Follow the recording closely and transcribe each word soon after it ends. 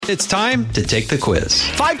It's time to take the quiz.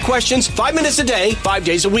 5 questions, 5 minutes a day, 5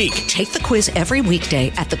 days a week. Take the quiz every weekday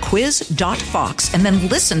at thequiz.fox and then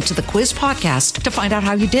listen to the quiz podcast to find out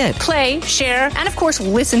how you did. Play, share, and of course,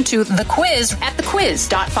 listen to the quiz at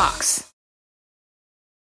thequiz.fox.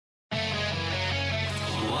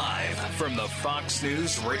 Live from the Fox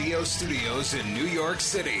News radio studios in New York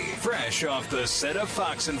City, fresh off the set of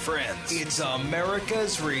Fox and Friends, it's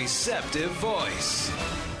America's receptive voice,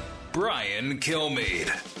 Brian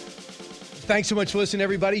Kilmeade. Thanks so much for listening,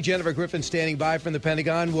 everybody. Jennifer Griffin standing by from the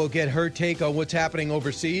Pentagon. We'll get her take on what's happening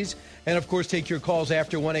overseas. And, of course, take your calls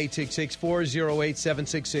after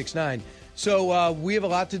 1-866-408-7669. So we have a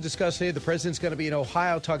lot to discuss today. The president's going to be in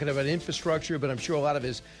Ohio talking about infrastructure, but I'm sure a lot of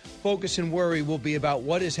his focus and worry will be about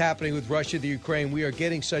what is happening with Russia, the Ukraine. We are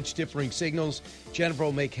getting such differing signals. Jennifer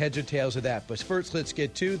will make heads or tails of that. But first, let's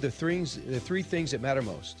get to the three things that matter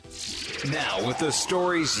most. Now, with the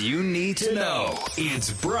stories you need to know,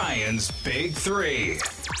 it's Brian's Big Three.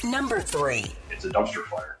 Number 3. It's a dumpster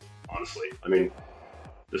fire, honestly. I mean,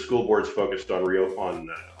 the school board's focused on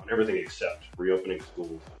everything except reopening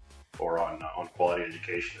schools or on quality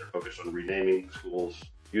education. They're focused on renaming schools,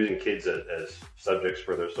 using kids as subjects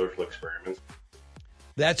for their social experiments.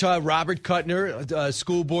 That's Robert Kuttner, a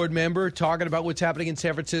school board member, talking about what's happening in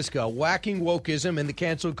San Francisco. Whacking wokeism and the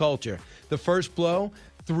cancel culture. The first blow,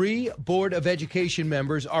 3 Board of Education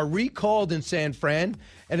members are recalled in San Fran,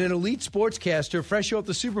 and an elite sportscaster fresh off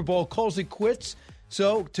the Super Bowl calls it quits.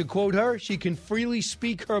 So, to quote her, she can freely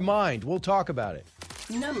speak her mind. We'll talk about it.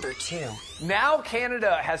 Number 2. Now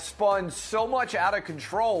Canada has spun so much out of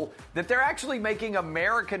control that they're actually making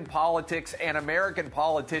American politics and American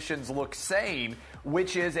politicians look sane,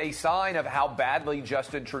 which is a sign of how badly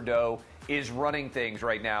Justin Trudeau is running things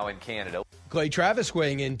right now in Canada. Clay Travis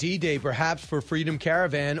weighing in D-Day perhaps for Freedom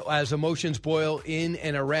Caravan as emotions boil in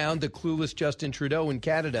and around the clueless Justin Trudeau in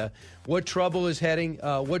Canada. What trouble is heading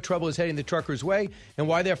the truckers' way, and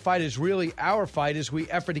why their fight is really our fight as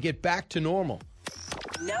we effort to get back to normal.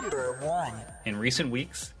 Number 1. In recent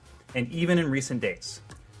weeks, and even in recent days,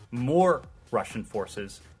 more Russian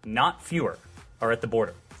forces, not fewer, are at the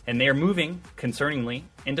border, and they are moving, concerningly,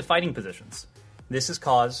 into fighting positions. This is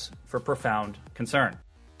cause for profound concern.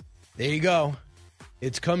 There you go.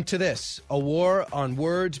 It's come to this, a war on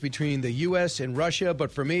words between the U.S. and Russia.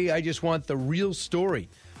 But for me, I just want the real story.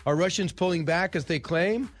 Are Russians pulling back as they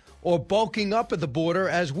claim, or bulking up at the border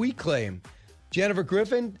as we claim? Jennifer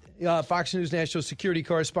Griffin, Fox News national security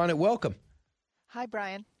correspondent, welcome. Hi,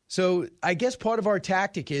 Brian. So I guess part of our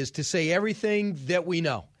tactic is to say everything that we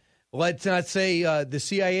know. Let's not say the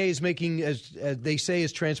CIA is making, as they say,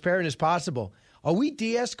 as transparent as possible. Are we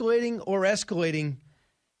de-escalating or escalating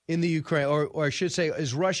in the Ukraine, or I should say,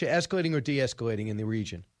 is Russia escalating or de-escalating in the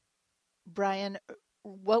region? Brian,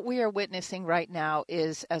 what we are witnessing right now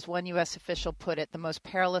is, as one U.S. official put it, the most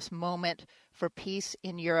perilous moment for peace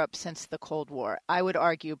in Europe since the Cold War. I would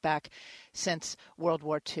argue back since World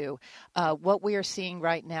War II. What we are seeing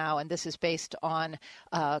right now, and this is based on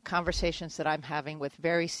conversations that I'm having with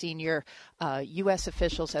very senior U.S.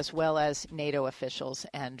 officials as well as NATO officials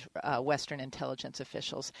and Western intelligence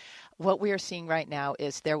officials. What we are seeing right now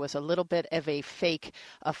is there was a little bit of a feint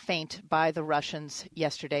by the Russians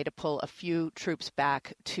yesterday to pull a few troops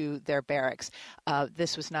back to their barracks.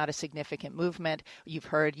 This was not a significant movement. You've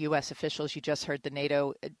heard U.S. officials, you just heard the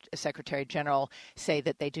NATO Secretary General say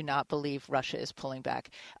that they do not believe Russia is pulling back.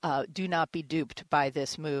 Do not be duped by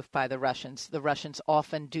this move by the Russians. The Russians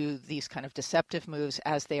often do these kind of deceptive moves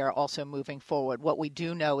as they are also moving forward. What we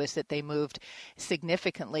do know is that they moved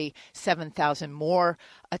significantly 7,000 more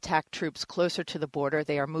attack troops closer to the border.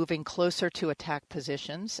 They are moving closer to attack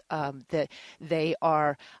positions. That they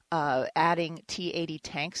are adding T-80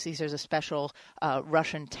 tanks. These are the special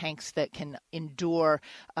Russian tanks that can endure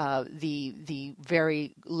the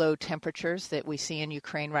very low temperatures that we see in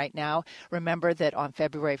Ukraine right now. Remember that on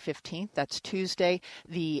February 15th, that's Tuesday,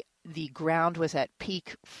 the ground was at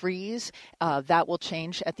peak freeze. That will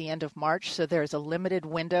change at the end of March. So there's a limited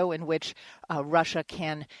window in which Russia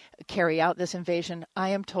can carry out this invasion. I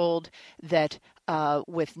am told that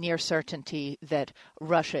with near certainty that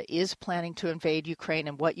Russia is planning to invade Ukraine.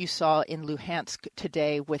 And what you saw in Luhansk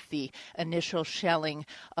today with the initial shelling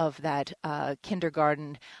of that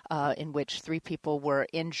kindergarten in which 3 people were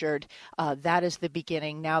injured, that is the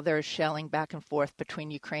beginning. Now there is shelling back and forth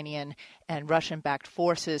between Ukrainian and Russian-backed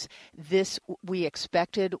forces. This we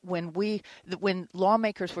expected when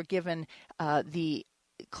lawmakers were given the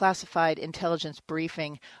classified intelligence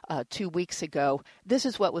briefing 2 weeks ago, this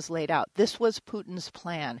is what was laid out. This was Putin's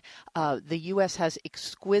plan. The U.S. has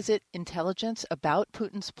exquisite intelligence about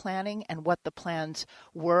Putin's planning and what the plans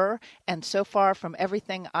were. And so far, from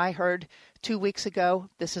everything I heard 2 weeks ago,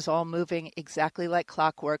 this is all moving exactly like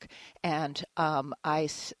clockwork. And I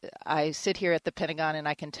sit here at the Pentagon, and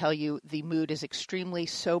I can tell you the mood is extremely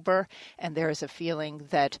sober, and there is a feeling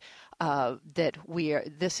that we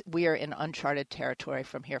are in uncharted territory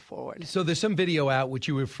from here forward. So there's some video out, which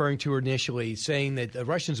you were referring to initially, saying that the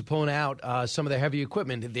Russians are pulling out some of their heavy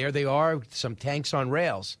equipment. There they are, some tanks on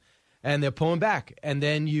rails, and they're pulling back. And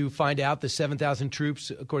then you find out the 7,000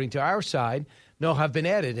 troops, according to our side, have been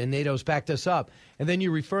added, and NATO's backed us up. And then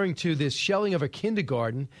you're referring to this shelling of a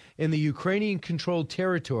kindergarten in the Ukrainian-controlled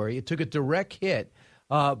territory. It took a direct hit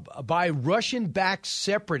by Russian-backed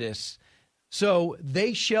separatists. So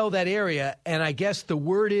they shell that area, and I guess the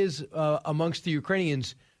word is amongst the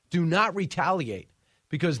Ukrainians, do not retaliate,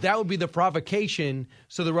 because that would be the provocation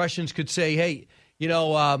so the Russians could say, hey,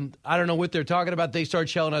 I don't know what they're talking about. They started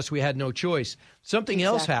shelling us. We had no choice. Something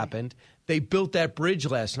else happened. They built that bridge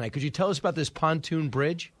last night. Could you tell us about this pontoon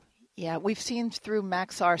bridge? Yeah, we've seen through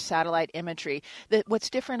Maxar satellite imagery that what's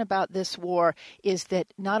different about this war is that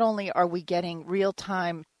not only are we getting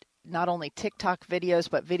real-time not only TikTok videos,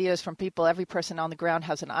 but videos from people. Every person on the ground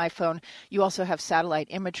has an iPhone. You also have satellite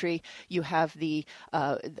imagery. You have the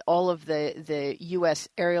all of the U.S.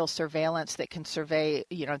 aerial surveillance that can survey,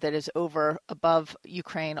 that is above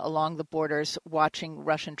Ukraine along the borders, watching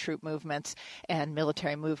Russian troop movements and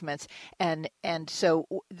military movements. And so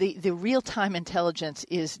the real-time intelligence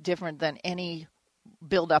is different than any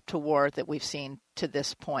build up to war that we've seen to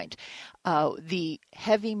this point. The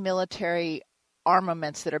heavy military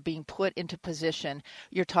armaments that are being put into position,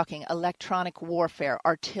 you're talking electronic warfare,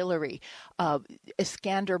 artillery,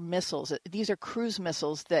 Iskander missiles. These are cruise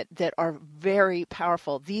missiles that are very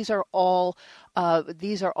powerful. These are all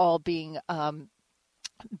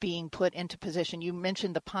being put into position. You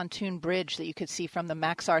mentioned the pontoon bridge that you could see from the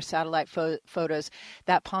Maxar satellite photos.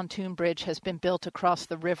 That pontoon bridge has been built across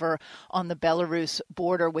the river on the Belarus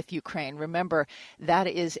border with Ukraine. Remember, that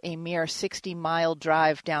is a mere 60-mile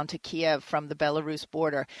drive down to Kiev from the Belarus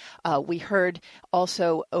border. We heard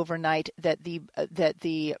also overnight that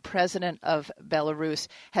the president of Belarus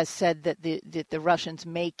has said that the Russians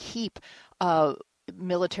may keep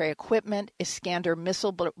military equipment, Iskander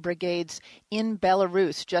missile brigades in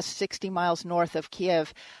Belarus, just 60 miles north of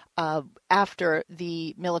Kiev, after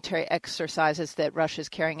the military exercises that Russia is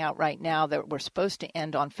carrying out right now that were supposed to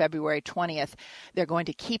end on February 20th. They're going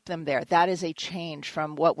to keep them there. That is a change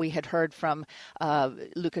from what we had heard from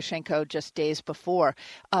Lukashenko just days before.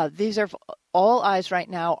 These are all eyes right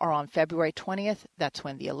now are on February 20th. That's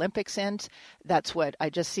when the Olympics ends. That's what I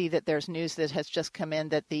just see that there's news that has just come in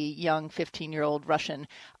that the young 15-year-old Russian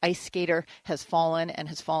ice skater has fallen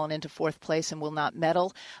into fourth place and will not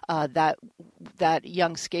medal. That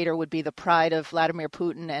young skater would be the pride of Vladimir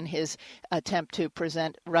Putin and his attempt to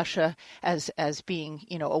present Russia as being,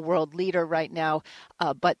 a world leader right now.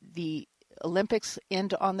 But the Olympics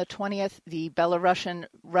end on the 20th. The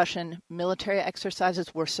Belarusian-Russian military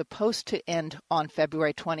exercises were supposed to end on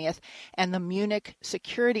February 20th. And the Munich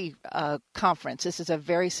Security Conference, this is a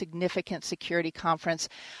very significant security conference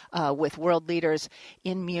with world leaders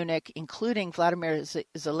in Munich, including Vladimir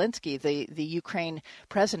Zelensky, the Ukraine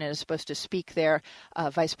president, is supposed to speak there.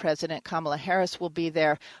 Vice President Kamala Harris will be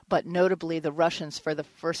there. But notably, the Russians, for the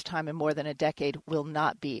first time in more than a decade, will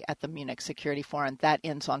not be at the Munich Security Forum. That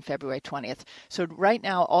ends on February 20th. So right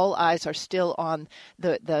now, all eyes are still on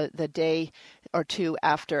the day or two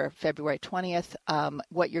after February 20th.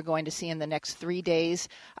 What you're going to see in the next 3 days,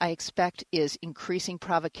 I expect, is increasing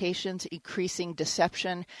provocations, increasing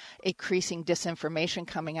deception, increasing disinformation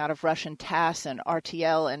coming out of Russian TASS and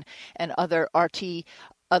RTL and other RT.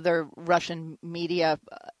 Other Russian media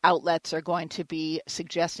outlets are going to be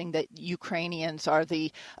suggesting that Ukrainians are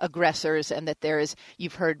the aggressors and that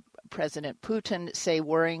you've heard President Putin say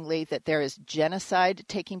worryingly that there is genocide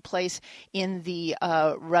taking place in the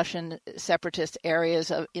Russian separatist areas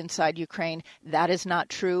inside Ukraine. That is not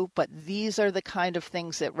true, but these are the kind of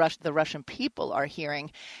things that the Russian people are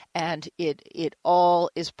hearing, and it all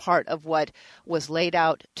is part of what was laid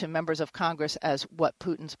out to members of Congress as what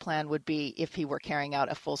Putin's plan would be if he were carrying out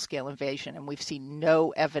a full-scale invasion, and we've seen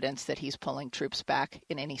no evidence that he's pulling troops back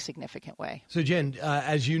in any significant way. So, Jen,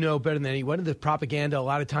 as you know better than anyone, the propaganda a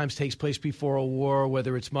lot of times takes place before a war,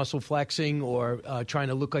 whether it's muscle flexing or trying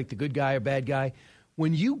to look like the good guy or bad guy.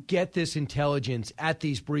 When you get this intelligence at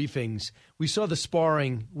these briefings, we saw the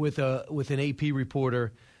sparring with an AP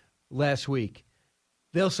reporter last week.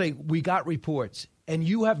 they'll say, we got reports. And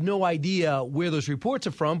you have no idea where those reports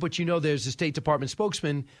are from, but you know there's a State Department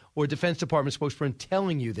spokesman or Defense Department spokesman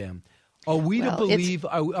telling you them. Are we to believe?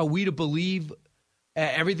 Are we to believe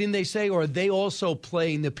everything they say, or are they also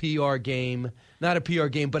playing the PR game? Not a PR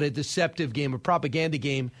game, but a deceptive game, a propaganda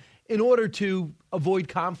game, in order to avoid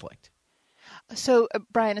conflict? So,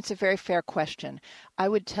 Brian, it's a very fair question. I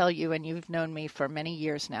would tell you, and you've known me for many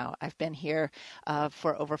years now, I've been here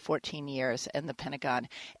for over 14 years in the Pentagon,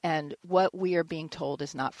 and what we are being told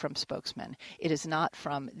is not from spokesmen. It is not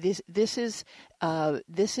from this. This is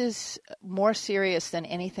more serious than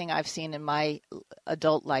anything I've seen in my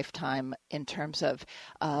adult lifetime in terms of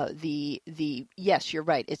the. Yes, you're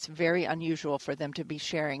right. It's very unusual for them to be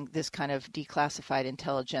sharing this kind of declassified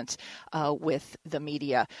intelligence with the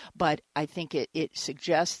media, but I think it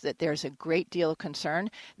suggests that there's a great deal of concern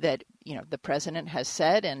that, you know, the president has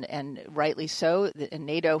said, and rightly so, and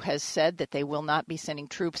NATO has said that they will not be sending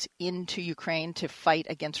troops into Ukraine to fight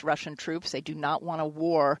against Russian troops. They do not want a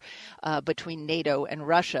war between NATO and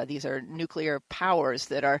Russia. These are nuclear powers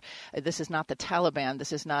that are, this is not the Taliban.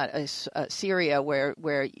 This is not Syria where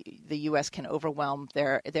the U.S. can overwhelm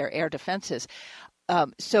their air defenses.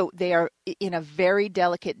 So they are in a very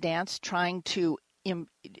delicate dance trying to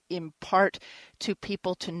impart to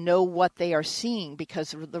people to know what they are seeing,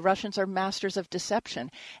 because the Russians are masters of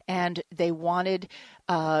deception, and they wanted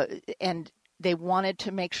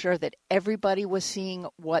to make sure that everybody was seeing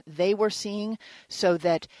what they were seeing, so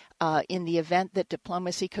that in the event that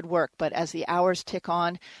diplomacy could work. But as the hours tick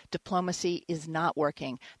on, diplomacy is not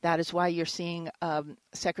working. That is why you're seeing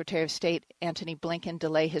Secretary of State Antony Blinken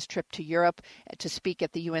delay his trip to Europe to speak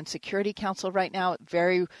at the UN Security Council right now.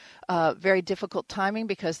 Very, very difficult timing,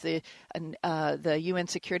 because the UN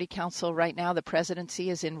Security Council right now, the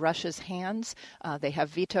presidency is in Russia's hands. They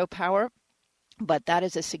have veto power. But that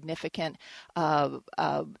is a significant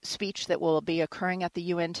speech that will be occurring at the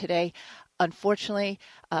UN today. Unfortunately,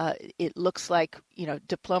 it looks like, you know,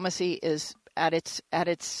 diplomacy is at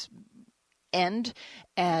its end,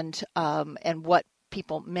 and what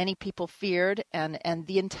many people feared, and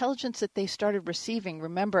the intelligence that they started receiving.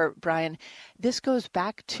 Remember, Brian, this goes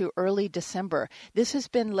back to early December. This has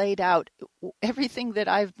been laid out. Everything that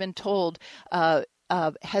I've been told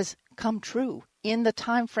has come true in the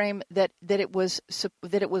time frame that it was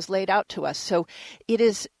laid out to us. So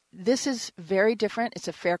this is very different. It's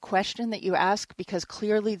a fair question that you ask, because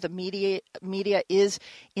clearly the media is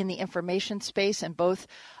in the information space, and both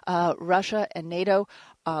Russia and NATO,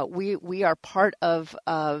 we are part of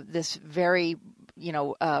this very,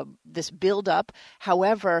 this buildup.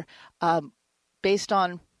 However, based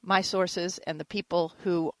on my sources and the people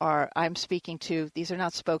who I'm speaking to, these are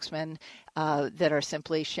not spokesmen that are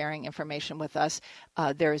simply sharing information with us.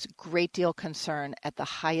 There is a great deal of concern at the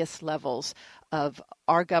highest levels of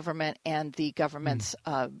our government and the governments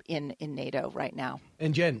in NATO right now.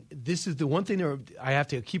 And Jen, this is the one thing I have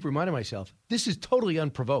to keep reminding myself. This is totally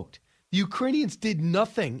unprovoked. The Ukrainians did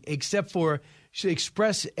nothing except for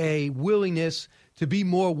express a willingness to be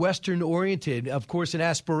more Western-oriented. Of course, an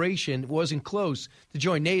aspiration wasn't close to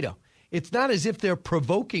join NATO. It's not as if they're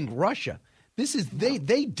provoking Russia. This is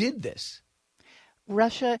they did this.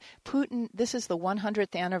 Russia, Putin, this is the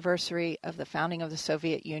 100th anniversary of the founding of the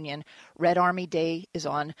Soviet Union. Red Army Day is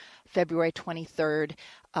on February 23rd.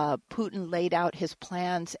 Putin laid out his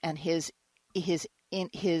plans and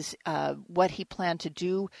what he planned to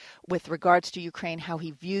do with regards to Ukraine, how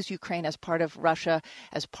he views Ukraine as part of Russia,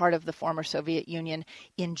 as part of the former Soviet Union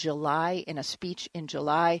in July, in a speech in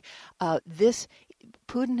July.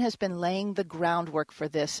 Putin has been laying the groundwork for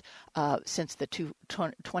this since the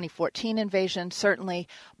 2014 invasion, certainly,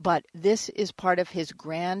 but this is part of his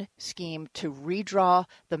grand scheme to redraw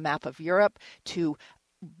the map of Europe, to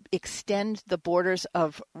extend the borders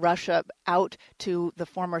of Russia out to the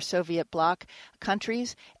former Soviet bloc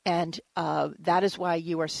countries. And that is why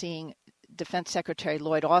you are seeing Defense Secretary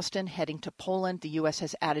Lloyd Austin heading to Poland. The U.S.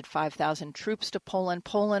 has added 5,000 troops to Poland.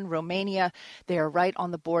 Poland, Romania, they are right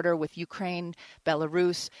on the border with Ukraine,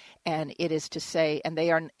 Belarus, and it is to say, and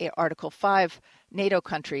they are Article 5 NATO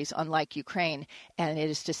countries, unlike Ukraine, and it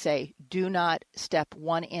is to say, do not step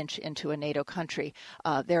 1 inch into a NATO country.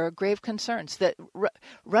 There are grave concerns that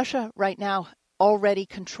Russia right now already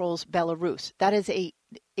controls Belarus. That is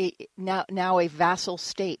now a vassal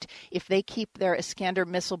state. If they keep their Iskander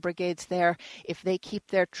missile brigades there, if they keep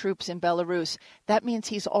their troops in Belarus, that means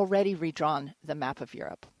he's already redrawn the map of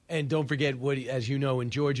Europe. And don't forget as you know, in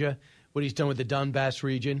Georgia, what he's done with the Donbass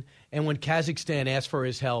region. And when Kazakhstan asked for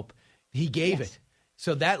his help, he gave it.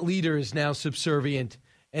 So that leader is now subservient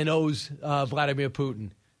and owes Vladimir Putin.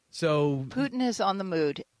 So Putin is on the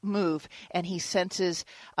mood. move, and he senses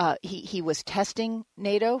he was testing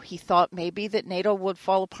NATO. He thought maybe that NATO would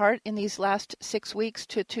fall apart in these last 6 weeks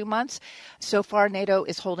to 2 months. So far, NATO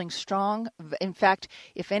is holding strong. In fact,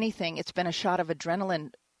 if anything, it's been a shot of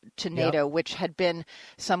adrenaline to NATO, which had been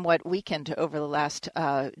somewhat weakened over the last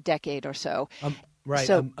decade or so. Right.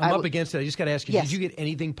 So I'm up against it. I just got to ask you, yes. Did you get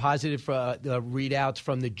anything positive for the readouts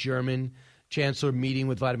from the German chancellor meeting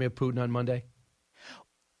with Vladimir Putin on Monday?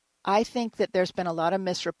 I think that there's been a lot of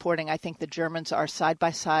misreporting. I think the Germans are side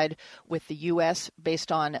by side with the U.S.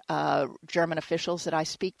 based on German officials that I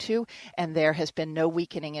speak to, and there has been no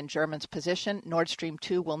weakening in Germany's position. Nord Stream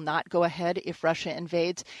 2 will not go ahead if Russia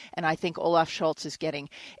invades, and I think Olaf Scholz is getting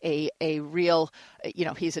a real,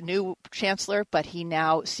 he's a new chancellor, but he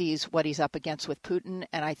now sees what he's up against with Putin,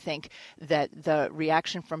 and I think that the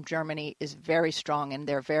reaction from Germany is very strong, and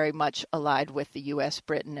they're very much allied with the U.S.,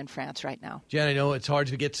 Britain, and France right now. Jen, I know it's hard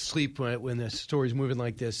to get to sleep when the story's moving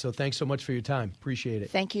like this. So thanks so much for your time. Appreciate it.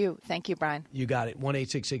 Thank you. Thank you, Brian. You got it.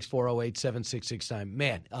 1-866-408-7669.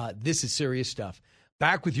 Man, this is serious stuff.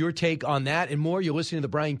 Back with your take on that and more. You're listening to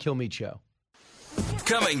The Brian Kilmeade Show.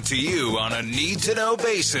 Coming to you on a need-to-know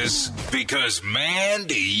basis because, man,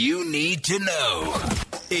 do you need to know.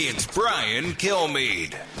 It's Brian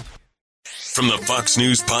Kilmeade. From the Fox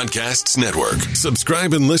News Podcasts Network,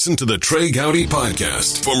 subscribe and listen to the Trey Gowdy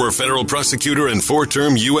Podcast. Former federal prosecutor and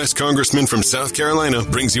 4-term U.S. Congressman from South Carolina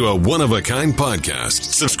brings you a one-of-a-kind podcast.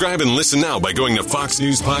 Subscribe and listen now by going to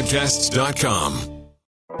foxnewspodcasts.com.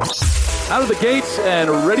 Out of the gates and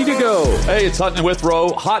ready to go. Hey, it's Hutton and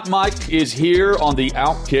Withrow. Hot Mike is here on the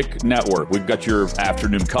Outkick Network. We've got your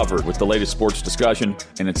afternoon covered with the latest sports discussion,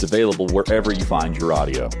 and it's available wherever you find your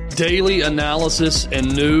audio. Daily analysis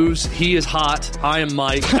and news. He is hot. I am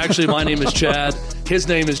Mike. Actually, my name is Chad. His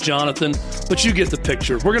name is Jonathan, but you get the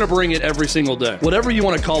picture. We're going to bring it every single day. Whatever you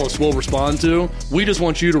want to call us, we'll respond to. We just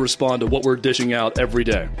want you to respond to what we're dishing out every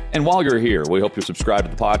day. And while you're here, we hope you subscribe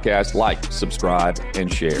to the podcast, like, subscribe,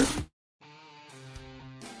 and share.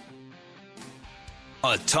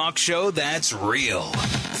 A talk show that's real.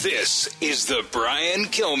 This is the Brian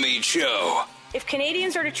Kilmeade Show. If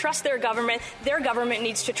Canadians are to trust their government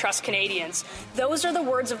needs to trust Canadians. Those are the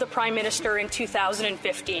words of the Prime Minister in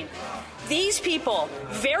 2015. These people,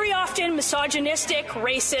 very often misogynistic,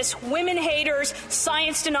 racist, women haters,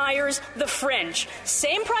 science deniers, the fringe.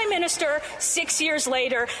 Same Prime Minister 6 years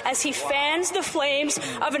later as he fans the flames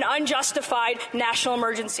of an unjustified national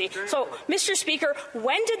emergency. So, Mr. Speaker,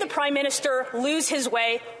 when did the Prime Minister lose his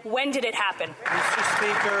way? When did it happen? Mr.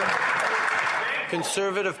 Speaker,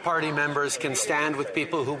 Conservative Party members can stand with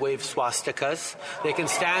people who wave swastikas. They can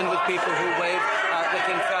stand with people who wave the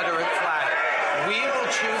Confederate flag. We will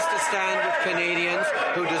choose to stand with Canadians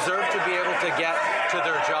who deserve to be able to get to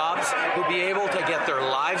their jobs, who be able to get their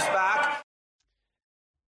lives back.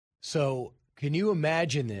 So can you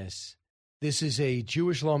imagine this? This is a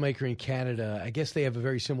Jewish lawmaker in Canada. I guess they have a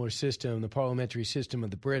very similar system, the parliamentary system of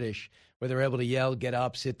the British, where they're able to yell, get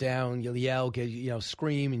up, sit down, yell,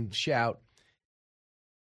 scream and shout.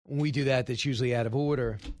 When we do that, that's usually out of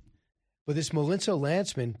order. But this Melissa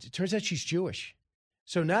Lantsman, it turns out she's Jewish.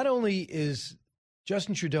 So not only is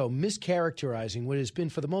Justin Trudeau mischaracterizing what has been,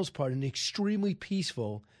 for the most part, an extremely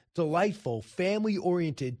peaceful, delightful,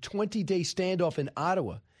 family-oriented 20-day standoff in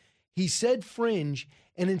Ottawa, he said fringe,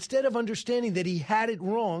 and instead of understanding that he had it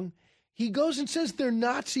wrong, he goes and says they're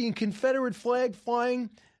Nazi and Confederate flag flying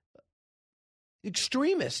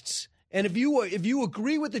extremists. And if you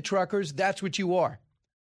agree with the truckers, that's what you are.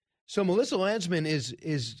 So Melissa Lantsman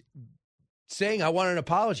is saying, I want an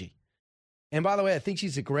apology. And by the way, I think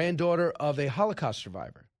she's the granddaughter of a Holocaust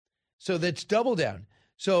survivor. So that's double down.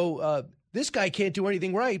 So this guy can't do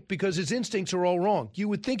anything right because his instincts are all wrong. You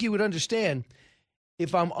would think he would understand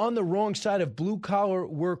if I'm on the wrong side of blue-collar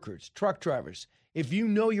workers, truck drivers, if you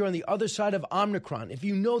know you're on the other side of Omicron, if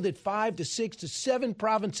you know that 5 to 6 to 7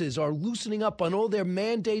 provinces are loosening up on all their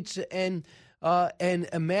mandates and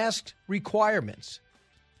mask requirements,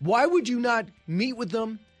 why would you not meet with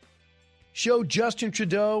them, show Justin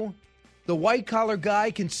Trudeau, the white-collar guy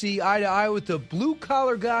can see eye to eye with the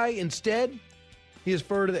blue-collar guy instead? He has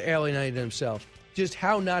further alienated himself. Just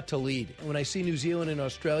how not to lead. And when I see New Zealand and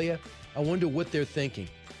Australia, I wonder what they're thinking.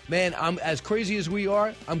 Man, I'm as crazy as we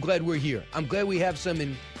are, I'm glad we're here. I'm glad we have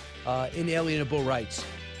some inalienable rights.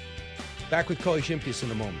 Back with Coley Shimkus in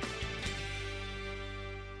a moment.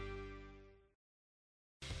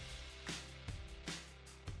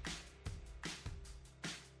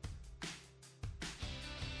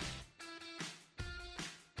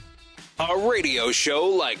 A radio show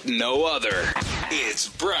like no other. It's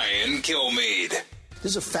Brian Kilmeade.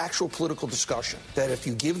 This is a factual political discussion that if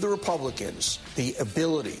you give the Republicans the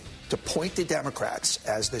ability to point to Democrats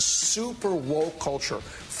as this super woke culture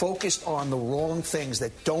focused on the wrong things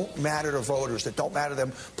that don't matter to voters, that don't matter to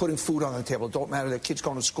them putting food on the table, that don't matter to their kids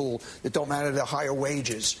going to school, that don't matter to their higher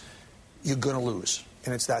wages, you're going to lose.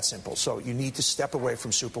 And it's that simple. So you need to step away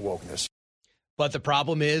from super wokeness. But the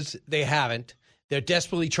problem is they haven't. They're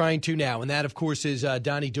desperately trying to now, and that, of course, is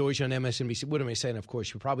Donnie Deutsch on MSNBC. What am I saying? Of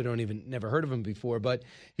course, you probably never heard of him before, but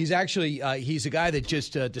he's actually he's a guy that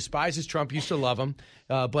just despises Trump. Used to love him.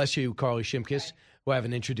 Bless you, Carly Shimkus, who I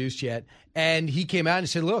haven't introduced yet. And he came out and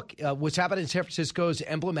said, "Look, what's happening in San Francisco is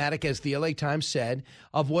emblematic, as the LA Times said,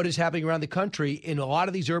 of what is happening around the country in a lot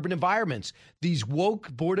of these urban environments. These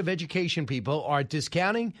woke Board of Education people are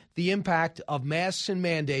discounting the impact of masks and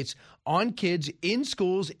mandates on kids in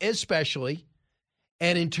schools, especially."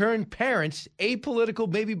 And in turn, parents,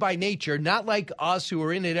 apolitical maybe by nature, not like us who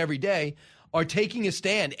are in it every day, are taking a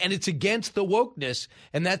stand. And it's against the wokeness.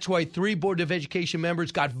 And that's why 3 Board of Education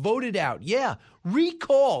members got voted out. Yeah,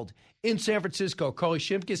 recalled in San Francisco. Carly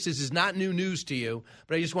Shimkus, this is not new news to you,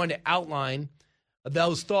 but I just wanted to outline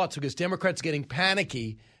those thoughts because Democrats are getting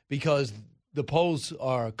panicky because the polls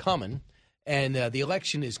are coming and the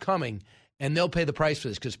election is coming. And they'll pay the price for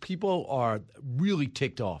this because people are really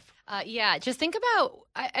ticked off. Yeah, just think about.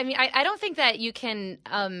 I don't think that you can.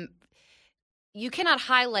 You cannot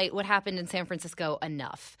highlight what happened in San Francisco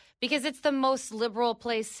enough because it's the most liberal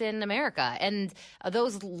place in America. And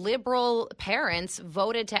those liberal parents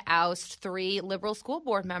voted to oust 3 liberal school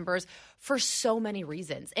board members for so many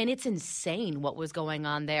reasons. And it's insane what was going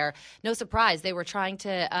on there. No surprise. They were trying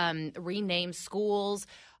to rename schools.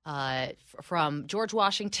 From George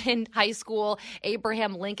Washington High School,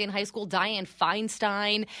 Abraham Lincoln High School, Dianne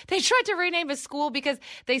Feinstein. They tried to rename a school because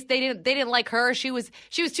they didn't like her. She was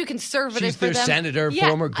too conservative. She's for their them. senator, yeah,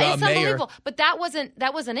 former it's mayor. Unbelievable. But that wasn't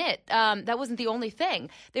it. That wasn't the only thing.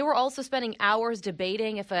 They were also spending hours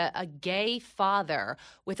debating if a gay father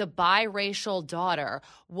with a biracial daughter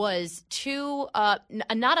was too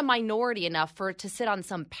not a minority enough to sit on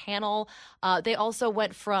some panel. They also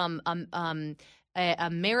went from a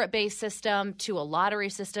merit-based system to a lottery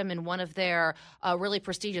system in one of their really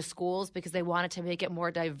prestigious schools because they wanted to make it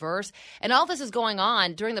more diverse. And all this is going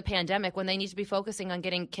on during the pandemic when they need to be focusing on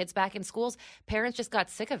getting kids back in schools. Parents just got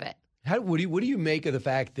sick of it. What do you make of the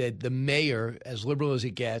fact that the mayor, as liberal as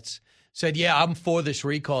it gets, said, yeah, I'm for this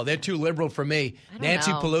recall. They're too liberal for me.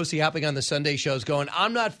 Nancy Pelosi hopping on the Sunday shows going,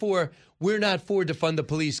 we're not for defund the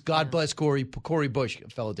police. God bless Cori Bush, a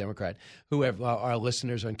fellow Democrat, who our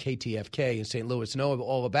listeners on KTFK in St. Louis know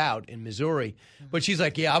all about in Missouri. But she's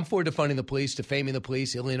like, yeah, I'm for defunding the police, defaming the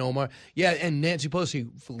police, Ilhan Omar. Yeah, and Nancy Pelosi,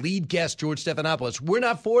 lead guest George Stephanopoulos. We're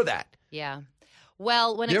not for that. Yeah.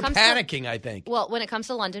 Well, they're panicking, I think. Well, when it comes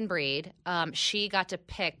to London Breed, she got to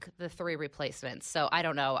pick the 3 replacements. So I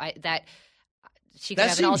don't know she could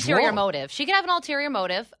have an ulterior motive. She could have an ulterior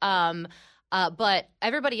motive. But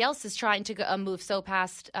everybody else is trying to move so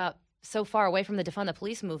far away from the defund the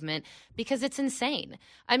police movement because it's insane.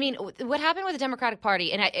 I mean, what happened with the Democratic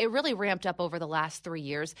Party, and it really ramped up over the last 3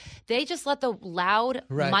 years, they just let the loud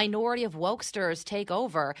minority of wokesters take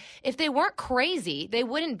over. If they weren't crazy, they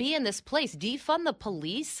wouldn't be in this place. Defund the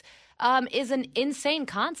police is an insane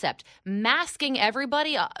concept. Masking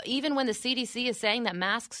everybody, even when the CDC is saying that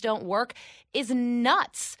masks don't work, is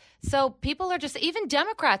nuts. So people are even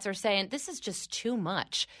Democrats are saying this is just too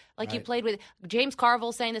much. Like you played with James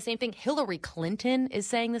Carville saying the same thing. Hillary Clinton is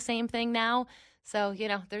saying the same thing now. So,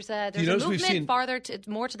 there's a movement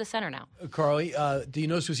more to the center now. Carly, do you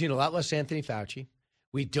notice we've seen a lot less Anthony Fauci?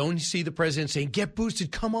 We don't see the president saying, get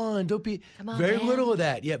boosted, come on, don't be. Very little of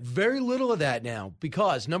that. Yeah, very little of that now.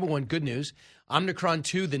 Because, number one, good news, Omicron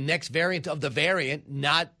 2, the next variant of the variant,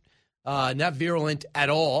 not virulent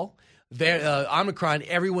at all. Omicron,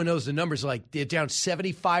 everyone knows the numbers, like they're down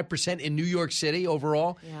 75% in New York City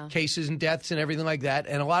overall, cases and deaths and everything like that.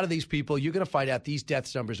 And a lot of these people, you're going to find out these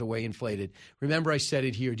deaths numbers are way inflated. Remember I said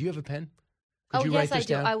it here. Do you have a pen? Could you yes, write this I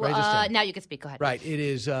do. down? I will. Write this down. Now you can speak. Go ahead. Right. It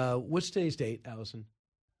is, what's today's date, Allison?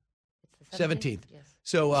 It's the 17th. Yes.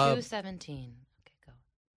 So 2/17. Okay, go.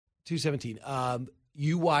 2/17.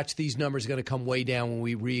 You watch these numbers are going to come way down when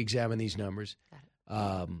we re-examine these numbers.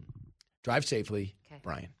 Got it. Drive safely,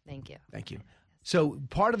 Brian. Thank you. Thank you. So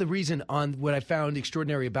part of the reason on what I found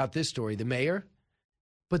extraordinary about this story, the mayor,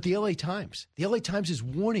 but the LA Times. The LA Times is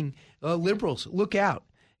warning liberals, look out.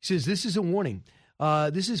 He says this is a warning.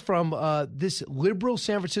 This is from this liberal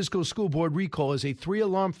San Francisco school board recall is a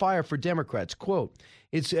 3-alarm fire for Democrats. Quote,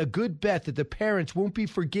 it's a good bet that the parents won't be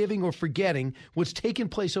forgiving or forgetting what's taken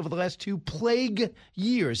place over the last 2 plague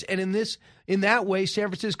years. And in that way, San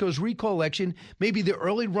Francisco's recall election may be the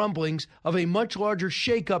early rumblings of a much larger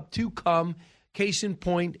shakeup to come. Case in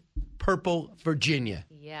point, Purple Virginia.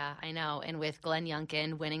 Yeah, I know. And with Glenn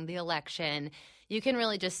Youngkin winning the election, you can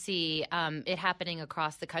really just see it happening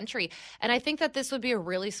across the country. And I think that this would be a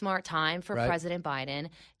really smart time for President Biden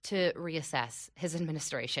to reassess his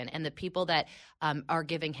administration and the people that are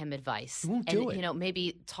giving him advice. He won't do it. You know,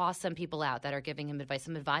 maybe toss some people out that are giving him advice,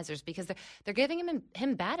 some advisors, because they're giving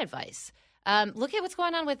him bad advice. Look at what's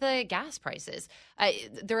going on with the gas prices.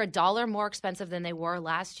 They're $1 more expensive than they were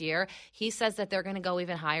last year. He says that they're going to go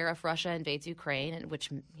even higher if Russia invades Ukraine, and which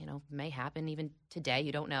may happen even today.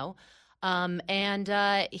 You don't know. And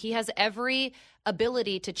he has every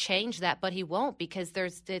ability to change that, but he won't, because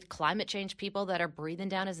there's the climate change people that are breathing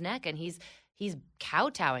down his neck, and he's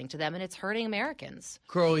kowtowing to them, and it's hurting Americans.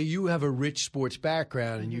 Crowley, you have a rich sports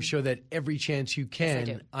background, and you show that every chance you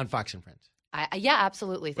can on Fox and Friends. Yeah,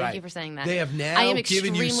 absolutely. Thank you for saying that. They have now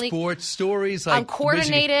given you sports stories like I'm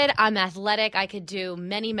coordinated. I'm athletic. I could do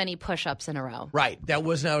many, many push-ups in a row. Right. That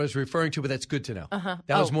wasn't what I was referring to, but that's good to know.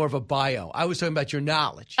 That was more of a bio. I was talking about your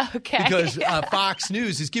knowledge. Okay. Because Fox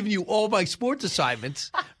News is giving you all my sports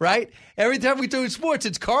assignments, right? Every time we do sports,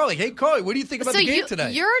 it's Carly. Hey, Carly, what do you think about the game tonight?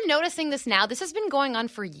 You're noticing this now. This has been going on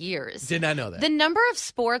for years. Did not know that. The number of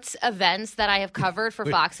sports events that I have covered for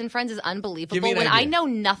Fox and Friends is unbelievable Give me an when idea. I know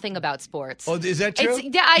nothing about sports. Oh, is that true?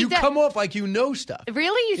 You come off like you know stuff.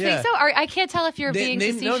 Really? You think so? I can't tell if you're being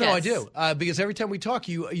facetious. No, I do. Because every time we talk,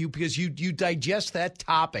 you digest that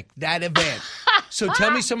topic, that event. So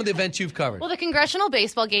tell me some of the events you've covered. Well, the congressional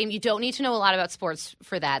baseball game, you don't need to know a lot about sports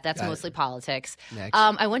for that. That's mostly politics. Next.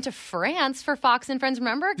 I went to France for Fox and Friends.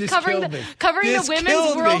 Remember? Covering the This Women's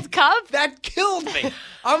killed World me. Cup? That killed me.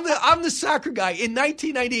 I'm the soccer guy. In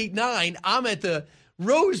 1998-9, I'm at the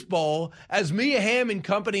Rose Bowl as Mia Hamm and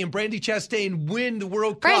company and Brandi Chastain win the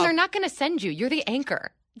World Cup. Brian, they're not going to send you. You're the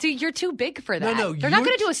anchor. Dude, you're too big for that. No, they're not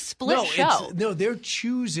going to do a split show. No, they're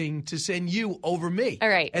choosing to send you over me. All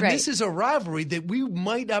right, and this is a rivalry that we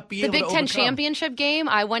might not be able to overcome. The Big Ten championship game,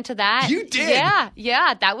 I went to that. You did?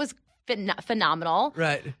 Yeah, that was phenomenal.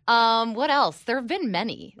 Right. What else? There have been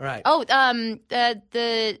many. Right. Oh,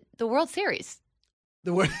 the World Series.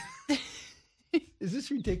 The World. Is this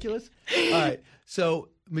ridiculous? All right. So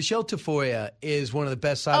Michelle Tafoya is one of the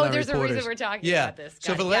best sideline reporters. Oh, there's a reason we're talking about this.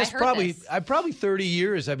 So for the last probably 30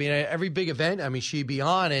 years, I mean, every big event, I mean, she'd be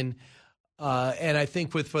on, and I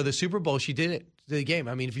think for the Super Bowl, she did it. The game.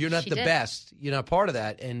 I mean, if you're not the best, you're not part of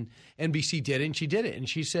that. And NBC did it, and she did it. And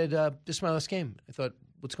she said, "This is my last game." I thought,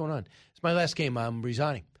 "What's going on? It's my last game. I'm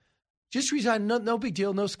resigning." Just resign. No big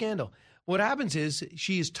deal. No scandal. What happens is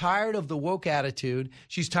she is tired of the woke attitude.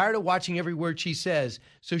 She's tired of watching every word she says.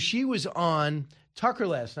 So she was on Tucker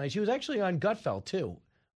last night. She was actually on Gutfeld, too.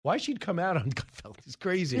 Why she'd come out on Gutfeld is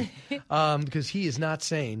crazy because he is not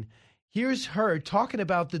sane. Here's her talking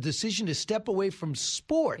about the decision to step away from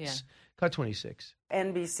sports. Yeah. Cut 26.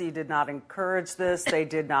 NBC did not encourage this. They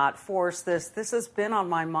did not force this. This has been on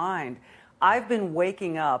my mind. I've been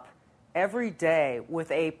waking up every day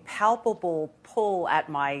with a palpable pull at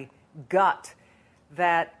my gut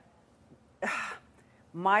that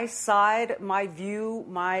my side, my view,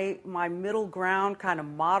 my middle ground, kind of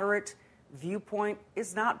moderate viewpoint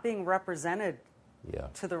is not being represented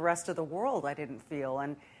to the rest of the world, I didn't feel.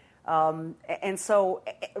 And so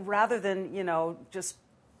rather than, just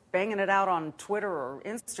banging it out on Twitter or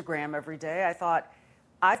Instagram every day, I thought,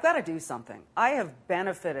 I've got to do something. I have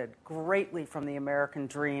benefited greatly from the American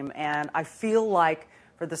dream, and I feel like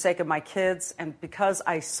for the sake of my kids and because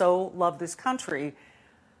I so love this country,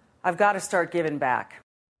 I've got to start giving back.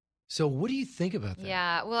 So what do you think about that?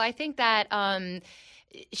 Yeah, well, I think that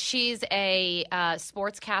she's a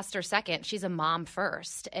sportscaster second. She's a mom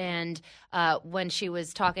first. And when she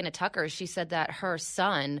was talking to Tucker, she said that her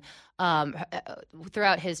son,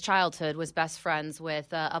 throughout his childhood, was best friends with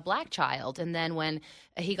a black child. And then when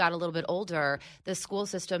he got a little bit older, the school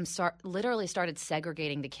system literally started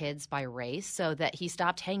segregating the kids by race so that he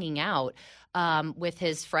stopped hanging out with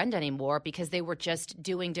his friend anymore because they were just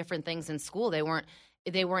doing different things in school. They weren't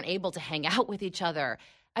able to hang out with each other.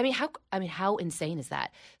 I mean, how insane is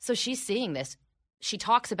that? So she's seeing this. She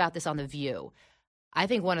talks about this on The View. I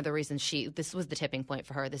think one of the reasons this was the tipping point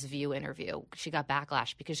for her, this View interview. She got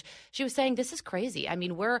backlash because she was saying, this is crazy. I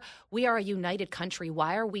mean, we are a united country.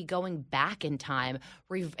 Why are we going back in time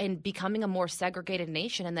and becoming a more segregated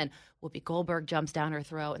nation? And then Whoopi Goldberg jumps down her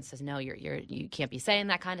throat and says, no, you can't be saying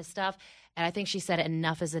that kind of stuff. And I think she said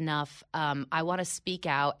enough is enough. I want to speak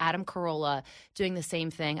out. Adam Carolla doing the same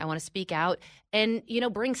thing. I want to speak out and,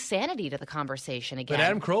 bring sanity to the conversation again. But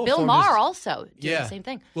Adam Carolla, Bill Maher also doing the same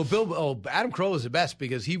thing. Well, Adam Carolla is the best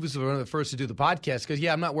because he was one of the first to do the podcast because,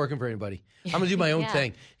 I'm not working for anybody. I'm going to do my own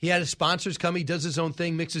thing. He had his sponsors come. He does his own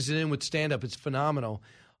thing, mixes it in with stand-up. It's phenomenal.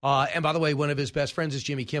 And by the way, one of his best friends is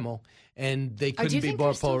Jimmy Kimmel, and they couldn't be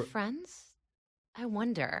more polar. Still friends? I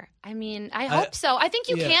wonder. I mean, I hope so. I think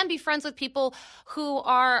you can be friends with people who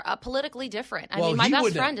are politically different. I mean, my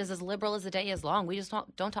best friend is as liberal as the day is long. We just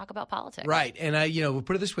don't talk about politics. Right. And we'll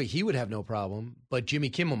put it this way: he would have no problem, but Jimmy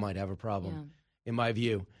Kimmel might have a problem, in my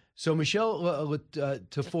view. So Michelle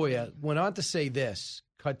Tafoya went on to say this.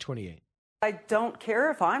 Cut 28. I don't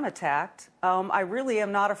care if I'm attacked. I really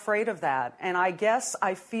am not afraid of that. And I guess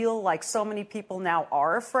I feel like so many people now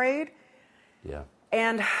are afraid. Yeah.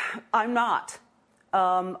 And I'm not.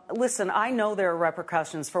 Listen, I know there are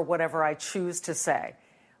repercussions for whatever I choose to say.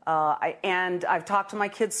 And I've talked to my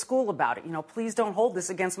kids' school about it. Please don't hold this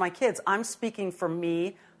against my kids. I'm speaking for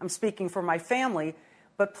me. I'm speaking for my family.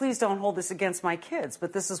 But please don't hold this against my kids.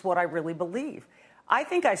 But this is what I really believe. I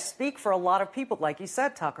think I speak for a lot of people, like you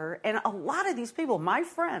said, Tucker. And a lot of these people, my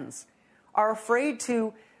friends, are afraid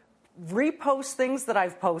to repost things that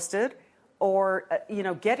I've posted or,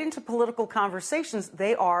 get into political conversations.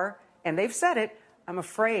 They are, and they've said it, I'm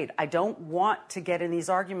afraid. I don't want to get in these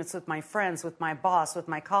arguments with my friends, with my boss, with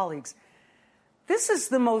my colleagues. This is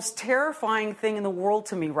the most terrifying thing in the world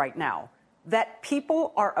to me right now, that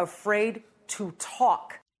people are afraid to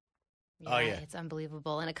talk. Yeah, it's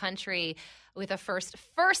unbelievable. In a country with a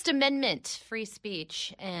First Amendment, free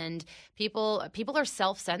speech, and people are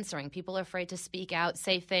self-censoring. People are afraid to speak out,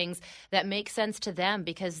 say things that make sense to them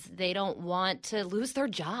because they don't want to lose their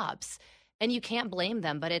jobs. And you can't blame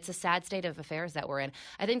them, but it's a sad state of affairs that we're in.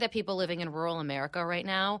 I think that people living in rural America right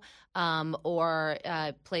now, or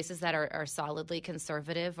places that are solidly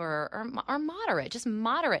conservative or moderate, just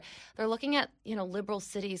moderate, they're looking at liberal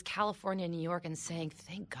cities, California, New York, and saying,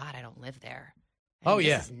 "Thank God I don't live there."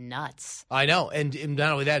 This is nuts. I know, and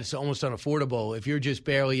not only that, it's almost unaffordable. If you're just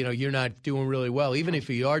barely, you're not doing really well. Even if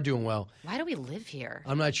you are doing well, why do we live here?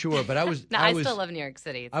 I'm not sure, but I was. I still love New York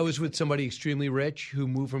City. I was with somebody extremely rich who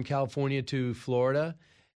moved from California to Florida,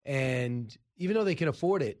 and even though they can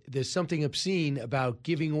afford it, there's something obscene about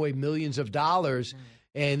giving away millions of dollars,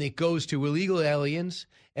 and it goes to illegal aliens.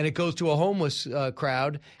 And it goes to a homeless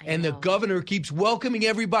crowd, and the governor keeps welcoming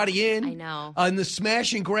everybody in. I know. And the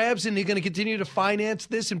smash and grabs, and they're going to continue to finance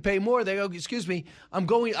this and pay more. They go, "Excuse me,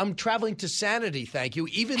 I'm traveling to sanity, thank you,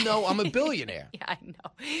 even though I'm a billionaire." Yeah, I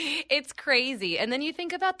know. It's crazy. And then you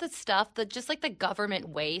think about the stuff, just like the government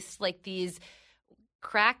waste, like these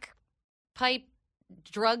crack pipe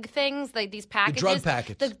drug things, like these packages. The drug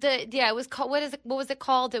packets. It was called. What was it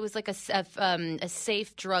called? It was like a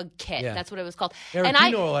safe drug kit. Yeah. That's what it was called. Eric, and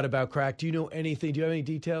you know a lot about crack. Do you know anything? Do you have any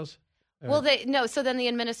details? Well, so then the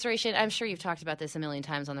administration, I'm sure you've talked about this a million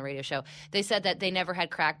times on the radio show, they said that they never had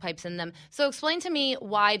crack pipes in them. So explain to me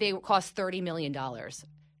why they cost $30 million.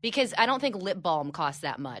 Because I don't think lip balm costs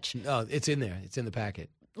that much. No, it's in there. It's in the packet.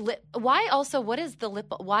 Why also? What is the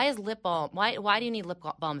lip? Why is lip balm? Why do you need lip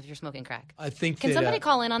balm if you're smoking crack? I think. Can somebody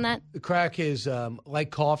call in on that? Crack is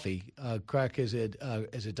like coffee. Crack is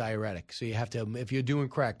a diuretic. So you have to, if you're doing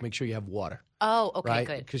crack, make sure you have water. Oh, okay, right?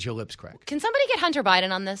 good. Because your lips crack. Can somebody get Hunter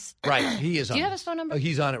Biden on this? Right, he is. Do on you have it. his phone number?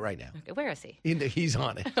 He's on it right now. Okay, where is he? He's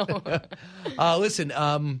on it. Listen,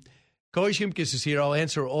 Chloe Shimkus is here. I'll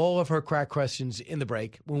answer all of her crack questions in the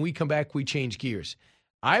break. When we come back, we change gears.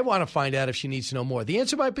 I want to find out if she needs to know more. The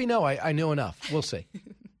answer might be no. I know enough. We'll see.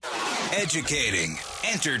 Educating,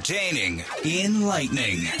 entertaining,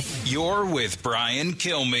 enlightening. You're with Brian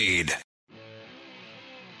Kilmeade.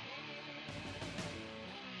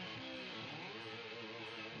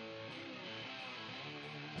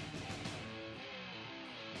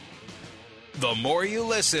 The more you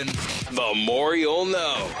listen, the more you'll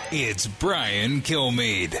know. It's Brian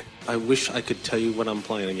Kilmeade. I wish I could tell you when I'm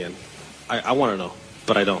playing again. I want to know,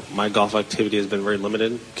 but I don't. My golf activity has been very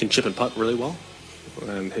limited. Can chip and putt really well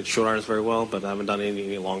and hit short irons very well, but I haven't done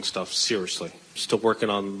any long stuff seriously. Still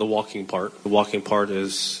working on the walking part. The walking part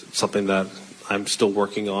is something that I'm still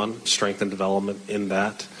working on, strength and development in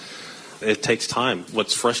that. It takes time.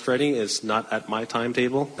 What's frustrating is not at my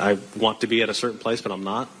timetable. I want to be at a certain place, but I'm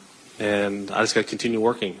not. And I just got to continue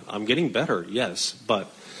working. I'm getting better, yes,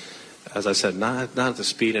 but as I said, not at the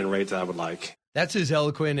speed and rate that I would like. That's as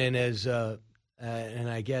eloquent and as, and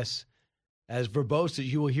I guess, as verbose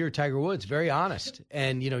as you will hear Tiger Woods. Very honest,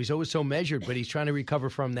 and he's always so measured. But he's trying to recover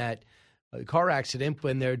from that car accident.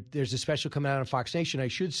 When there's a special coming out on Fox Nation, I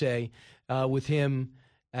should say, with him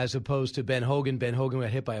as opposed to Ben Hogan. Ben Hogan got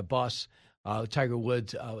hit by a bus. Tiger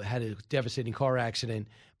Woods had a devastating car accident.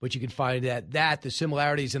 But you can find the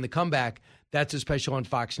similarities in the comeback, that's a special on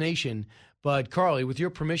Fox Nation. But, Carly, with your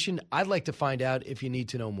permission, I'd like to find out if you need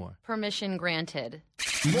to know more. Permission granted.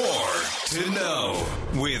 More to know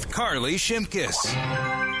with Carly Shimkus.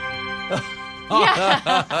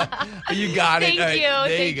 You got it. Thank you.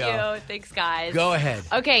 There you go. Thanks, guys. Go ahead.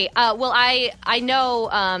 Okay. Well, I know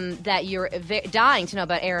that you're dying to know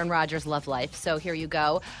about Aaron Rodgers' love life, so here you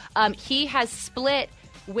go. He has split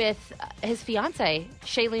with his fiancée,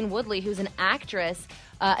 Shailene Woodley, who's an actress.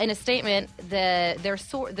 In a statement,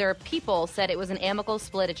 their people said it was an amicable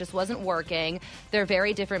split. It just wasn't working. They're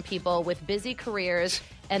very different people with busy careers,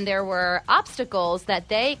 and there were obstacles that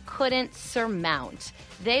they couldn't surmount.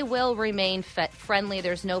 They will remain friendly.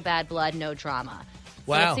 There's no bad blood, no drama.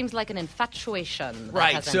 So Wow. it seems like an infatuation. That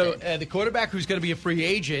Right. has So ended. the quarterback who's going to be a free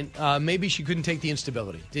agent, maybe she couldn't take the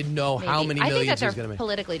instability. Didn't know how many I think millions that he's they're going to make.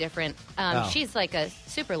 politically different. Oh. She's like a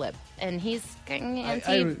super lib, and he's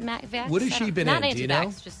anti-vax. What has she been Not in? Do you know?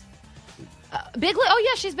 anti-vax, just Big. Oh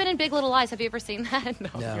yeah, she's been in Big Little Lies. Have you ever seen that? No,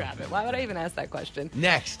 No. you haven't. Why would I even ask that question?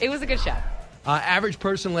 Next. It was a good show. Average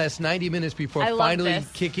person lasts 90 minutes before I love finally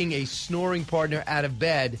this. kicking a snoring partner out of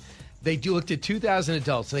bed. They looked at 2,000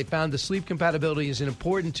 adults. They found the sleep compatibility is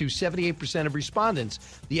important to 78% of respondents.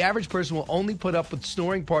 The average person will only put up with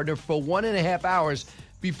snoring partner for 1.5 hours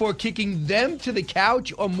before kicking them to the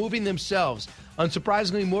couch or moving themselves.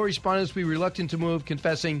 Unsurprisingly, more respondents will be reluctant to move,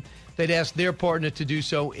 confessing they'd ask their partner to do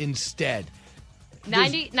so instead.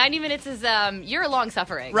 90 minutes is you're long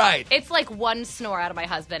suffering. Right. It's like one snore out of my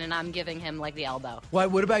husband, and I'm giving him like the elbow.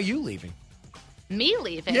 What about you leaving? Me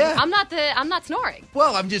leaving? Yeah. I'm not snoring.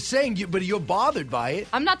 Well, I'm just saying, but you're bothered by it.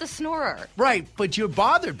 I'm not the snorer. Right, but you're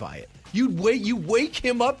bothered by it. You wake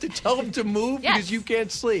him up to tell him to move Yes. because you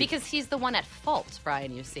can't sleep. Because he's the one at fault,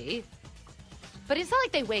 Brian, you see. But it's not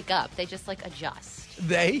like they wake up. They just, like, adjust.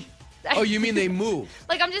 They? Oh, you mean they move?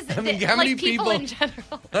 Like, I'm just, I mean, they- how like, many people in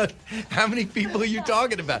general. How many people are you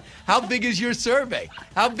talking about? How big is your survey?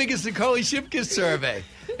 How big is the Carly Shimkus survey?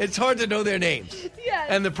 It's hard to know their names. Yes.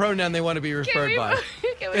 And the pronoun they want to be referred by.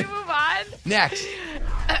 Can we move on? Next.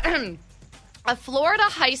 A Florida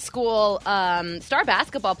high school star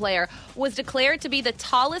basketball player was declared to be the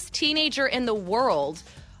tallest teenager in the world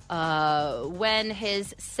when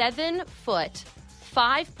his 7-foot,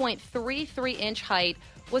 5.33-inch height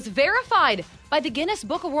was verified by the Guinness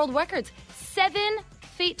Book of World Records. 7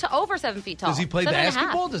 feet to over 7 feet tall. Does he play 7.5.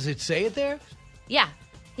 basketball? Does it say it there? Yeah,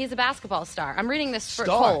 he's a basketball star. I'm reading this for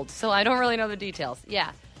Star. cold, so I don't really know the details.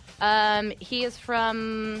 Yeah. He is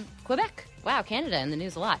from Quebec. Wow, Canada in the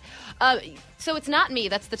news a lot. So it's not me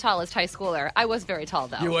that's the tallest high schooler. I was very tall,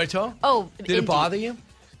 though. You were tall? Oh, Did indeed. it bother you?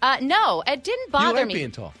 No, it didn't bother You like me. being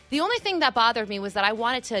tall. The only thing that bothered me was that I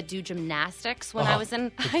wanted to do gymnastics when I was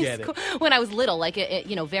in high forget it. school. When I was little, like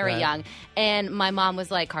very Right. young, and my mom was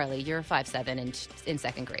like, "Carly, you're 5'7" in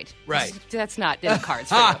second grade. Right. That's not in the cards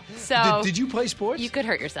for you." So Did you play sports? you could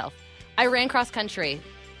hurt yourself. I ran cross country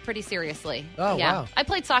pretty seriously. Oh, yeah. wow. I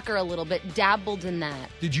played soccer a little bit, dabbled in that.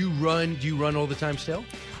 Did you run? Do you run all the time still?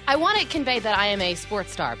 I want to convey that I am a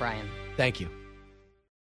sports star, Brian. Thank you.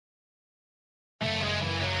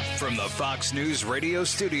 From the Fox News radio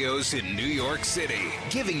studios in New York City,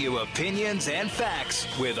 giving you opinions and facts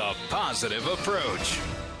with a positive approach.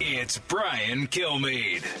 It's Brian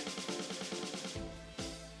Kilmeade.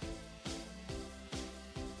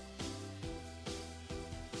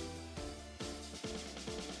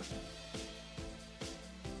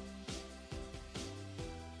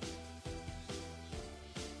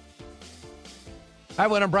 Hi,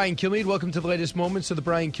 everyone. I'm Brian Kilmeade. Welcome to the latest moments of the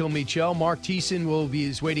Brian Kilmeade Show. Mark Thiessen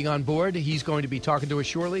is waiting on board. He's going to be talking to us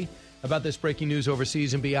shortly about this breaking news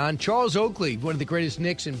overseas and beyond. Charles Oakley, one of the greatest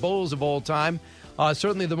Knicks and Bulls of all time,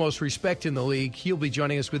 certainly the most respect in the league. He'll be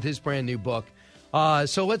joining us with his brand new book.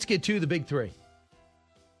 So let's get to the big three.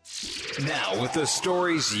 Now, with the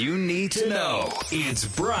stories you need to know, it's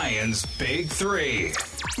Brian's Big Three.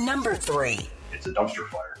 Number 3. It's a dumpster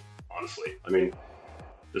fire, honestly. I mean,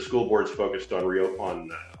 the school board's focused on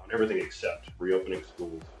on everything except reopening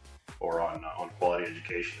schools or on quality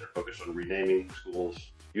education. They're focused on renaming schools,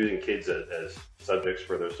 using kids as subjects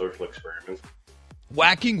for their social experiments.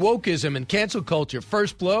 Whacking wokeism and cancel culture.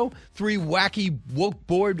 First blow, 3 wacky woke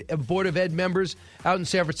board of ed members out in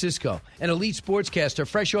San Francisco. An elite sportscaster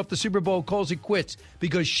fresh off the Super Bowl calls it quits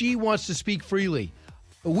because she wants to speak freely.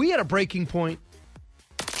 Are we at a breaking point?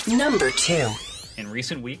 Number 2. In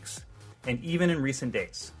recent weeks, and even in recent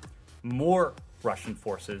days, more Russian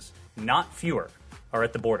forces, not fewer, are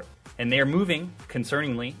at the border. And they are moving,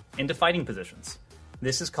 concerningly, into fighting positions.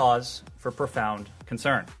 This is cause for profound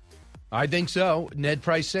concern. I think so. Ned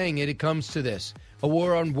Price saying it comes to this. A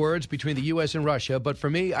war on words between the U.S. and Russia. But for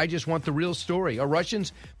me, I just want the real story. Are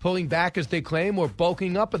Russians pulling back as they claim or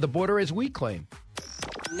bulking up at the border as we claim?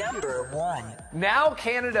 Number 1. Now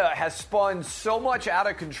Canada has spun so much out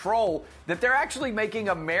of control that they're actually making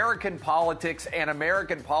American politics and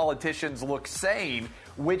American politicians look sane,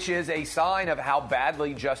 which is a sign of how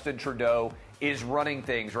badly Justin Trudeau is running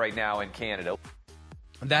things right now in Canada.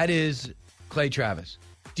 That is Clay Travis.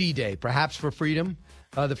 D-Day, perhaps for freedom.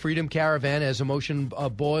 The Freedom Caravan as emotion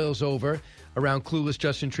boils over around clueless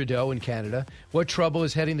Justin Trudeau in Canada. What trouble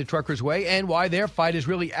is heading the truckers' way and why their fight is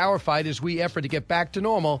really our fight as we effort to get back to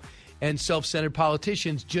normal and self-centered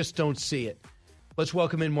politicians just don't see it. Let's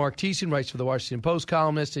welcome in Mark Thiessen, writes for the Washington Post,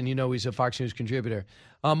 columnist, and you know he's a Fox News contributor.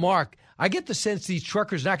 Mark, I get the sense these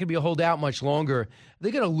truckers are not going to be hold out much longer.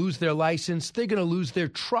 They're going to lose their license. They're going to lose their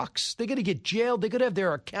trucks. They're going to get jailed. They're going to have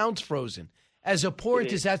their accounts frozen. As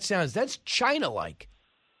abhorrent as that sounds, that's China-like.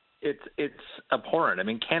 It's abhorrent. I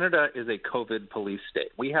mean, Canada is a COVID police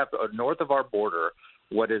state. We have north of our border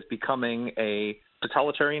what is becoming a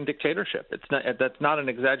totalitarian dictatorship. That's not an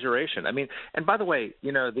exaggeration. I mean, and by the way,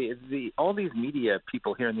 you know, the all these media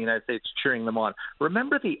people here in the United States cheering them on.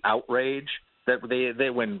 Remember the outrage that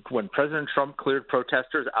they when President Trump cleared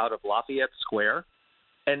protesters out of Lafayette Square,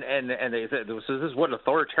 and they said this is what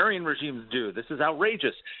authoritarian regimes do. This is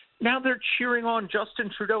outrageous. Now they're cheering on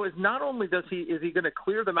Justin Trudeau. Is not only is he going to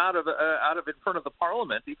clear them out of in front of the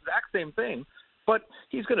Parliament, the exact same thing, but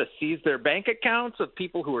he's going to seize their bank accounts of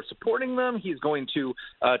people who are supporting them. He's going to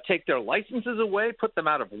take their licenses away, put them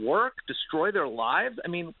out of work, destroy their lives. I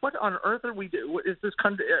mean, what on earth are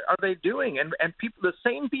they doing? And people, the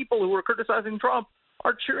same people who are criticizing Trump,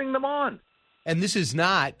 are cheering them on. And this is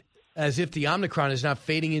not as if the Omicron is not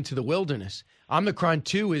fading into the wilderness. Omicron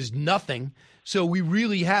 2 is nothing. So we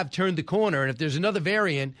really have turned the corner. And if there's another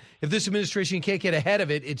variant, if this administration can't get ahead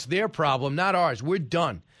of it, it's their problem, not ours. We're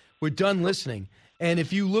done. We're done listening. And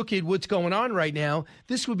if you look at what's going on right now,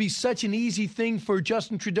 this would be such an easy thing for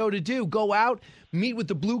Justin Trudeau to do. Go out, meet with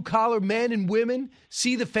the blue-collar men and women,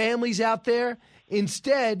 see the families out there.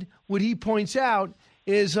 Instead, what he points out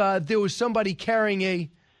is there was somebody carrying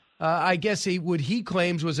what he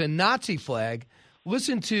claims was a Nazi flag.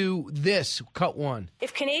 Listen to this, cut one.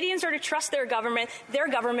 If Canadians are to trust their government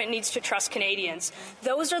needs to trust Canadians.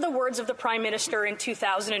 Those are the words of the Prime Minister in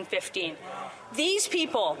 2015. These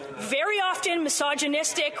people, very often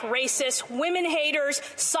misogynistic, racist, women haters,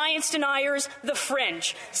 science deniers, the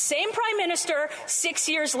fringe. Same Prime Minister 6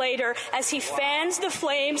 years later as he fans the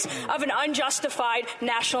flames of an unjustified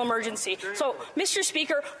national emergency. So, Mr.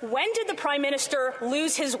 Speaker, when did the Prime Minister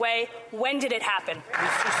lose his way? When did it happen?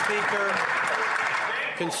 Mr. Speaker,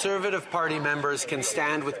 Conservative Party members can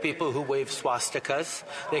stand with people who wave swastikas.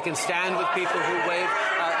 They can stand with people who wave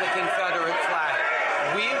the Confederate flag.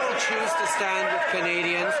 We will choose to stand with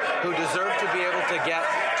Canadians who deserve to be able to get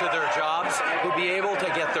to their jobs, who be able to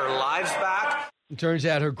get their lives back. It turns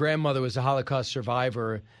out her grandmother was a Holocaust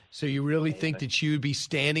survivor. So you really think that she would be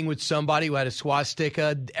standing with somebody who had a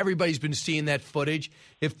swastika? Everybody's been seeing that footage.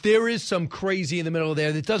 If there is some crazy in the middle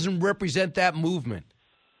there that doesn't represent that movement.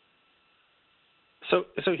 So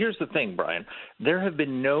here's the thing, Brian. There have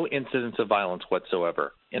been no incidents of violence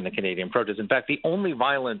whatsoever in the Canadian protests. In fact, the only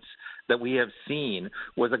violence that we have seen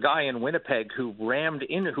was a guy in Winnipeg who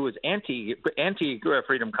was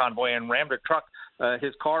anti-freedom convoy and rammed a truck,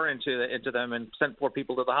 his car into them and sent 4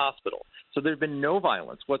 people to the hospital. So there's been no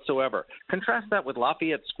violence whatsoever. Contrast that with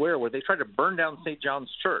Lafayette Square, where they tried to burn down St.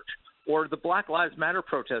 John's Church, or the Black Lives Matter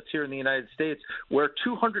protests here in the United States, where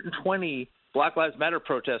 220 Black Lives Matter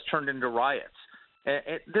protests turned into riots.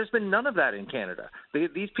 There's been none of that in Canada.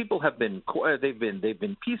 These people have been they've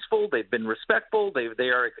been peaceful, they've been respectful, they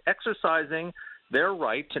are exercising their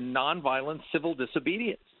right to nonviolent civil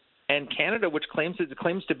disobedience. And Canada, which claims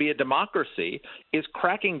to be a democracy, is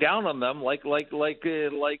cracking down on them like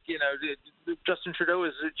Justin Trudeau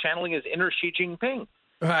is channeling his inner Xi Jinping.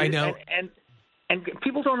 I know. And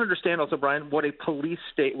people don't understand also, Brian, what a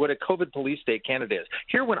COVID police state Canada is.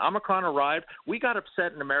 Here, when Omicron arrived, we got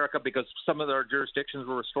upset in America because some of our jurisdictions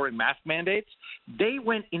were restoring mask mandates. They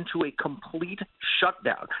went into a complete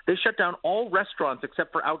shutdown. They shut down all restaurants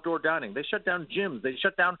except for outdoor dining. They shut down gyms. They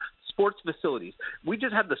shut down sports facilities. We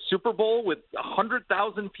just had the Super Bowl with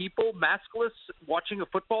 100,000 people maskless watching a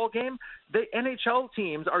football game. The NHL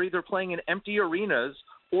teams are either playing in empty arenas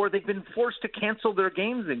or they've been forced to cancel their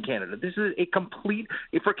games in Canada. This is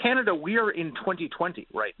for Canada, we are in 2020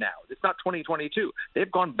 right now. It's not 2022. They've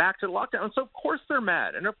gone back to lockdown. So, of course, they're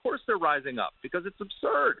mad. And, of course, they're rising up because it's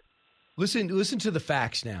absurd. Listen to the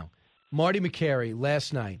facts now. Marty McCary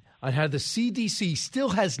last night on how the CDC still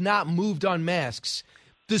has not moved on masks,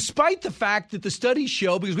 despite the fact that the studies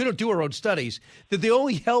show, because we don't do our own studies, that they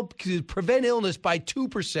only help prevent illness by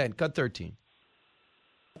 2%. Cut 13.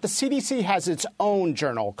 The CDC has its own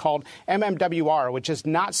journal called MMWR, which is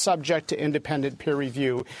not subject to independent peer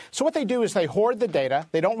review. So what they do is they hoard the data.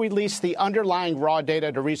 They don't release the underlying raw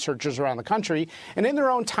data to researchers around the country. And in their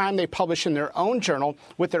own time, they publish in their own journal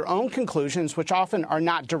with their own conclusions, which often are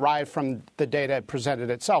not derived from the data presented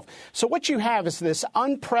itself. So what you have is this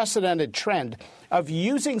unprecedented trend of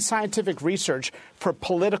using scientific research for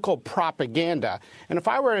political propaganda. And if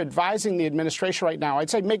I were advising the administration right now, I'd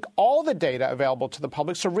say make all the data available to the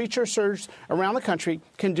public so researchers around the country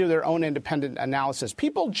can do their own independent analysis.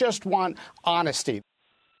 People just want honesty.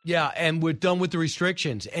 Yeah, and we're done with the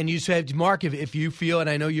restrictions. And you said, Mark, if you feel, and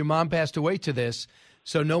I know your mom passed away to this,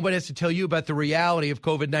 so nobody has to tell you about the reality of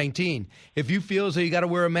COVID-19. If you feel as though you got to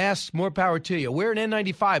wear a mask, more power to you. Wear an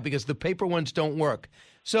N95 because the paper ones don't work.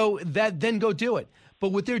 So then go do it. But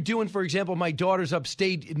what they're doing, for example, my daughter's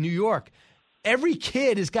upstate in New York, every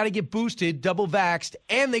kid has got to get boosted, double vaxxed,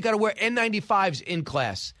 and they got to wear N95s in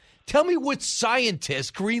class. Tell me what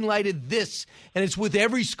scientist green-lighted this, and it's with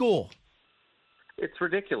every school. It's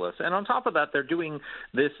ridiculous. And on top of that, they're doing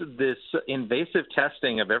this invasive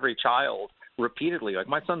testing of every child repeatedly. Like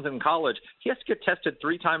my son's in college, he has to get tested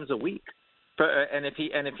 3 times a week. And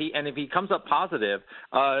if he comes up positive,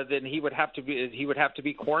 then he would have to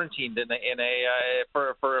be quarantined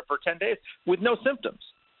for 10 days with no symptoms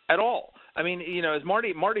at all. I mean, as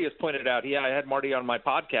Marty has pointed out, I had Marty on my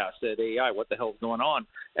podcast at AEI. What the hell is going on?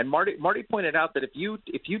 And Marty pointed out that if you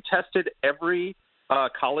tested every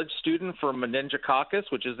college student for meningococcus,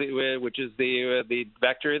 which is the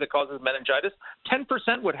bacteria that causes meningitis,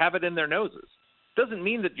 10% would have it in their noses. Doesn't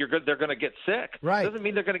mean that they're going to get sick. Right. Doesn't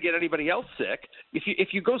mean they're going to get anybody else sick. If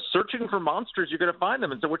you go searching for monsters, you're going to find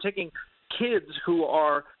them. And so we're taking kids who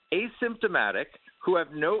are asymptomatic, who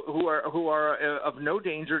are of no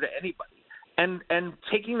danger to anybody, and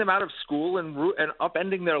taking them out of school and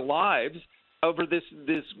upending their lives over this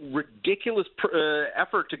ridiculous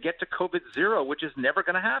effort to get to COVID-0, which is never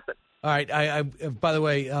going to happen. All right. I by the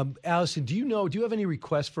way, Allison, do you have any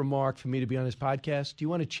requests for Mark for me to be on his podcast? Do you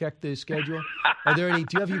want to check the schedule? Are there any?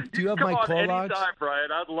 Do you have my call logs? Anytime,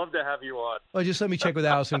 Brian. I'd love to have you on. Well, just let me check with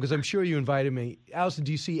Allison because I'm sure you invited me. Allison,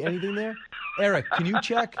 do you see anything there? Eric, can you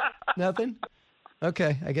check? Nothing.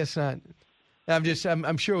 Okay, I guess not.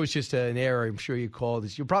 I'm sure it was just an error. I'm sure you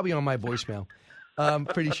called. You're probably on my voicemail. I'm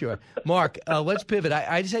pretty sure. Mark, let's pivot.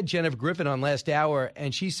 I just had Jennifer Griffin on last hour,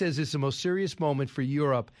 and she says it's the most serious moment for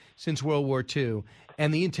Europe since World War II.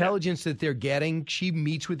 And the intelligence that they're getting, she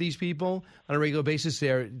meets with these people on a regular basis.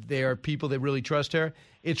 They are people that really trust her.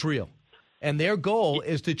 It's real. And their goal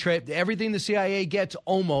is to everything the CIA gets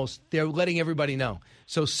almost, they're letting everybody know.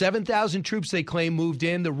 So 7,000 troops, they claim, moved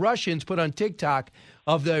in. The Russians put on TikTok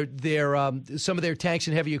of some of their tanks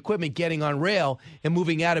and heavy equipment getting on rail and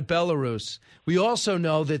moving out of Belarus. We also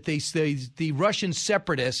know that the Russian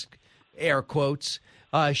separatists, air quotes,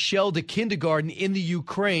 shelled a kindergarten in the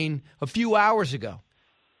Ukraine a few hours ago.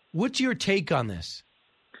 What's your take on this?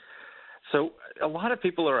 So a lot of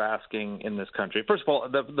people are asking in this country. First of all,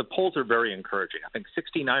 the polls are very encouraging. I think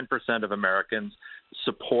 69% of Americans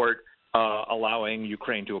support allowing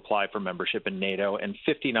Ukraine to apply for membership in NATO, and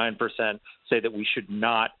 59% say that we should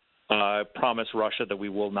not promise Russia that we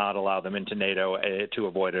will not allow them into NATO to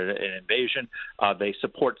avoid an invasion. They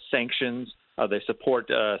support sanctions. They support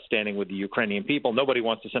standing with the Ukrainian people. Nobody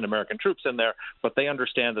wants to send American troops in there, but they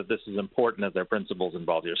understand that this is important as there are principles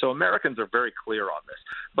involved here. So Americans are very clear on this.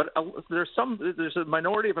 But there's a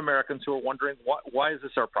minority of Americans who are wondering why is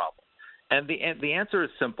this our problem? And the answer is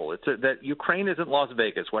simple. It's that Ukraine isn't Las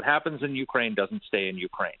Vegas. What happens in Ukraine doesn't stay in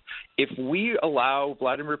Ukraine. If we allow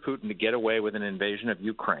Vladimir Putin to get away with an invasion of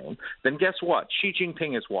Ukraine, then guess what? Xi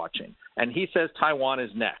Jinping is watching, and he says Taiwan is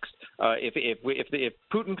next. If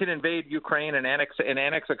Putin can invade Ukraine and annex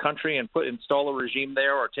a country and install a regime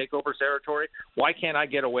there or take over territory, why can't I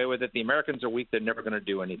get away with it? The Americans are weak. They're never going to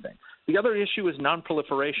do anything. The other issue is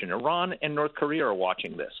nonproliferation. Iran and North Korea are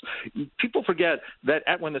watching this. People forget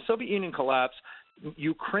that when the Soviet Union collapsed,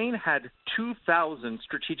 Ukraine had 2,000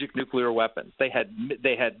 strategic nuclear weapons. They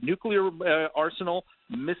had nuclear arsenal,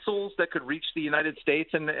 missiles that could reach the United States,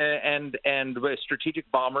 and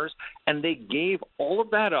strategic bombers, and they gave all of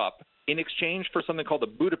that up in exchange for something called the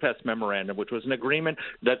Budapest Memorandum, which was an agreement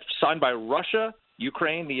that's signed by Russia,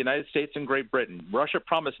 Ukraine, the United States, and Great Britain. Russia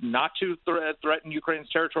promised not to threaten Ukraine's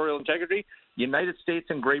territorial integrity. The United States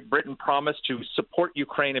and Great Britain promised to support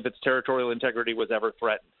Ukraine if its territorial integrity was ever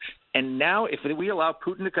threatened. And now if we allow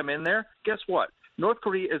Putin to come in there, guess what? North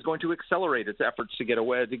Korea is going to accelerate its efforts to get a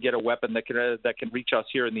weapon that can reach us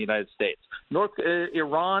here in the United States.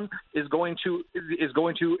 Iran is going to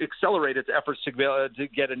accelerate its efforts to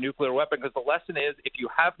get a nuclear weapon, because the lesson is, if you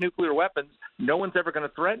have nuclear weapons, no one's ever going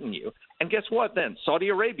to threaten you. And guess what? Then Saudi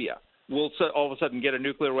Arabia will all of a sudden get a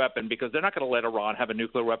nuclear weapon, because they're not going to let Iran have a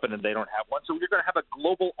nuclear weapon and they don't have one. So you're going to have a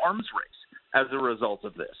global arms race as a result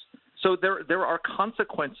of this. So there are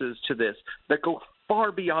consequences to this that go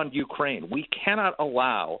far beyond Ukraine. We cannot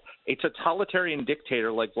allow a totalitarian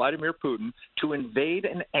dictator like Vladimir Putin to invade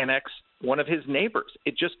and annex one of his neighbors.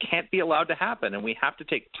 It just can't be allowed to happen, and we have to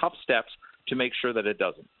take tough steps to make sure that it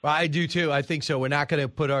doesn't. I do, too. I think so. We're not going to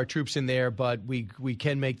put our troops in there, but we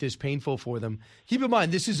can make this painful for them. Keep in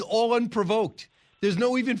mind, this is all unprovoked. There's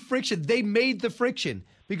no even friction. They made the friction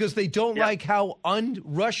because they don't like how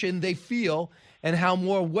un-Russian they feel and how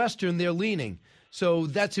more Western they're leaning. So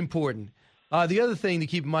that's important. The other thing to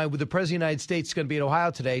keep in mind, with the President of the United States going to be in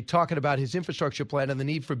Ohio today talking about his infrastructure plan and the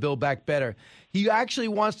need for Build Back Better. He actually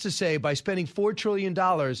wants to say by spending $4 trillion,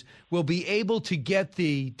 we'll be able to get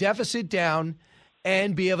the deficit down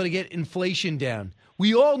and be able to get inflation down.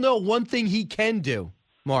 We all know one thing he can do,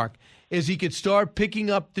 Mark, is he could start picking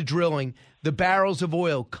up the drilling, the barrels of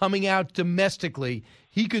oil coming out domestically.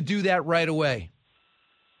 He could do that right away.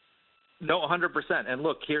 No, 100%. And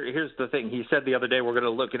look, here's the thing. He said the other day we're going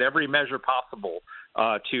to look at every measure possible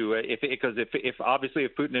if obviously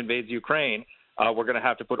if Putin invades Ukraine, we're going to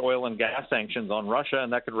have to put oil and gas sanctions on Russia,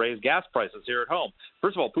 and that could raise gas prices here at home.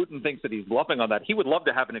 First of all, Putin thinks that he's bluffing on that. He would love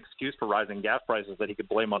to have an excuse for rising gas prices that he could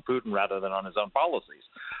blame on Putin rather than on his own policies.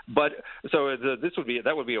 But so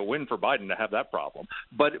that would be a win for Biden to have that problem.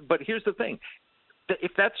 But here's the thing.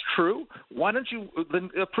 If that's true, why don't you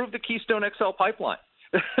then approve the Keystone XL pipeline?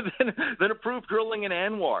 then approve drilling in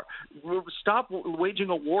Anwar. Stop waging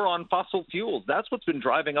a war on fossil fuels. That's what's been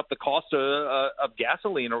driving up the cost of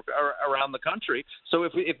gasoline around the country. So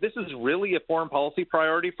if this is really a foreign policy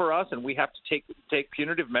priority for us, and we have to take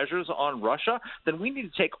punitive measures on Russia, then we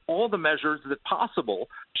need to take all the measures that possible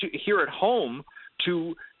here at home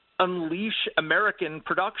to unleash American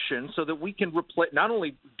production so that we can not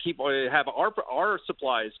only have our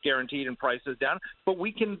supplies guaranteed and prices down, but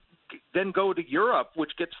we can then go to Europe,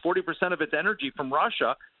 which gets 40% of its energy from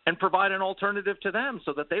Russia, and provide an alternative to them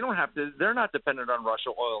so that they're not dependent on Russia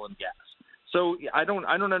oil and gas. So I don't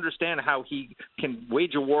understand how he can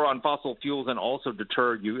wage a war on fossil fuels and also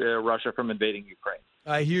deter Russia from invading Ukraine.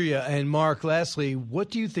 I hear you. And Mark, lastly, what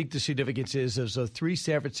do you think the significance is of the 3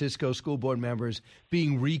 San Francisco school board members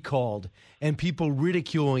being recalled and people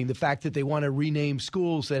ridiculing the fact that they want to rename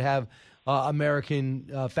schools that have American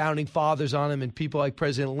founding fathers on them and people like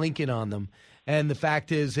President Lincoln on them? And the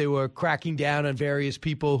fact is they were cracking down on various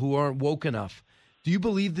people who aren't woke enough. Do you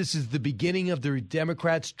believe this is the beginning of the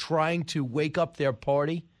Democrats trying to wake up their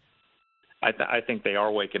party? I think they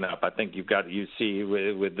are waking up. I think you see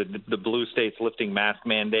with the blue states lifting mask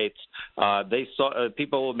mandates. They saw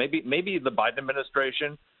people. Maybe the Biden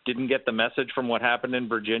administration didn't get the message from what happened in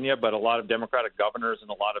Virginia, but a lot of Democratic governors and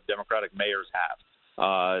a lot of Democratic mayors have.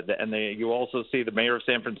 You also see the mayor of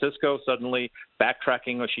San Francisco suddenly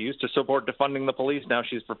backtracking. She used to support defunding the police. Now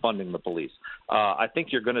she's for funding the police. I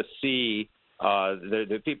think you're going to see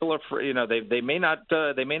the people are, they may not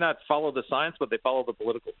follow the science, but they follow the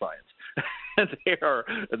political science. They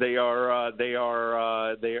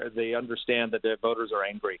understand that their voters are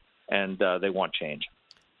angry and they want change.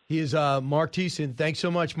 He is Mark Thiessen. Thanks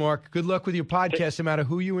so much, Mark. Good luck with your podcast, no matter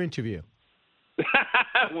who you interview.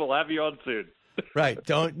 We'll have you on soon. Right.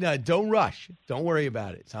 Don't rush. Don't worry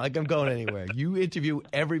about it. It's not like I'm going anywhere. You interview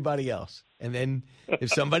everybody else. And then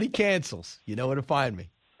if somebody cancels, you know where to find me.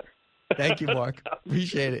 Thank you, Mark.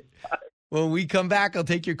 Appreciate it. When we come back, I'll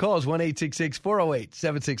take your calls,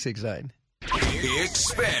 1-866-408-7669.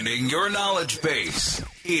 Expanding your knowledge base.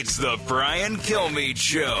 It's the Brian Kilmeade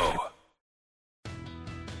Show.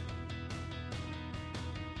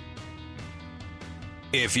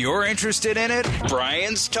 If you're interested in it,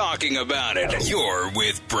 Brian's talking about it. You're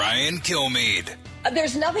with Brian Kilmeade.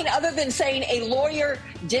 There's nothing other than saying a lawyer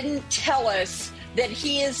didn't tell us that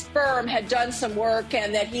his firm had done some work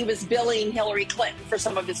and that he was billing Hillary Clinton for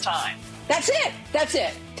some of his time. That's it. That's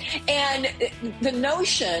it. And the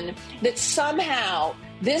notion that somehow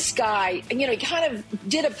this guy, he kind of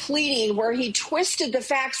did a pleading where he twisted the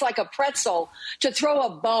facts like a pretzel to throw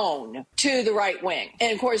a bone to the right wing.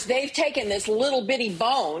 And, of course, they've taken this little bitty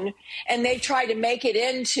bone and they've tried to make it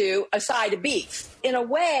into a side of beef. In a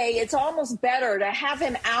way, it's almost better to have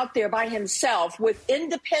him out there by himself with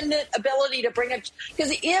independent ability to bring it.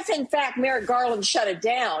 Because if, in fact, Merrick Garland shut it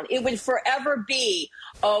down, it would forever be,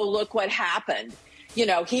 oh, look what happened.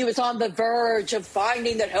 he was on the verge of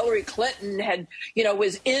finding that Hillary Clinton had,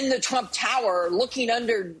 was in the Trump Tower looking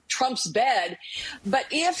under Trump's bed. But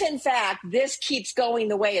if, in fact, this keeps going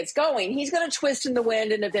the way it's going, he's going to twist in the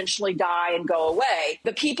wind and eventually die and go away.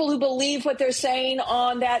 The people who believe what they're saying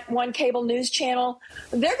on that one cable news channel,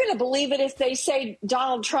 they're going to believe it if they say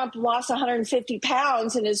Donald Trump lost 150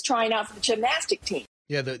 pounds and is trying out for the gymnastic team.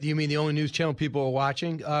 Yeah, you mean the only news channel people are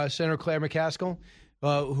watching, Senator Claire McCaskill,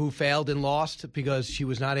 who failed and lost because she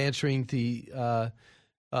was not answering the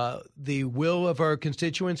will of her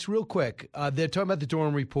constituents? Real quick, they're talking about the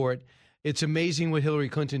Durham report. It's amazing what Hillary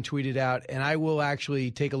Clinton tweeted out, and I will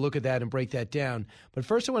actually take a look at that and break that down. But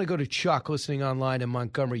first I want to go to Chuck listening online in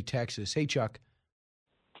Montgomery, Texas. Hey, Chuck.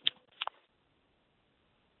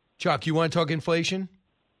 Chuck, you want to talk inflation?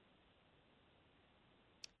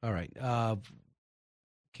 All right.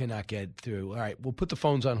 Cannot get through. All right. We'll put the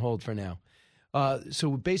phones on hold for now.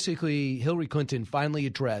 So basically, Hillary Clinton finally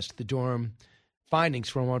addressed the Durham findings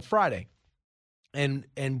from on Friday. And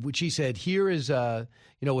what she said, here is,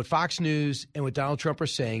 what Fox News and what Donald Trump are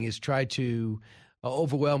saying is try to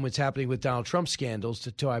overwhelm what's happening with Donald Trump scandals,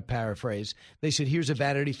 to I paraphrase. They said, here's a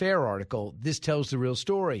Vanity Fair article. This tells the real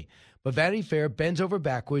story. But Vanity Fair bends over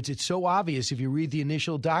backwards. It's so obvious if you read the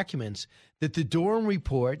initial documents that the Durham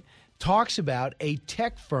report talks about a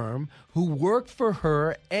tech firm who worked for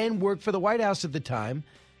her and worked for the White House at the time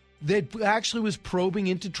that actually was probing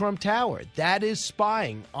into Trump Tower. That is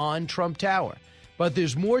spying on Trump Tower. But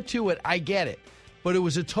there's more to it. I get it. But it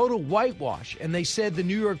was a total whitewash. And they said the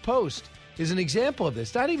New York Post is an example of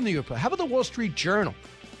this. Not even the New York Post. How about the Wall Street Journal?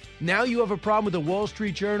 Now you have a problem with the Wall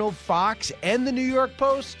Street Journal, Fox, and the New York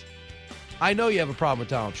Post? I know you have a problem with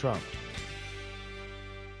Donald Trump.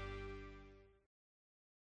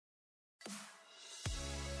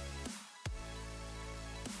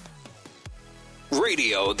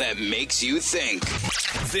 Radio that makes you think.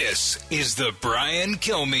 This is the Brian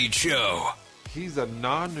Kilmeade Show. He's a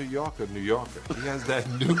non-New Yorker New Yorker. He has that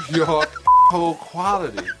New York whole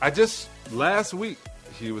quality. Last week,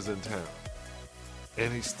 he was in town.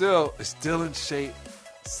 And he's still in shape.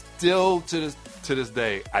 Still to this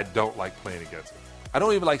day, I don't like playing against him. I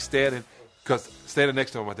don't even like standing, because standing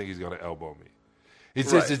next to him, I think he's going to elbow me.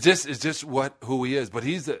 It's just who he is. But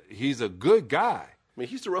he's a good guy. I mean,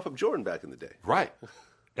 he used to rough up Jordan back in the day. Right.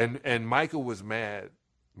 And Michael was mad.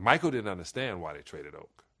 Michael didn't understand why they traded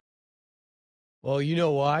Oak. Well, you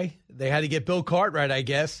know why. They had to get Bill Cartwright, I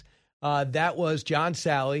guess. That was John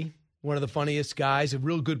Sally, one of the funniest guys, a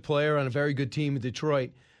real good player on a very good team in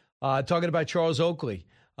Detroit. Talking about Charles Oakley.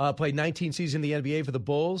 Played 19 seasons in the NBA for the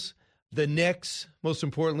Bulls, the Knicks, most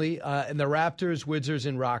importantly, and the Raptors, Wizards,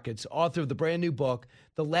 and Rockets. Author of the brand new book,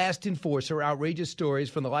 The Last Enforcer, Outrageous Stories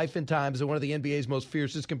from the Life and Times of one of the NBA's most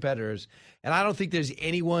fiercest competitors. And I don't think there's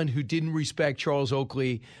anyone who didn't respect Charles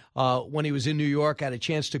Oakley when he was in New York. I had a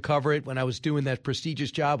chance to cover it when I was doing that prestigious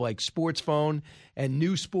job like Sports Phone and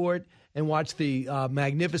News Sport, and watch the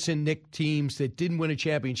magnificent Knicks teams that didn't win a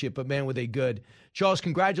championship, but, man, were they good. Charles,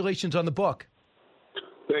 congratulations on the book.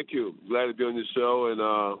 Thank you. Glad to be on your show. And,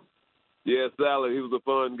 Sally, he was a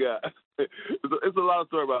fun guy. It's a lot of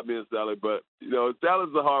story about me and Sally, but,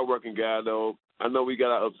 Sally's a hard-working guy, though. I know we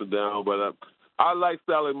got our ups and downs, but I like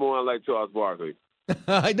Sally more than I like Charles Barkley.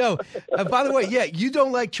 I know. By the way, you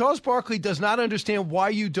don't like Charles Barkley, does not understand why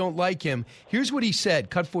you don't like him. Here's what he said,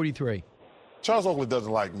 cut 43. Charles Oakley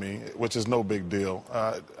doesn't like me, which is no big deal.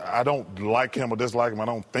 I don't like him or dislike him. I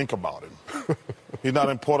don't think about him. He's not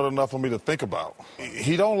important enough for me to think about.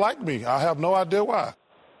 He don't like me. I have no idea why.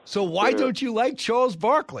 So why don't you like Charles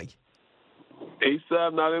Barkley? He said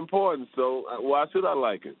I'm not important, so why should I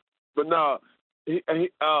like him? But no, he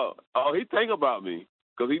think about me,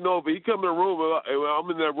 because he know if he come in the room and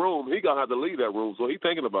I'm in that room, he gonna have to leave that room. So he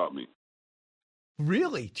thinking about me.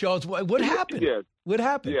 Really, Charles? What happened? Yeah. What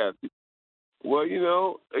happened? Yeah. Well,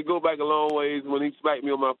 it go back a long ways. When he smacked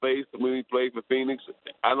me on my face when he played for Phoenix,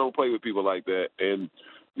 I don't play with people like that. And,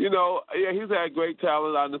 he's had great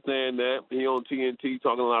talent. I understand that. He on TNT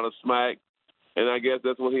talking a lot of smack, and I guess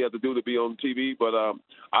that's what he had to do to be on TV. But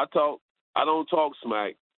I don't talk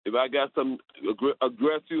smack. If I got some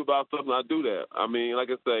aggressive about something, I do that. I mean, like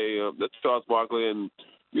I say, that's Charles Barkley, and,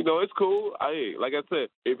 it's cool. Like I said,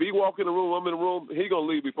 if he walk in the room, I'm in the room, he going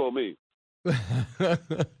to leave before me.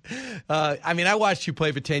 I watched you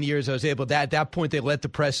play for 10 years. I was able to, at that point, they let the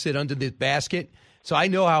press sit under the basket. So I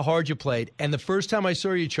know how hard you played. And the first time I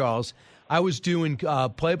saw you, Charles, I was doing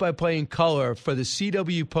play-by-play in color for the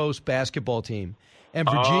CW Post basketball team. And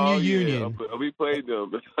Virginia Union. We played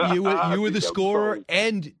them. You were the scorer,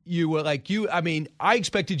 and you were I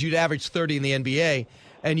expected you to average 30 in the NBA.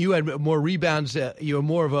 and you had more rebounds. You were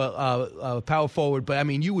more of a power forward, but I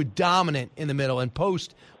mean, you were dominant in the middle. And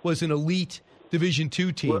Post was an elite Division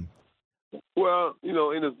II team. Well, you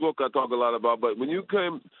know, in this book I talk a lot about, but when I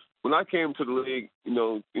came to the league,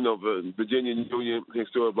 the Virginia Union,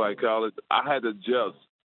 Historic Black College, I had to adjust.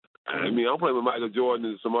 I mean, I'm playing with Michael Jordan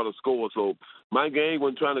and some other scores, so my game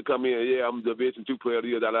wasn't trying to come in, I'm a Division II player of the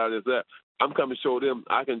year, that. I'm coming to show them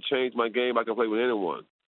I can change my game. I can play with anyone.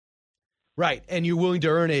 Right, and you're willing to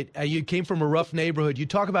earn it. You came from a rough neighborhood. You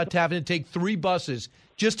talk about having to take 3 buses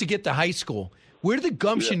just to get to high school. Where did the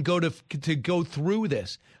gumption go to go through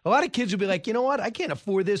this? A lot of kids would be like, you know what, I can't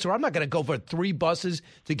afford this, or I'm not going to go for 3 buses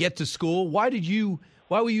to get to school. Why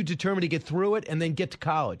were you determined to get through it and then get to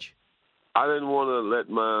college? I didn't want to let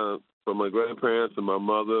my grandparents and my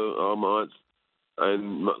mother, all my aunts,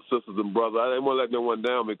 and my sisters and brothers, I didn't want to let no one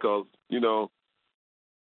down because, getting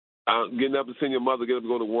up to see your mother, get up to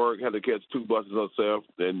go to work, had to catch 2 buses herself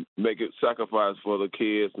and make it sacrifice for the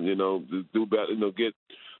kids, and, to do better,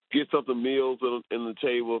 get something meals on the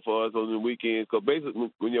table for us on the weekends. Because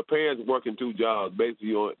basically, when your parents working 2 jobs, basically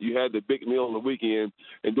you had the big meal on the weekend,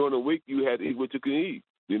 and during the week you had to eat what you could eat,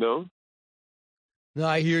 No,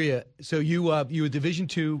 I hear you. So you were Division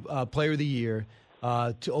II Player of the Year,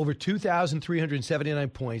 to over 2,379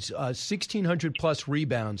 points, 1,600-plus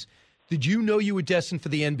rebounds. Did you know you were destined for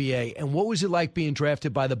the NBA, and what was it like being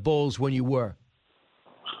drafted by the Bulls when you were?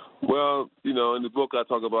 Well, in the book I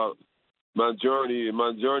talk about my journey.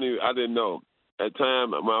 I didn't know. At the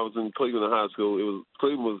time, when I was in Cleveland High School,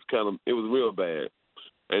 Cleveland was real bad.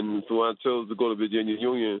 And so I chose to go to Virginia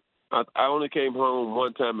Union. I only came home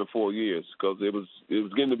one time in 4 years because it was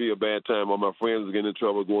getting to be a bad time. All my friends were getting in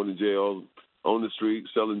trouble, going to jail, on the street,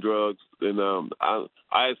 selling drugs. And I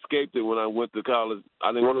escaped it when I went to college.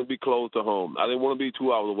 I didn't want to be close to home. I didn't want to be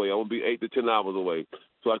 2 hours away. I want to be 8 to 10 hours away.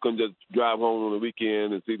 So I couldn't just drive home on the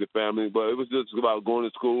weekend and see the family. But it was just about going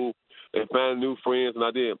to school and finding new friends, and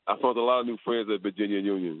I did. I found a lot of new friends at Virginia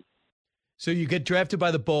Union. So you get drafted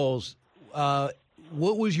by the Bulls.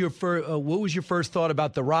 What was your first thought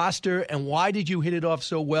about the roster, and why did you hit it off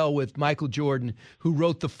so well with Michael Jordan, who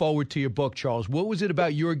wrote the foreword to your book, Charles? What was it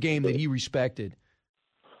about your game that he respected?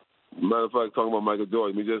 Matter of fact, talking about Michael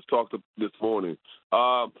Jordan, we just talked this morning.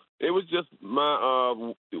 It was just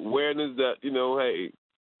my awareness that, hey,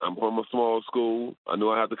 I'm from a small school. I know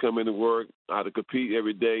I have to come in and work. I have to compete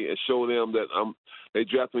every day and show them that they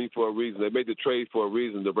drafted me for a reason. They made the trade for a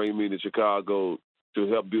reason to bring me to Chicago to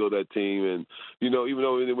help build that team. And, even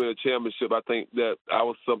though we didn't win a championship, I think that I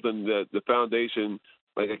was something that the foundation,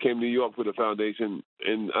 like I came to New York for the foundation.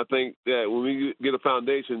 And I think that when we get a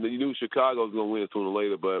foundation, then you knew Chicago was going to win sooner or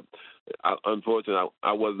later. But unfortunately,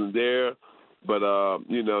 I wasn't there. But,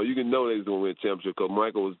 you can know they was going to win a championship because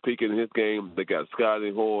Michael was peaking in his game. They got Scott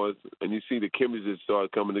and Horace, and you see the chemistry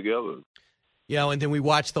start coming together. Yeah, and then we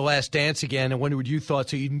watched The Last Dance again, and wondered what you thought.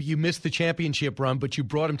 So you missed the championship run, but you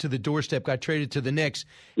brought him to the doorstep, got traded to the Knicks,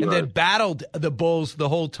 and then battled the Bulls the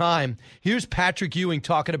whole time. Here's Patrick Ewing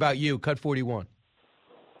talking about you, Cut 41.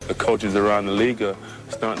 The coaches around the league are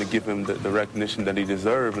starting to give him the recognition that he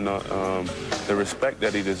deserved and the respect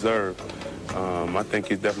that he deserved. I think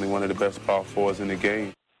he's definitely one of the best power forwards in the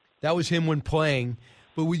game. That was him when playing.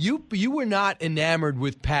 But you were not enamored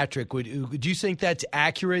with Patrick. Do you think that's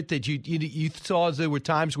accurate, that you saw there were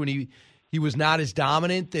times when he was not as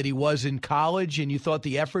dominant that he was in college, and you thought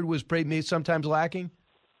the effort was sometimes lacking?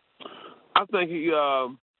 I think he,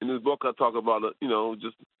 in his book I talk about,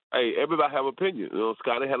 hey, everybody have an opinion.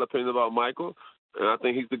 Scotty had an opinion about Michael, and I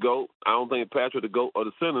think he's the GOAT. I don't think Patrick the GOAT or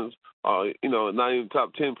the Sinners are, not even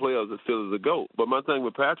top 10 players that still is the GOAT. But my thing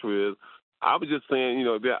with Patrick is, I was just saying,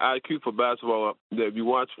 the IQ for basketball, that if you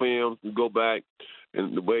watch film, you go back,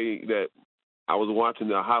 and the way that I was watching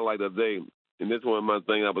the highlight of the day, and this one of my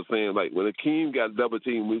thing I was saying, like when Akeem got double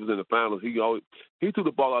teamed, we was in the finals, he threw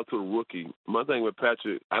the ball out to the rookie. My thing with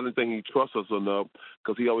Patrick, I didn't think he trusted us enough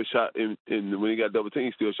because he always shot, and when he got double teamed,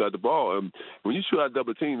 he still shot the ball. And when you shoot out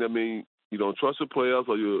double team, that means you don't trust the players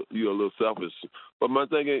or you're a little selfish. But my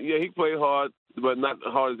thing is, he played hard, but not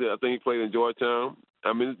hard as I think he played in Georgetown.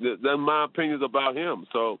 I mean, that's my opinions about him.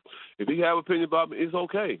 So if he have an opinion about me, it's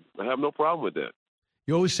okay. I have no problem with that.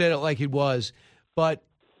 You always said it like it was. But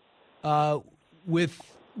with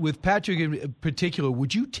Patrick in particular,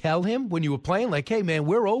 would you tell him when you were playing, like, hey, man,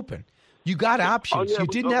 we're open. You got options. You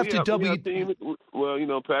didn't have to double.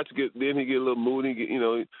 Well, Patrick, then he get a little moody.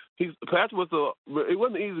 Patrick it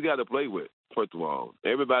wasn't an easy guy to play with, first of all.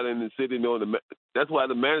 Everybody in the city that's why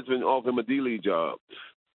the management offered him a D-League job.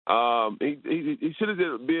 He should have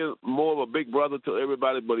been more of a big brother to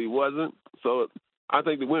everybody, but he wasn't. So I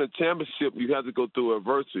think to win a championship, you have to go through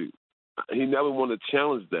adversity. he never wanted to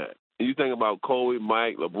challenge that. And you think about Kobe,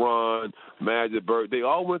 Mike, LeBron, Magic, Bird, they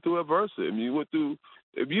all went through adversity. I mean,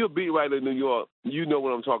 if you're a beat writer in New York, you know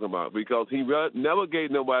what I'm talking about because he never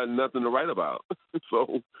gave nobody nothing to write about.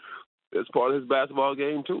 So it's part of his basketball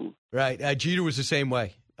game, too. Right. Jeter was the same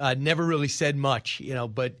way. Never really said much,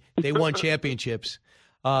 but they won championships.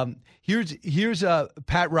 Here's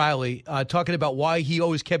Pat Riley talking about why he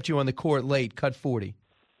always kept you on the court late, cut 40.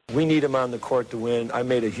 We need him on the court to win. I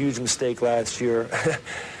made a huge mistake last year.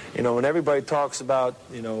 When everybody talks about,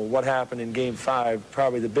 what happened in Game 5,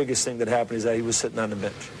 probably the biggest thing that happened is that he was sitting on the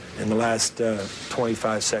bench in the last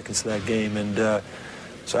 25 seconds of that game. And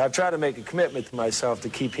so I've tried to make a commitment to myself to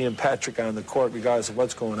keep he and Patrick on the court regardless of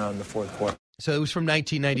what's going on in the fourth quarter. So it was from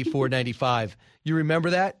 1994-95. You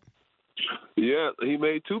remember that? Yeah, he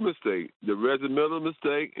made two mistakes, the Reggie Miller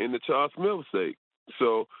mistake and the Charles Smith mistake.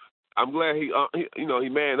 So I'm glad he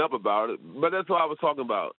manned up about it. But that's what I was talking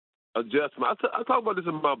about. Adjustment. I talk about this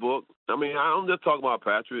in my book. I mean, I don't just talk about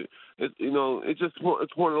Patrick. It's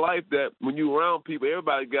part of life that when you're around people,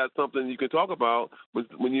 everybody got something you can talk about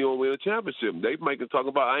when you don't win a championship. They might talk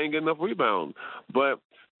about I ain't getting enough rebounds, but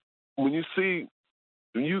when you see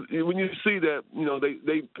that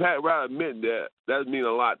Pat Riley admit that mean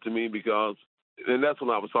a lot to me because, and that's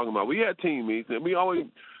what I was talking about. We had team meetings and we always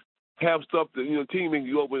have stuff that team meetings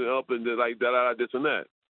you open it up and like this and that,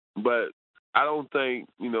 but I don't think,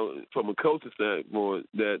 from a coaching standpoint,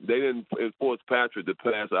 that they didn't enforce Patrick to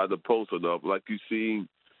pass out the post enough. Like you see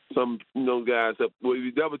some guys that, well, if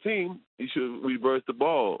you double team, you should reverse the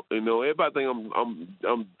ball. Everybody think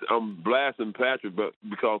I'm blasting Patrick, but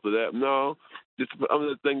because of that, no. I'm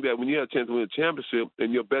just thinking that when you have a chance to win a championship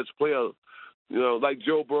and your best player, like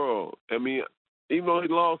Joe Burrow, I mean, even though he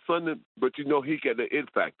lost Sunday, but he got the it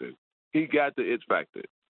factor. He got the it factor,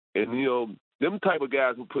 and them type of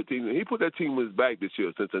guys who he put that team on his back this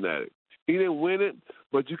year, Cincinnati. He didn't win it,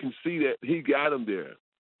 but you can see that he got them there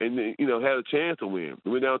and, had a chance to win.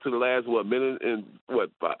 We went down to the last, minute and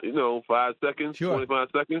 5 seconds, sure. 25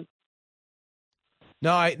 seconds.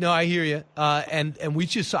 No, I hear you. And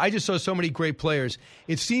I just saw so many great players.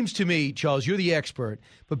 It seems to me, Charles, you're the expert,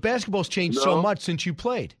 but basketball's changed so much since you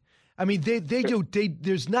played. I mean,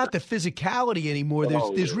 there's not the physicality anymore.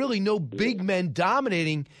 There's really no big men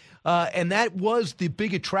dominating. And that was the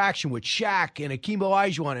big attraction with Shaq and Akeem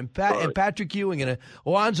Olajuwon and Patrick Ewing and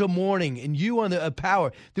Alonzo Mourning and you on the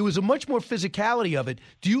power. There was a much more physicality of it.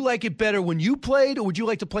 Do you like it better when you played, or would you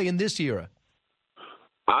like to play in this era?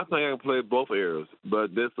 I think I can play both eras,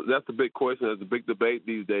 but that's the big question. There's a big debate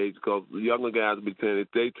these days because the younger guys will be saying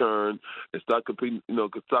if they turn and start competing,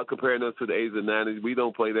 start comparing us to the 80s and 90s. We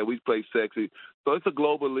don't play that. We play sexy. So it's a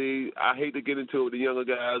global league. I hate to get into it with the younger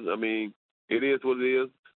guys. I mean, it is what it is.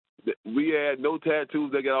 We had no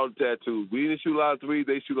tattoos. They got all the tattoos. We didn't shoot a lot of threes.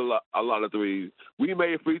 They shoot a lot of threes. We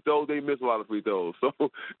made free throws. They missed a lot of free throws. So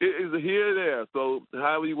it's a here and there. So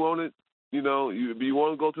however you want it, you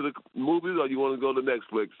want to go to the movies or you want to go to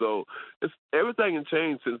Netflix. So everything has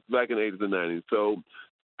changed since back in the 80s and 90s. So,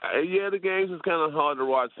 the games is kind of hard to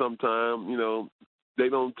watch sometimes. They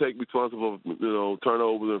don't take responsible for,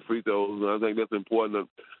 turnovers and free throws. And I think that's important.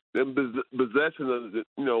 Them possession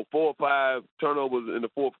of 4 or 5 turnovers in the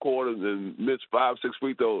fourth quarter and missed 5, 6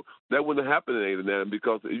 free throws, that wouldn't have happened in 8 and 9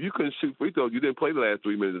 because if you couldn't shoot free throws, you didn't play the last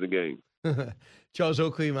 3 minutes of the game. Charles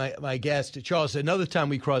Oakley, my guest. Charles, another time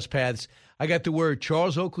we crossed paths, I got the word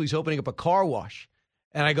Charles Oakley's opening up a car wash.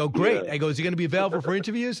 And I go, great. Yeah. I go, is he going to be available for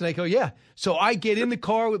interviews? And I go, yeah. So I get in the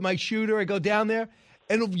car with my shooter. I go down there.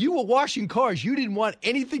 And you were washing cars. You didn't want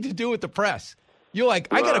anything to do with the press. You're like,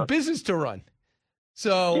 I got a business to run.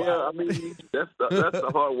 So I mean, that's the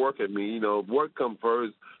hard work at me. Work comes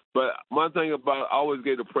first. But my thing about I always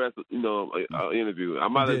gave the press, an interview. I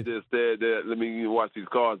might have just said that, let me watch these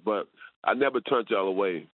cars, but I never turned y'all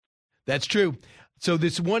away. That's true. So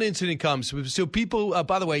this one incident comes. So people,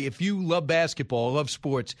 by the way, if you love basketball, love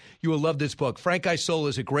sports, you will love this book. Frank Isola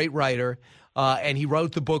is a great writer, and he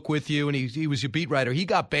wrote the book with you, and he was your beat writer. He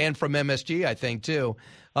got banned from MSG, I think, too,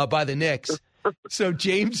 by the Knicks. So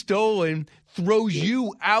James Dolan throws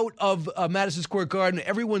you out of Madison Square Garden.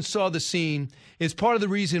 Everyone saw the scene. It's part of the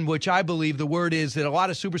reason, which I believe the word is, that a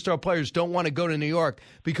lot of superstar players don't want to go to New York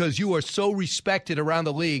because you are so respected around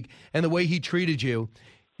the league and the way he treated you.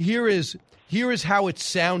 Here is how it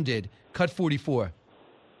sounded. Cut 44.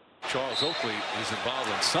 Charles Oakley is involved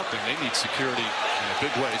in something. They need security in a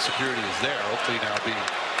big way. Security is there. Oakley now being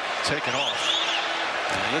taken off.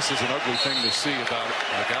 And this is an ugly thing to see about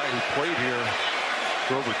a guy who played here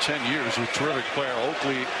for over 10 years, a terrific player.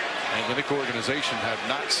 Oakley and the Knicks organization have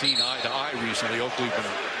not seen eye to eye recently. Oakley has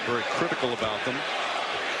been very critical about them.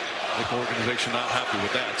 The organization not happy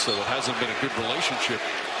with that, so it hasn't been a good relationship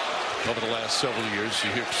over the last several years. You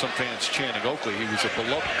hear some fans chanting Oakley. He was a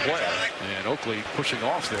beloved player, and Oakley pushing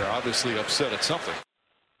off there, obviously upset at something.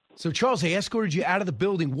 So, Charles, they escorted you out of the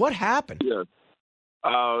building. What happened? Yeah.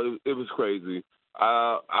 It was crazy.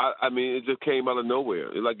 I mean, it just came out of nowhere.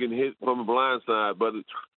 It's like getting hit from a blind side, but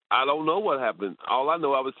I don't know what happened. All I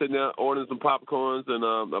know, I was sitting there ordering some popcorns and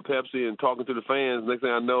a Pepsi and talking to the fans. Next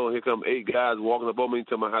thing I know, here come 8 guys walking up on me and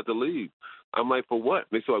telling me I have to leave. I'm like, for what?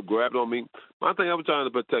 They sort of grabbed on me. My thing, I was trying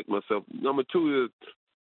to protect myself. Number 2 is,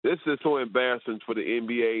 this is so embarrassing for the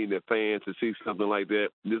NBA and their fans to see something like that.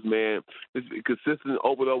 This man is consistent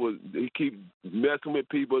over. He keep messing with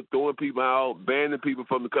people, throwing people out, banning people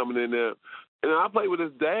from coming in there. And I played with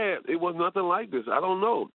his dad. It was nothing like this. I don't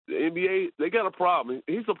know. The NBA, they got a problem.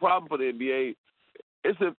 He's a problem for the NBA.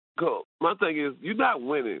 My thing is, you're not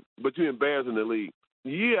winning, but you're embarrassing the league.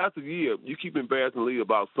 Year after year, you keep embarrassing the league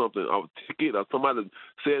about something, or a ticket, or somebody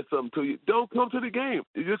said something to you. Don't come to the game.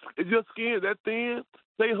 It's just skin that thin.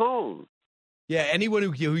 Stay home. Yeah, anyone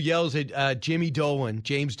who yells at James Dolan,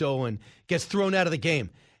 gets thrown out of the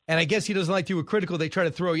game. And I guess he doesn't like you were critical. They try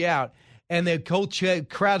to throw you out. And the whole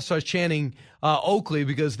crowd starts chanting Oakley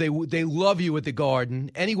because they love you at the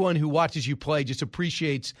Garden. Anyone who watches you play just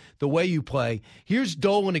appreciates the way you play. Here's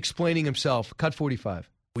Dolan explaining himself. Cut 45.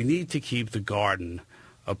 We need to keep the Garden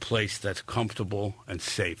a place that's comfortable and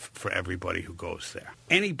safe for everybody who goes there.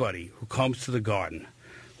 Anybody who comes to the Garden,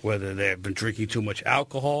 whether they've been drinking too much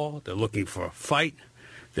alcohol, they're looking for a fight,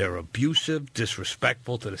 they're abusive,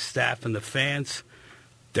 disrespectful to the staff and the fans,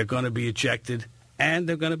 they're going to be ejected and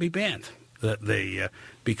they're going to be banned.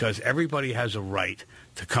 Because everybody has a right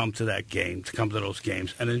to come to that game, to come to those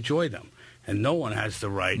games and enjoy them. And no one has the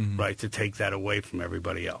right to take that away from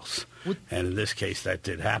everybody else. And in this case, that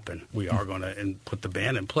did happen. We are going to put the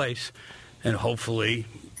ban in place, and hopefully,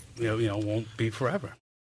 won't be forever.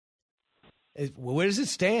 Where does it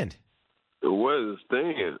stand? Where does it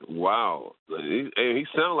stand? Wow. He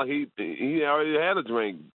sounds like he already had a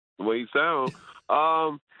drink, the way he sounds.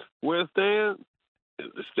 Where it stands?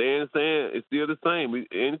 Stand. It's still the same. We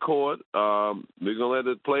in court. We're going to let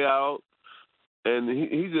it play out. And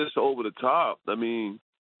he's just over the top. I mean,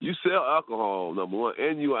 you sell alcohol, number one,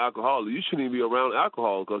 and you're an alcoholic. You shouldn't even be around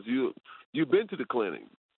alcohol because you've been to the clinic.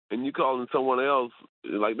 And you calling someone else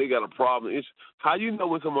like they got a problem. How you know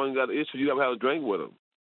when someone got an issue, you got to have a drink with them.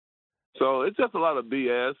 So it's just a lot of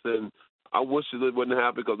BS, and I wish it wouldn't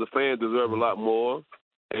happen because the fans deserve a lot more.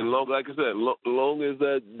 And like I said, long as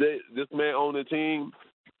this man on the team,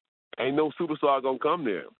 ain't no superstar going to come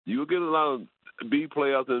there. You'll get a lot of B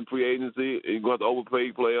players in free agency, and you're going to have to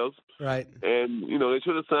overpay players. Right. And, they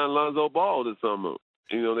should have signed Lonzo Ball this summer.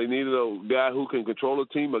 They needed a guy who can control a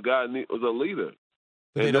team, a guy who's a leader.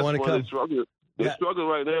 But they don't want to come. They're struggling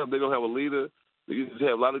right now. They don't have a leader. They just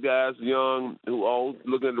have a lot of guys young who all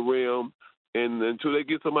looking at the rim. And until they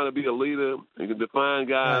get somebody to be a leader and can define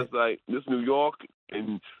guys like this New York,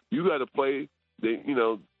 and you got to play. They've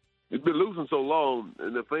been losing so long,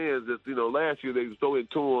 and the fans just, last year they were so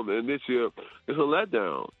into them, and this year it's a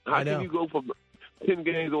letdown. How can you go from 10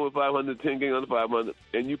 games over 500, 10 games under 500,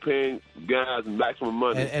 and you paying guys maximum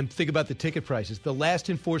money? And think about the ticket prices. The Last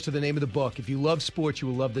Enforcer, the name of the book. If you love sports, you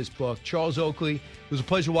will love this book. Charles Oakley, it was a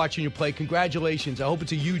pleasure watching you play. Congratulations. I hope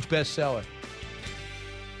it's a huge bestseller.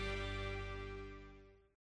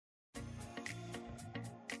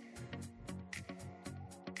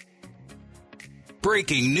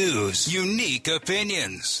 Breaking news, unique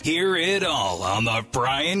opinions. Hear it all on the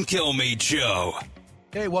Brian Kilmeade Show.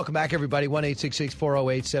 Hey, welcome back, everybody.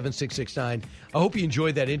 1-866-408-7669. I hope you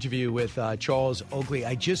enjoyed that interview with Charles Oakley.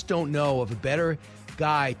 I just don't know of a better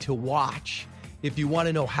guy to watch if you want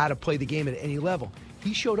to know how to play the game at any level.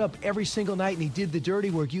 He showed up every single night, and he did the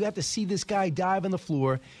dirty work. You have to see this guy dive on the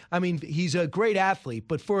floor. I mean, he's a great athlete,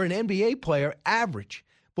 but for an NBA player, average.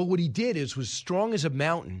 But what he did was strong as a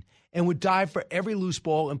mountain and would dive for every loose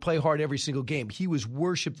ball and play hard every single game. He was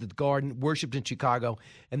worshipped at the Garden, worshipped in Chicago,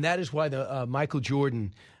 and that is why Michael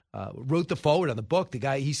Jordan wrote the foreword on the book. The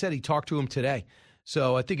guy, he said he talked to him today.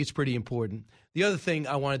 So I think it's pretty important. The other thing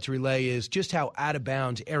I wanted to relay is just how out of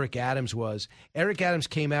bounds Eric Adams was. Eric Adams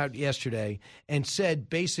came out yesterday and said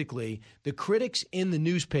basically the critics in the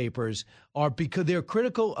newspapers are because they're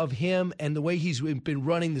critical of him and the way he's been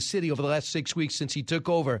running the city over the last 6 weeks since he took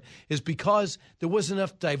over is because there wasn't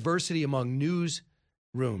enough diversity among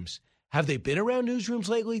newsrooms. Have they been around newsrooms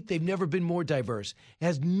lately? They've never been more diverse. It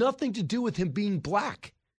has nothing to do with him being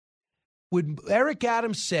black. What Eric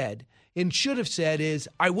Adams said and should have said is,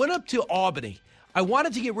 I went up to Albany. I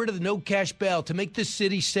wanted to get rid of the no cash bail to make this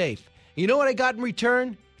city safe. You know what I got in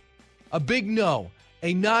return? A big no.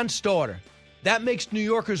 a non-starter. That makes New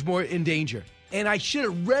Yorkers more in danger. And I should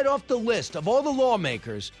have read off the list of all the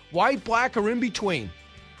lawmakers, white, black, or in between,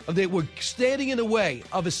 that were standing in the way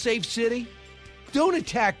of a safe city. Don't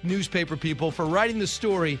attack newspaper people for writing the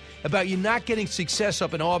story about you not getting success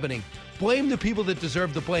up in Albany. Blame the people that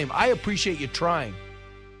deserve the blame. I appreciate you trying.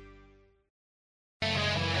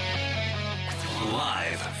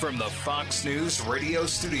 Live from the Fox News radio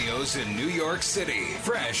studios in New York City,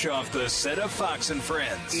 fresh off the set of Fox and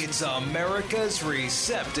Friends, it's America's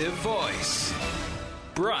receptive voice,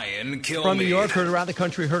 Brian Kilmeade. From New York, heard around the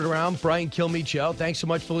country, heard around, Brian Kilmeade Show. Thanks so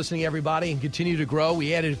much for listening, everybody, and continue to grow.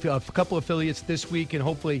 We added a couple affiliates this week and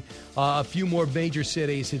hopefully a few more major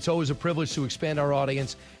cities. It's always a privilege to expand our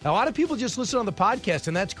audience. Now, a lot of people just listen on the podcast,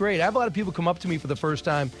 and that's great. I have a lot of people come up to me for the first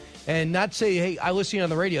time and not say, hey, I listen on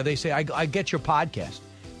the radio. They say, I get your podcast.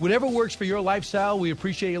 Whatever works for your lifestyle, we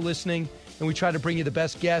appreciate you listening, and we try to bring you the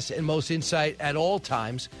best guests and most insight at all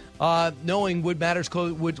times, knowing what matters,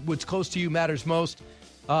 what's close to you matters most.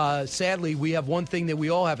 Sadly, we have one thing that we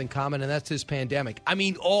all have in common, and that's this pandemic. I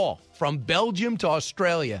mean, all, from Belgium to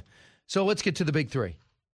Australia. So let's get to the big three.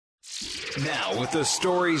 Now, with the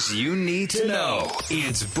stories you need to know,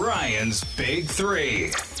 it's Brian's Big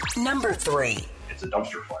Three. Number 3. It's a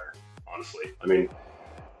dumpster fire, honestly. I mean,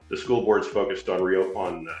 the school board's focused on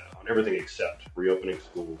on everything except reopening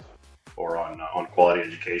schools or on quality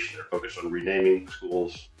education. They're focused on renaming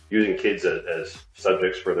schools, using kids as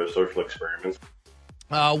subjects for their social experiments.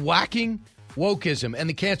 Whacking wokeism and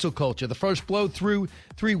the cancel culture. The first blow through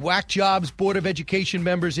 3 whack jobs Board of Education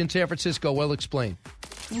members in San Francisco. Well explained.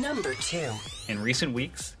 Number 2. In recent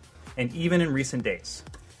weeks, and even in recent days,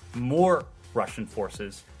 more Russian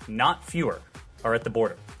forces, not fewer, are at the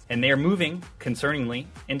border. And they are moving, concerningly,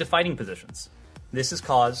 into fighting positions. This is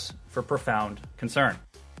cause for profound concern.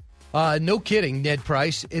 No kidding, Ned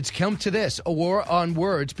Price. It's come to this, a war on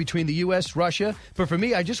words between the U.S., Russia. But for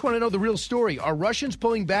me, I just want to know the real story. Are Russians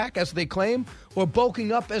pulling back as they claim or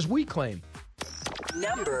bulking up as we claim?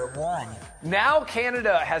 Number 1. Now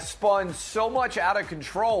Canada has spun so much out of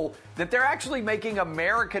control that they're actually making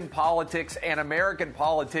American politics and American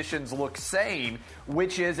politicians look sane,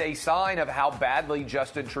 which is a sign of how badly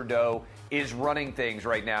Justin Trudeau is running things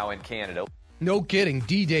right now in Canada. No kidding.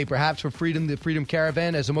 D-Day, perhaps, for freedom, the Freedom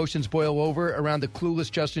Caravan, as emotions boil over around the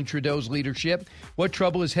clueless Justin Trudeau's leadership. What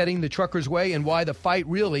trouble is heading the truckers' way and why the fight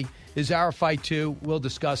really is our fight, too. We'll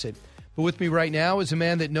discuss it. But with me right now is a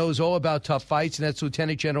man that knows all about tough fights, and that's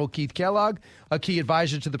Lieutenant General Keith Kellogg, a key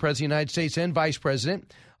advisor to the President of the United States and Vice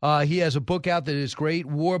President. He has a book out that is great,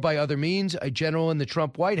 War by Other Means, a general in the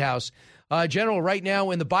Trump White House. General, right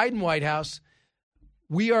now in the Biden White House,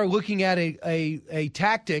 we are looking at a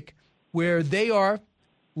tactic where they are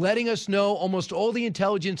letting us know almost all the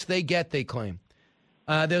intelligence they get, they claim.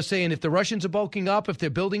 They're saying if the Russians are bulking up, if they're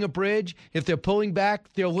building a bridge, if they're pulling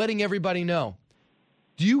back, they're letting everybody know.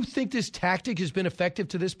 Do you think this tactic has been effective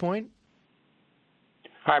to this point?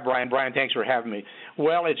 Hi, Brian. Brian, thanks for having me.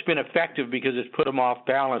 Well, it's been effective because it's put them off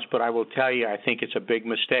balance, but I will tell you, I think it's a big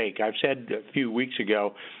mistake. I've said a few weeks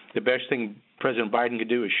ago, the best thing President Biden could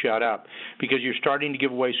do is shut up because you're starting to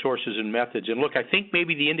give away sources and methods. And look, I think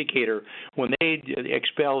maybe the indicator, when they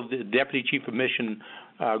expelled the Deputy Chief of Mission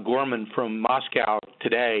Gorman from Moscow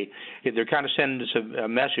today, they're kind of sending us a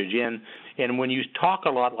message. And when you talk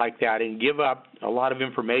a lot like that and give up a lot of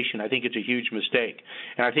information, I think it's a huge mistake.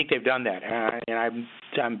 And I think they've done that. And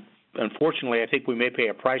I'm unfortunately, I think we may pay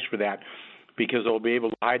a price for that because they'll be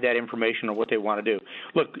able to hide that information on what they want to do.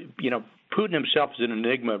 Look, Putin himself is an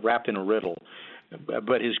enigma wrapped in a riddle,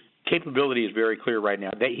 but his capability is very clear right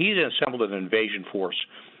now. He's assembled an invasion force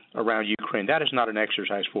around Ukraine. That is not an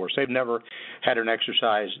exercise force. They've never had an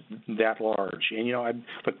exercise that large. And,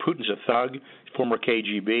 look, Putin's a thug, former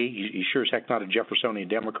KGB. He's sure as heck not a Jeffersonian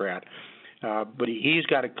Democrat. But he's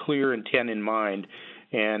got a clear intent in mind,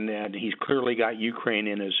 and he's clearly got Ukraine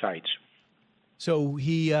in his sights. So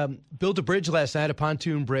he built a bridge last night, a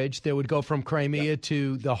pontoon bridge that would go from Crimea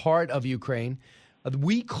to the heart of Ukraine.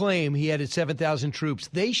 We claim he added 7,000 troops.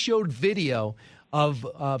 They showed video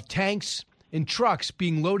of tanks and trucks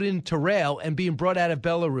being loaded into rail and being brought out of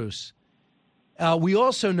Belarus. We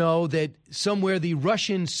also know that somewhere the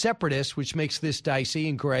Russian separatists, which makes this dicey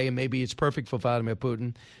and gray, and maybe it's perfect for Vladimir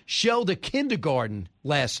Putin, shelled a kindergarten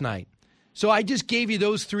last night. So I just gave you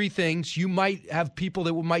those 3 things. You might have people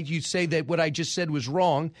that might say that what I just said was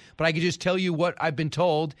wrong, but I could just tell you what I've been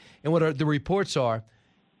told and what the reports are.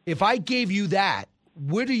 If I gave you that,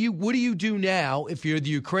 what do you do now if you're the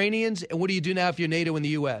Ukrainians, and what do you do now if you're NATO and the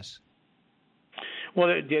U.S.? Well,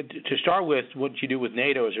 to start with, what you do with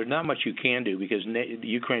NATO is there's not much you can do because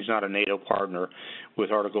Ukraine's not a NATO partner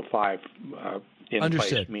with Article 5 in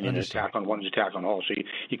Understood. place, meaning Understood. an attack on one is attack on all. So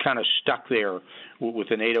you kind of stuck there with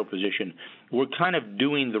the NATO position. We're kind of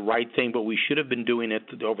doing the right thing, but we should have been doing it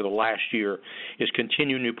over the last year, is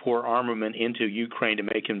continuing to pour armament into Ukraine to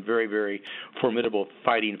make him very, very formidable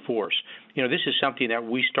fighting force. This is something that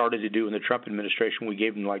we started to do in the Trump administration. We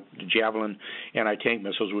gave them like the Javelin anti-tank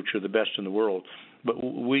missiles, which are the best in the world. But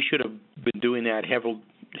we should have been doing that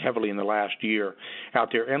heavily in the last year out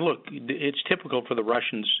there. And look, it's typical for the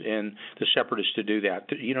Russians and the separatists to do that.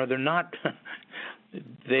 They're not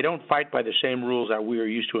they don't fight by the same rules that we are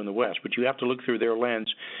used to in the West, but you have to look through their lens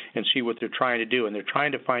and see what they're trying to do, and they're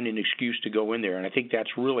trying to find an excuse to go in there. And I think that's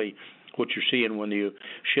really what you're seeing when you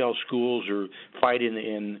shell schools or fight in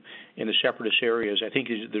the separatist areas. I think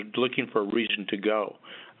they're looking for a reason to go.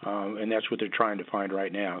 And that's what they're trying to find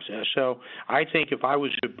right now. So I think if I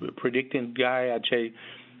was a predicting guy, I'd say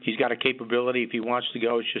he's got a capability. If he wants to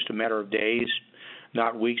go, it's just a matter of days,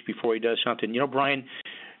 not weeks, before he does something. Brian,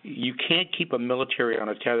 you can't keep a military on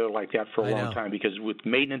a tether like that for a long time, because with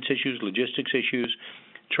maintenance issues, logistics issues,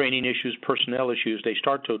 training issues, personnel issues, they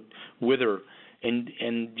start to wither. And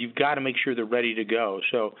you've got to make sure they're ready to go.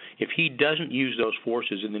 So if he doesn't use those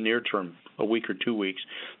forces in the near term, a week or 2 weeks,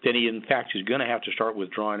 then he, in fact, is going to have to start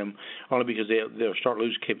withdrawing them, only because they'll start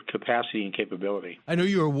losing capacity and capability. I know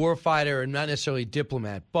you're a war fighter and not necessarily a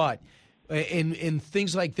diplomat, but in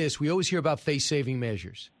things like this, we always hear about face-saving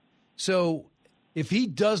measures. So if he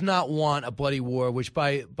does not want a bloody war, which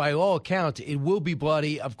by all accounts, it will be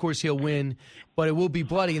bloody, of course he'll win, but it will be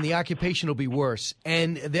bloody, and the occupation will be worse.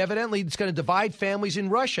 And evidently it's going to divide families in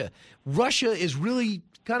Russia. Russia is really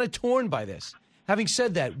kind of torn by this. Having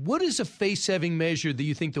said that, what is a face-saving measure that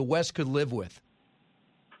you think the West could live with?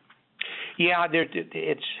 Yeah,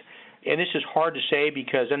 and this is hard to say,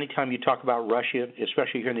 because anytime you talk about Russia,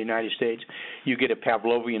 especially here in the United States, you get a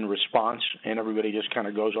Pavlovian response, and everybody just kind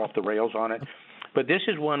of goes off the rails on it. But this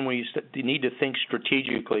is one where you need to think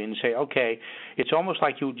strategically and say, okay, it's almost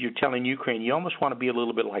like you're telling Ukraine, you almost want to be a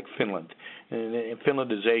little bit like Finland,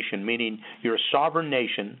 Finlandization, meaning you're a sovereign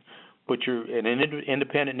nation, but you're an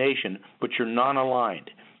independent nation, but you're non-aligned.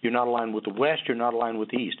 You're not aligned with the West. You're not aligned with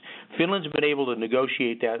the East. Finland's been able to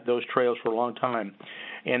negotiate those trails for a long time.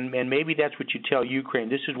 And maybe that's what you tell Ukraine.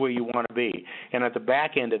 This is where you want to be. And at the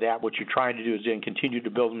back end of that, what you're trying to do is then continue to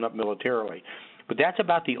build them up militarily. But that's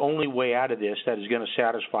about the only way out of this that is going to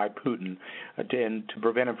satisfy Putin and to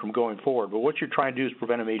prevent him from going forward. But what you're trying to do is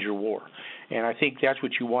prevent a major war. And I think that's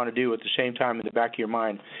what you want to do at the same time in the back of your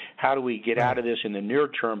mind. How do we get out of this in the near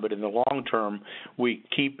term, but in the long term, we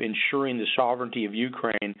keep ensuring the sovereignty of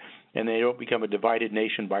Ukraine and they don't become a divided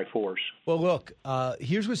nation by force? Well, look,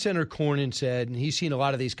 here's what Senator Cornyn said, and he's seen a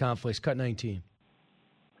lot of these conflicts. Cut 19.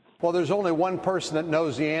 Well, there's only one person that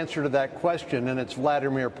knows the answer to that question, and it's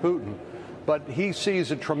Vladimir Putin. But he sees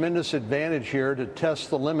a tremendous advantage here to test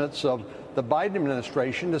the limits of the Biden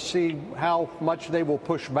administration to see how much they will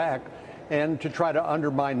push back and to try to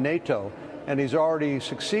undermine NATO. And he's already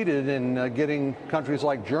succeeded in getting countries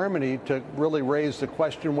like Germany to really raise the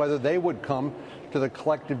question whether they would come to the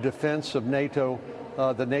collective defense of NATO,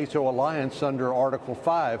 the NATO alliance under Article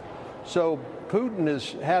 5. So Putin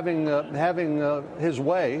is having his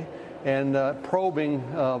way and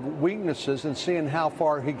probing weaknesses and seeing how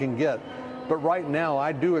far he can get. But right now,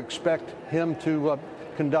 I do expect him to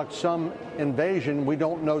conduct some invasion. We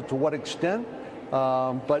don't know to what extent,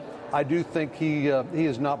 but I do think he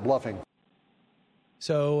is not bluffing.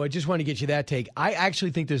 So I just want to get you that take. I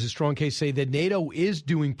actually think there's a strong case to say that NATO is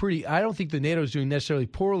doing pretty. I don't think the NATO is doing necessarily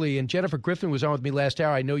poorly. And Jennifer Griffin was on with me last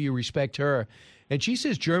hour. I know you respect her. And she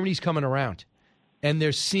says Germany's coming around. And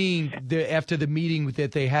they're seeing, after the meeting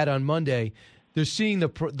that they had on Monday, they're seeing the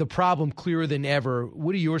problem clearer than ever.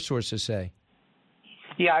 What do your sources say?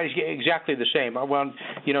 Yeah, exactly the same. Well,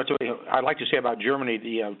 I'd like to say about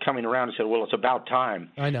Germany, coming around and said, well, it's about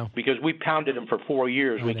time. I know. Because we pounded them for 4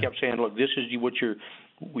 years. We kept saying, look, this is what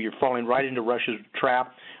you're falling right into Russia's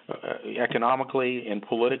trap economically and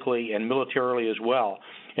politically and militarily as well.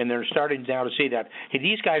 And they're starting now to see that, hey,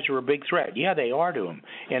 these guys are a big threat. Yeah, they are to them.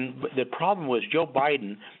 And the problem was Joe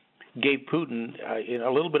Biden gave Putin a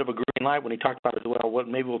little bit of a green light when he talked about it. Well,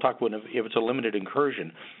 maybe we'll talk about if it's a limited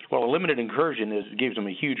incursion. Well, a limited incursion gives them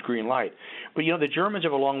a huge green light. But the Germans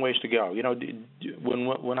have a long ways to go.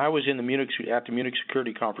 When I was in at the Munich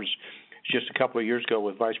Security Conference just a couple of years ago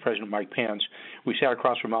with Vice President Mike Pence, we sat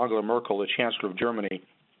across from Angela Merkel, the Chancellor of Germany,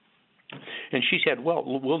 and she said, "Well,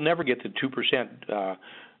 we'll never get the 2%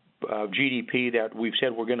 GDP that we've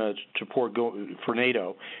said we're going to support for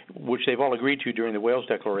NATO, which they've all agreed to during the Wales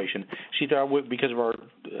Declaration." She thought because of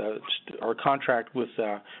our contract with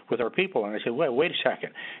our people. And I said, wait a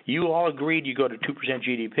second. You all agreed you go to 2%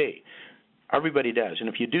 GDP. Everybody does, and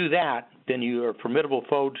if you do that, then you are a formidable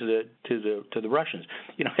foe to the Russians.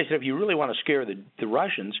 You know, I said if you really want to scare the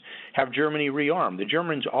Russians, have Germany rearm. The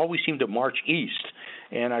Germans always seem to march east,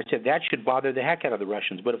 and I said that should bother the heck out of the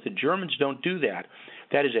Russians. But if the Germans don't do that,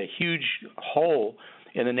 that is a huge hole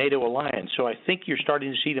in the NATO alliance. So I think you're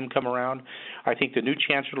starting to see them come around. I think the new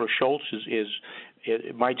Chancellor Scholz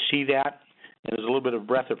might see that. And there's a little bit of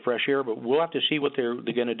breath of fresh air, but we'll have to see what they're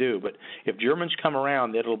going to do. But if Germans come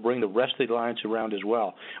around, that'll bring the rest of the alliance around as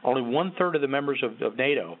well. Only 1/3 of the members of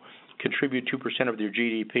NATO contribute 2% of their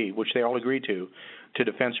GDP, which they all agree to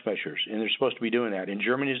defense measures, and they're supposed to be doing that. And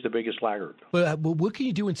Germany is the biggest laggard. But what can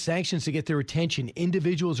you do in sanctions to get their attention?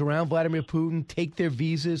 Individuals around Vladimir Putin take their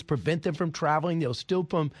visas, prevent them from traveling. They'll still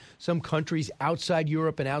from some countries outside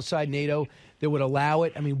Europe and outside NATO that would allow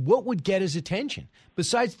it. I mean, what would get his attention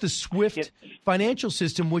besides the SWIFT financial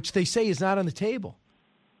system, which they say is not on the table?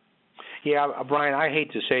 Yeah, Brian, I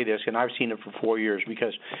hate to say this, and I've seen it for 4 years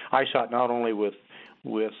because I saw it not only with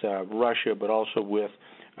Russia but also with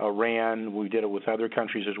Iran. We did it with other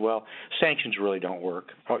countries as well. Sanctions really don't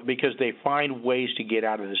work because they find ways to get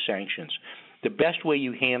out of the sanctions. The best way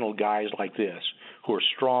you handle guys like this who are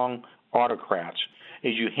strong autocrats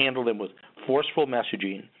is you handle them with forceful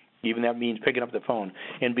messaging. Even that means picking up the phone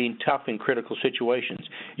and being tough in critical situations.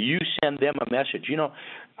 You send them a message. You know,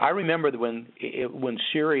 I remember when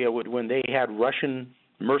Syria, when they had Russian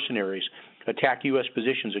mercenaries attack U.S.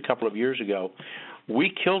 positions a couple of years ago,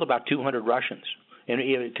 we killed about 200 Russians. And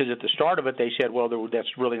because at the start of it, they said, well, that's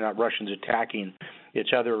really not Russians attacking.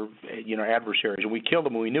 It's other, adversaries. And we killed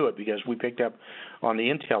them and we knew it because we picked up on the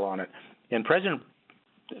intel on it. And President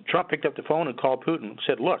Trump picked up the phone and called Putin and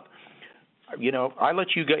said, look, I let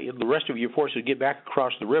you get the rest of your forces get back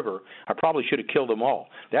across the river. I probably should have killed them all.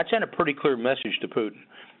 That sent a pretty clear message to Putin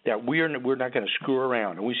that we're not going to screw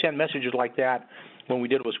around. And we sent messages like that when we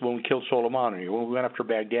killed Soleimani or when we went after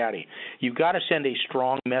Baghdadi. You've got to send a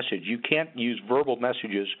strong message. You can't use verbal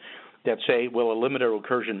messages that say, well, a limited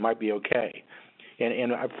incursion might be okay.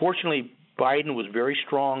 And unfortunately, Biden was very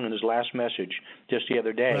strong in his last message just the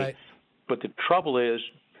other day. Right. But the trouble is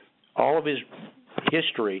all of his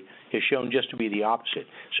history has shown just to be the opposite.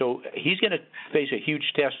 So he's going to face a huge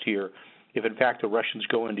test here if, in fact, the Russians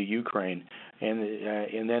go into Ukraine,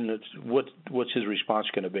 and then what's his response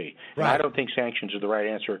going to be? Right. And I don't think sanctions are the right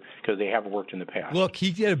answer because they haven't worked in the past. Look,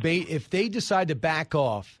 if they decide to back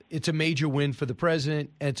off, it's a major win for the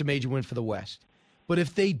president and it's a major win for the West. But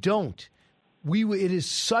if they don't, it is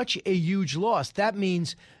such a huge loss. That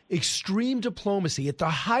means extreme diplomacy at the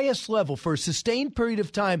highest level for a sustained period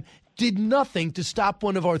of time did nothing to stop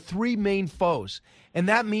one of our three main foes. And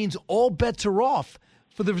that means all bets are off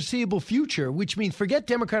for the foreseeable future, which means forget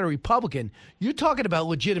Democrat or Republican. You're talking about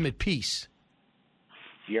legitimate peace.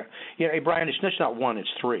 Yeah. Hey, Brian, it's just not one, it's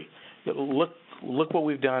three. Look what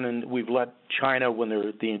we've done, and we've let China, when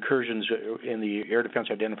the incursions in the air defense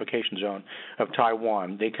identification zone of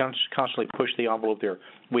Taiwan, they constantly push the envelope there.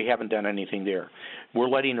 We haven't done anything there. We're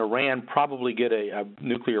letting Iran probably get a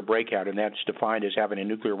nuclear breakout, and that's defined as having a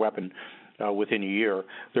nuclear weapon within a year.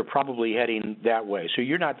 They're probably heading that way. So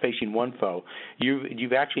you're not facing one foe.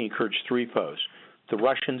 You've actually encouraged three foes: the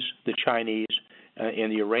Russians, the Chinese,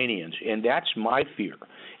 and the Iranians. And that's my fear.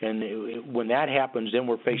 And when that happens, then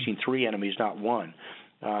we're facing three enemies, not one.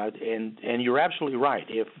 And you're absolutely right.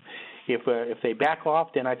 If they back off,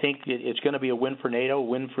 then I think it's going to be a win for NATO, a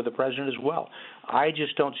win for the president as well. I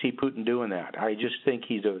just don't see Putin doing that. I just think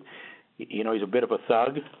he's a bit of a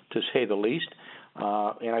thug, to say the least.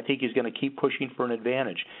 And I think he's going to keep pushing for an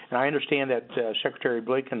advantage. And I understand that Secretary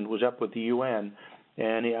Blinken was up with the UN,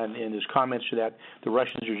 and in his comments to that, the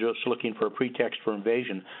Russians are just looking for a pretext for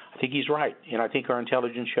invasion. I think he's right, and I think our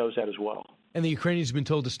intelligence shows that as well. And the Ukrainians have been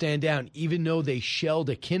told to stand down, even though they shelled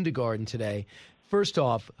a kindergarten today. First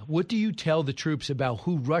off, what do you tell the troops about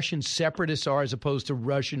who Russian separatists are as opposed to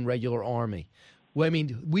Russian regular army? Well, I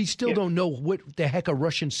mean, we still don't know what the heck a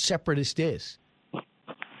Russian separatist is.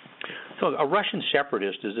 So a Russian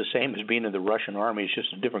separatist is the same as being in the Russian army. It's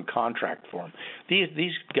just a different contract for them.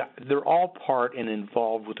 These guys, they're all part and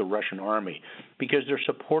involved with the Russian army because they're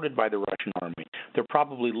supported by the Russian army. They're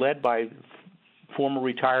probably led by former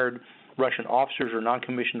retired Russian officers or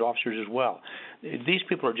non-commissioned officers as well. These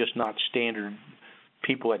people are just not standard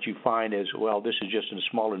people that you find as, well, this is just a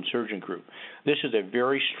small insurgent group. This is a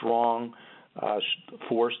very strong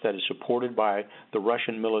force that is supported by the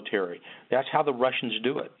Russian military. That's how the Russians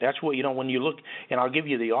do it. That's what, when you look, and I'll give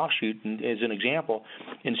you the offshoot as an example.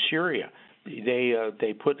 In Syria,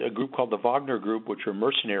 they put a group called the Wagner Group, which are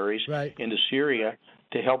mercenaries, into Syria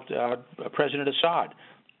to help President Assad.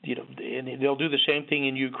 And they'll do the same thing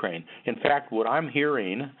in Ukraine. In fact, what I'm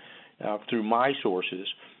hearing through my sources,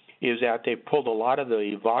 is that they've pulled a lot of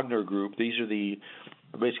the Wagner group. These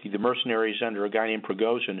are basically the mercenaries under a guy named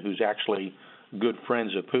Prigozhin, who's actually good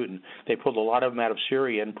friends of Putin. They pulled a lot of them out of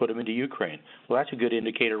Syria and put them into Ukraine. Well, that's a good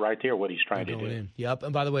indicator right there what he's trying to do. Yep.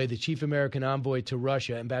 And by the way, the chief American envoy to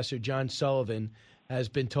Russia, Ambassador John Sullivan, has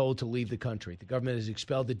been told to leave the country. The government has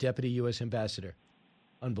expelled the deputy U.S. ambassador.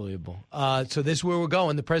 Unbelievable. So this is where we're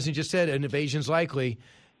going. The president just said an invasion's likely.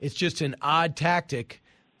 It's just an odd tactic,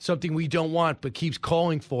 something we don't want, but keeps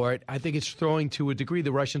calling for it. I think it's throwing, to a degree,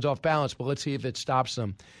 the Russians off balance, but let's see if it stops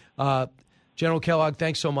them. General Kellogg,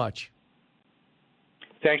 thanks so much.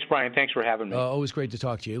 Thanks, Brian. Thanks for having me. Always great to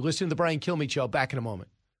talk to you. Listen to the Brian Kilmeade Show. Back in a moment.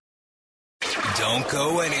 Don't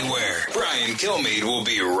go anywhere. Brian Kilmeade will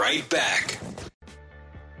be right back.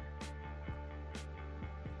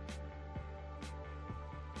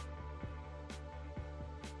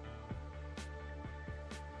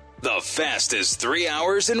 The fastest 3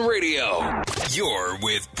 hours in radio. You're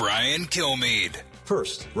with Brian Kilmeade.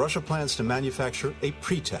 First, Russia plans to manufacture a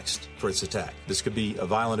pretext for its attack. This could be a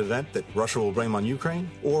violent event that Russia will blame on Ukraine,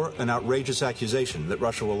 or an outrageous accusation that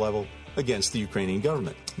Russia will level against the Ukrainian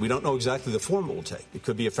government. We don't know exactly the form it will take. It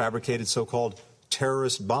could be a fabricated so-called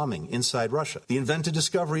terrorist bombing inside Russia, the invented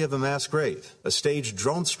discovery of a mass grave, a staged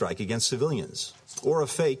drone strike against civilians, or a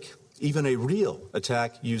fake, even a real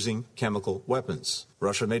attack using chemical weapons.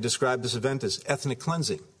 Russia may describe this event as ethnic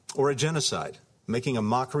cleansing or a genocide, making a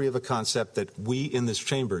mockery of a concept that we in this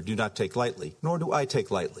chamber do not take lightly, nor do I take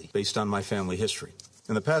lightly, based on my family history.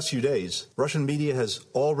 In the past few days, Russian media has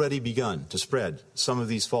already begun to spread some of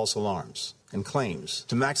these false alarms and claims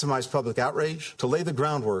to maximize public outrage, to lay the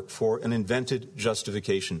groundwork for an invented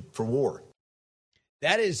justification for war.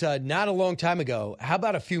 That is not a long time ago. How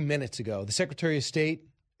about a few minutes ago? The Secretary of State,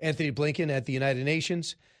 Anthony Blinken, at the United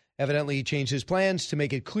Nations, evidently changed his plans to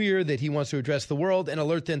make it clear that he wants to address the world and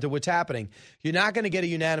alert them to what's happening. You're not going to get a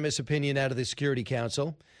unanimous opinion out of the Security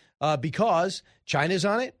Council because China's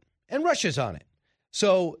on it and Russia's on it.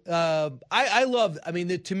 So I love,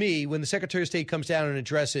 to me, when the Secretary of State comes down and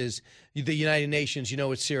addresses the United Nations, you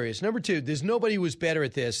know it's serious. Number two, there's nobody who was better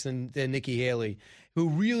at this than Nikki Haley, who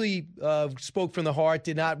really spoke from the heart,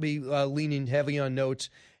 did not be leaning heavily on notes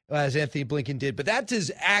as Anthony Blinken did. But that's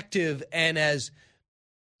as active and as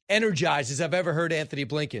energized as I've ever heard Anthony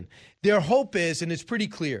Blinken. Their hope is, and it's pretty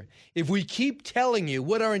clear, if we keep telling you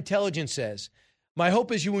what our intelligence says, my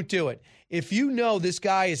hope is you won't do it. If you know this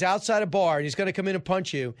guy is outside a bar and he's going to come in and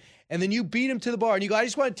punch you, and then you beat him to the bar and you go, I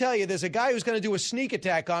just want to tell you, there's a guy who's going to do a sneak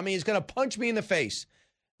attack on me. He's going to punch me in the face.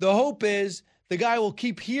 The hope is the guy will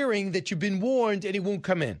keep hearing that you've been warned and he won't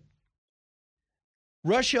come in.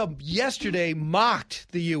 Russia yesterday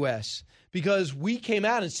mocked the U.S. because we came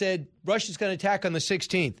out and said Russia's going to attack on the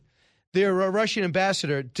 16th. Their Russian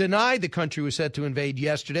ambassador denied the country was set to invade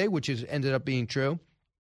yesterday, which has ended up being true.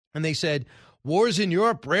 And they said, wars in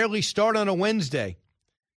Europe rarely start on a Wednesday.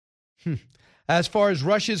 As far as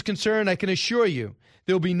Russia is concerned, I can assure you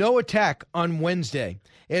there will be no attack on Wednesday,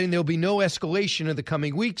 and there will be no escalation in the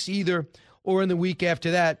coming weeks either, or in the week after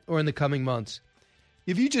that, or in the coming months.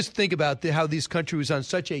 If you just think about how this country was on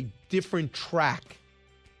such a different track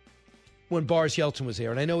when Boris Yeltsin was there,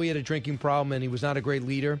 and I know he had a drinking problem and he was not a great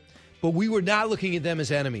leader, but we were not looking at them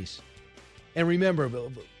as enemies. And remember,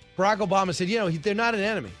 Barack Obama said, they're not an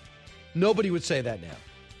enemy. Nobody would say that now.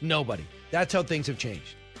 Nobody. That's how things have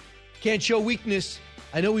changed. Can't show weakness.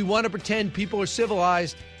 I know we want to pretend people are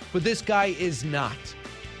civilized, but this guy is not.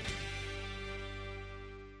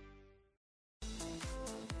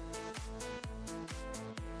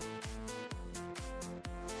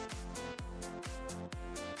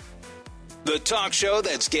 The talk show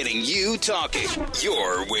that's getting you talking.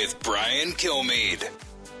 You're with Brian Kilmeade.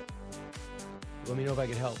 Let me know if I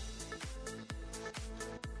can help.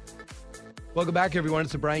 Welcome back, everyone.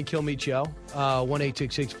 It's the Brian Kilmeade Show,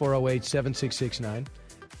 1-866-408-7669.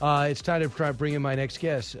 It's time to try to bring in my next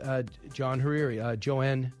guest, John Hariri,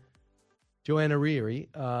 Joanne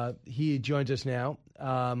Hariri. He joins us now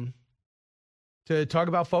to talk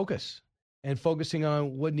about focus and focusing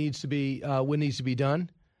on what needs to be done.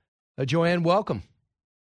 Joanne, welcome.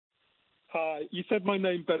 Hi. You said my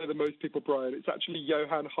name better than most people, Brian. It's actually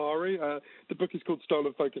Johan Hari. The book is called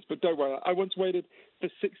Stolen Focus, but don't worry. I once waited for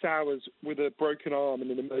 6 hours with a broken arm in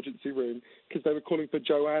an emergency room because they were calling for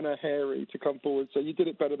Joanna Hari to come forward. So you did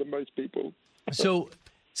it better than most people. So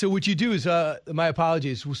what you do is, my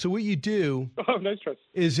apologies. So what you do no stress.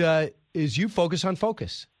 is you focus on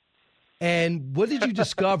focus. And what did you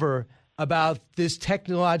discover about this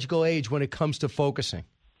technological age when it comes to focusing?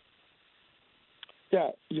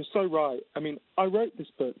 Yeah, you're so right. I mean, I wrote this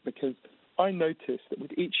book because I noticed that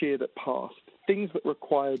with each year that passed, things that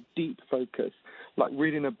required deep focus, like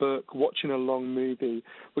reading a book, watching a long movie,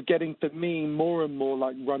 were getting, for me, more and more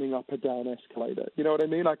like running up a down escalator. You know what I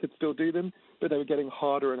mean? I could still do them, but they were getting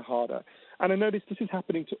harder and harder. And I noticed this is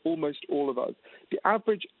happening to almost all of us. The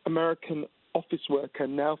average American office worker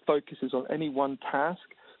now focuses on any one task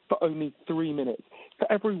for only 3 minutes.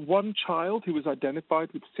 For every one child who was identified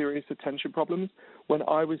with serious attention problems when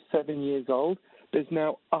I was 7 years old, there's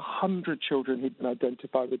now 100 children who've been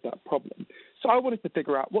identified with that problem. So I wanted to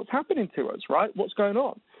figure out what's happening to us, right? What's going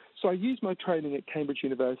on? So I used my training at Cambridge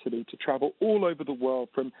University to travel all over the world,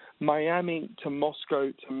 from Miami to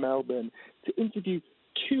Moscow to Melbourne, to interview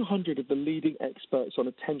 200 of the leading experts on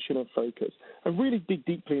attention and focus and really dig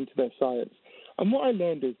deeply into their science. And what I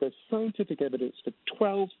learned is there's scientific evidence for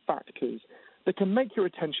 12 factors that can make your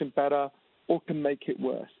attention better or can make it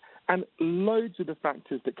worse. And loads of the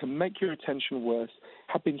factors that can make your attention worse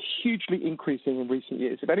have been hugely increasing in recent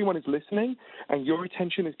years. If anyone is listening and your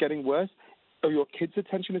attention is getting worse, or your kids'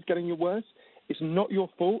 attention is getting worse, it's not your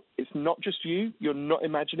fault. It's not just you. You're not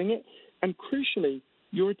imagining it. And crucially,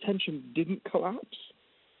 your attention didn't collapse.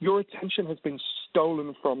 Your attention has been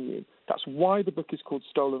stolen from you. That's why the book is called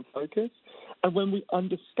Stolen Focus. And when we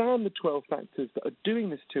understand the 12 factors that are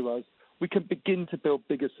doing this to us, we can begin to build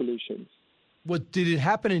bigger solutions. What, did it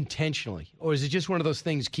happen intentionally? Or is it just one of those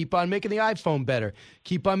things, keep on making the iPhone better,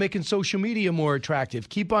 keep on making social media more attractive,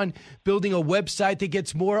 keep on building a website that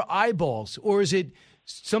gets more eyeballs? Or is it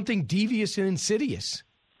something devious and insidious?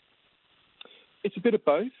 It's a bit of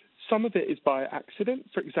both. Some of it is by accident.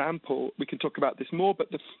 For example, we can talk about this more,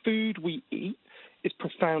 but the food we eat is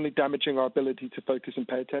profoundly damaging our ability to focus and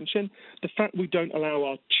pay attention. The fact we don't allow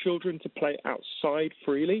our children to play outside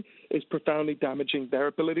freely is profoundly damaging their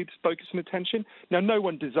ability to focus and attention. Now, no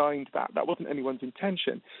one designed that. That wasn't anyone's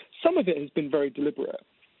intention. Some of it has been very deliberate.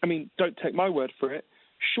 I mean, don't take my word for it.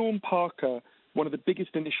 Sean Parker, one of the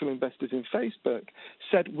biggest initial investors in Facebook,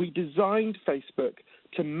 said we designed Facebook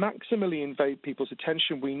to maximally invade people's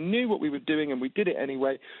attention. We knew what we were doing and we did it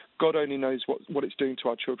anyway. God only knows what it's doing to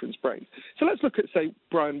our children's brains. So let's look at, say,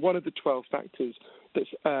 Brian, one of the 12 factors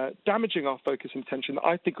that's damaging our focus and attention that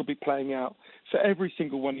I think will be playing out for every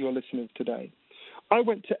single one of your listeners today. I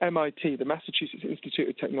went to MIT, the Massachusetts Institute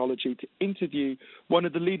of Technology, to interview one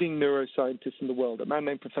of the leading neuroscientists in the world, a man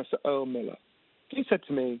named Professor Earl Miller. He said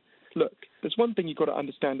to me, look, there's one thing you've got to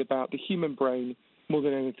understand about the human brain more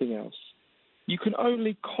than anything else. You can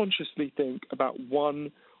only consciously think about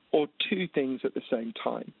one or two things at the same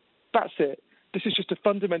time. That's it. This is just a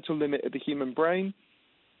fundamental limit of the human brain.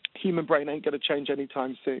 Human brain ain't going to change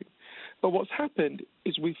anytime soon. But what's happened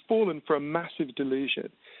is we've fallen for a massive delusion.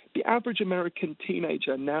 The average American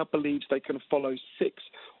teenager now believes they can follow 6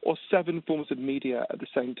 or 7 forms of media at the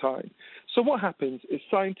same time. So what happens is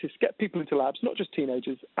scientists get people into labs, not just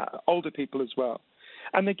teenagers, older people as well,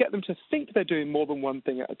 and they get them to think they're doing more than one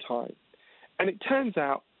thing at a time. And it turns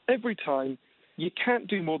out every time you can't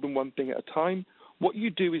do more than one thing at a time. What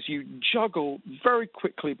you do is you juggle very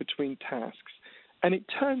quickly between tasks. And it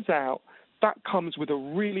turns out that comes with a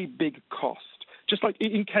really big cost. Just like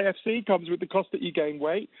eating KFC comes with the cost that you gain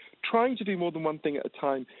weight, trying to do more than one thing at a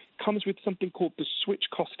time comes with something called the switch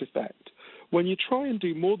cost effect. When you try and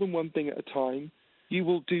do more than one thing at a time, you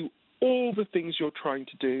will do all the things you're trying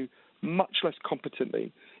to do much less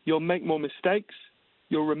competently. You'll make more mistakes.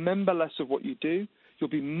 You'll remember less of what you do. You'll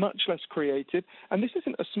be much less creative. And this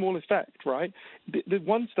isn't a small effect, right? The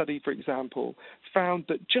one study, for example, found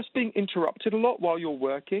that just being interrupted a lot while you're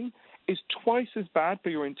working is twice as bad for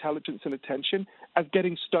your intelligence and attention as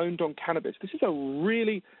getting stoned on cannabis. This is a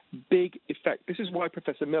really big effect. This is why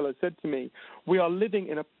Professor Miller said to me, we are living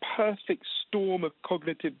in a perfect storm of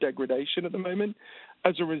cognitive degradation at the moment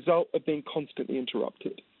as a result of being constantly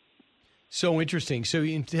interrupted. So interesting. So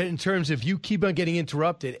in terms of you keep on getting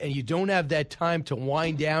interrupted and you don't have that time to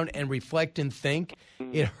wind down and reflect and think,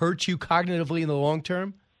 it hurts you cognitively in the long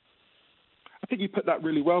term? I think you put that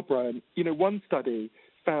really well, Brian. You know, one study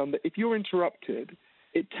found that if you're interrupted,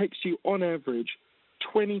 it takes you on average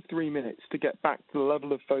 23 minutes to get back to the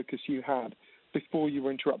level of focus you had before you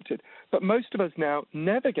were interrupted. But most of us now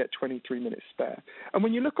never get 23 minutes spare. And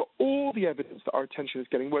when you look at all the evidence that our attention is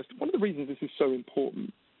getting worse, one of the reasons this is so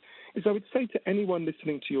important is I would say to anyone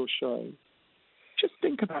listening to your show, just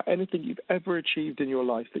think about anything you've ever achieved in your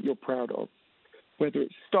life that you're proud of, whether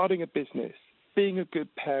it's starting a business, being a good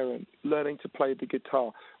parent, learning to play the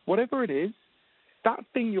guitar, whatever it is, that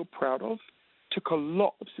thing you're proud of took a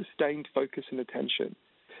lot of sustained focus and attention.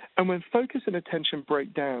 And when focus and attention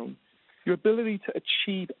break down, Your ability to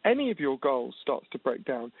achieve any of your goals starts to break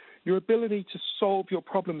down. Your ability to solve your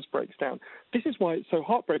problems breaks down. This is why it's so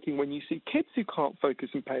heartbreaking when you see kids who can't focus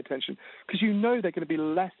and pay attention, because you know they're going to be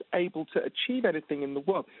less able to achieve anything in the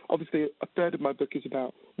world. Obviously, a third of my book is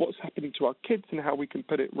about what's happening to our kids and how we can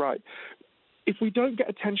put it right. If we don't get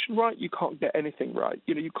attention right, you can't get anything right.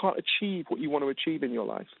 You can't achieve what you want to achieve in your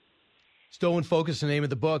life. Stolen Focus is the name of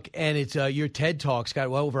the book, and it's your TED Talk's got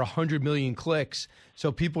well over 100 million clicks, so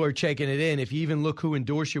people are checking it in. If you even look who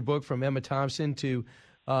endorsed your book, from Emma Thompson to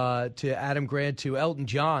Adam Grant to Elton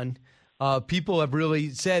John, people have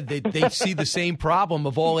really said that they see the same problem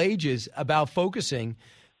of all ages about focusing,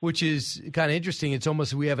 which is kind of interesting. It's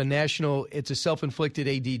almost we have it's a self-inflicted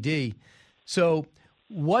ADD. So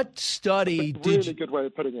what study really good way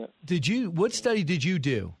of putting it. What study did you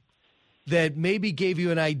do that maybe gave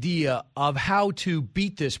you an idea of how to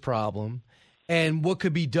beat this problem and what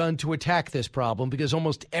could be done to attack this problem? Because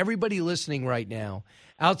almost everybody listening right now,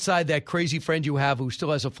 outside that crazy friend you have who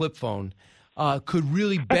still has a flip phone, could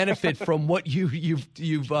really benefit from what you've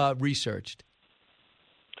researched.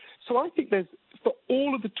 So I think for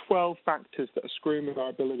all of the 12 factors that are screwing with our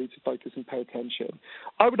ability to focus and pay attention,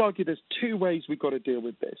 I would argue there's two ways we've got to deal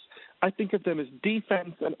with this. I think of them as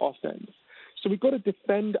defense and offense. So we've got to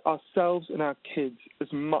defend ourselves and our kids as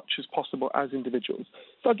much as possible as individuals.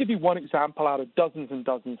 So I'll give you one example out of dozens and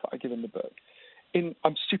dozens that I give in the book.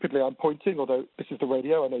 I'm pointing, although this is the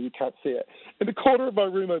radio, I know you can't see it. In the corner of my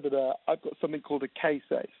room over there, I've got something called a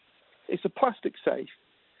K-safe. It's a plastic safe.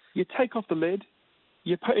 You take off the lid,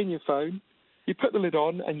 you put in your phone, you put the lid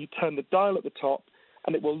on, and you turn the dial at the top,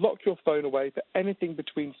 and it will lock your phone away for anything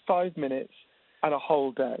between 5 minutes and a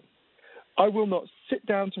whole day. I will not sit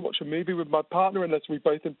down to watch a movie with my partner unless we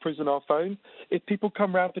both imprison our phones. If people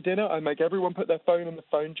come round for dinner, I make everyone put their phone in the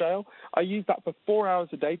phone jail. I use that for 4 hours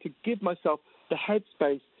a day to give myself the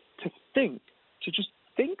headspace to just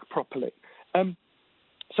think properly.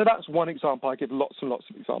 So that's one example. I give lots and lots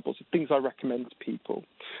of examples of things I recommend to people.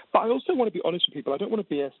 But I also want to be honest with people. I don't want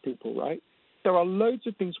to BS people, right? There are loads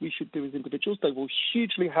of things we should do as individuals. They will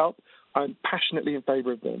hugely help. I'm passionately in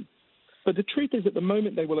favor of them. But the truth is, at the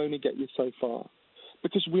moment, they will only get you so far,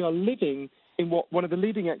 because we are living in what one of the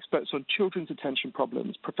leading experts on children's attention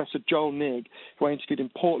problems, Professor Joel Nigg, who I interviewed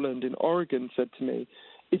in Portland in Oregon, said to me,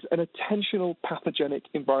 is an attentional pathogenic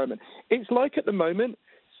environment. It's like at the moment,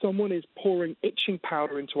 someone is pouring itching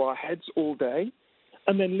powder into our heads all day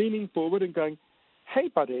and then leaning forward and going, hey,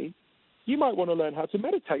 buddy, you might want to learn how to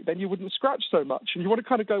meditate. Then you wouldn't scratch so much. And you want to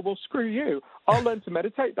kind of go, well, screw you. I'll learn to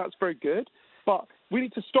meditate. That's very good. But we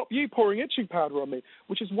need to stop you pouring itching powder on me,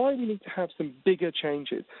 which is why we need to have some bigger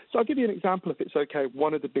changes. So I'll give you an example, if it's okay, of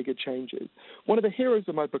one of the bigger changes. One of the heroes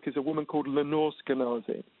of my book is a woman called Lenore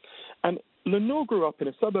Skenazy. And Lenore grew up in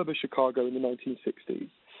a suburb of Chicago in the 1960s.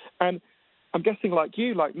 And I'm guessing like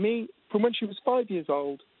you, like me, from when she was 5 years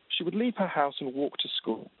old, she would leave her house and walk to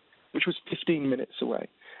school, which was 15 minutes away.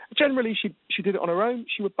 Generally, she did it on her own.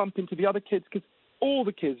 She would bump into the other kids because all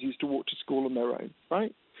the kids used to walk to school on their own,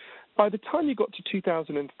 right? By the time you got to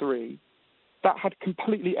 2003, that had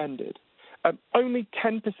completely ended. Only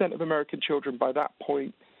 10% of American children by that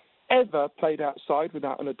point ever played outside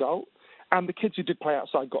without an adult, and the kids who did play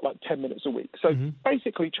outside got like 10 minutes a week. So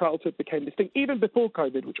basically childhood became this thing, even before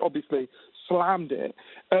COVID, which obviously slammed it.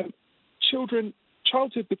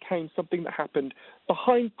 Childhood became something that happened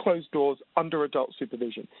behind closed doors under adult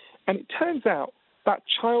supervision. And it turns out that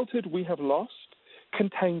childhood we have lost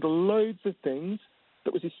contained loads of things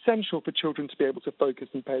that was essential for children to be able to focus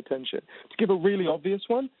and pay attention. To give a really obvious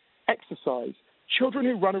one, exercise. Children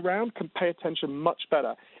who run around can pay attention much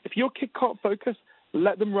better. If your kid can't focus,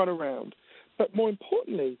 let them run around. But more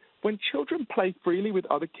importantly, when children play freely with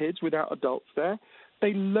other kids without adults there,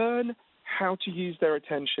 they learn how to use their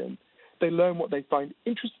attention. They learn what they find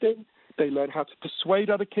interesting. They learn how to persuade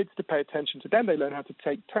other kids to pay attention to them. They learn how to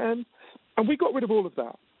take turns. And we got rid of all of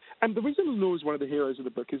that. And the reason Lenore is one of the heroes of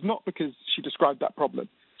the book is not because she described that problem.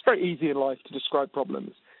 It's very easy in life to describe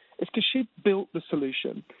problems. It's because she built the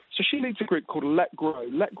solution. So she leads a group called Let Grow,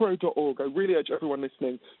 letgrow.org. I really urge everyone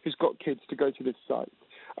listening who's got kids to go to this site.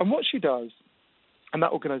 And what she does, and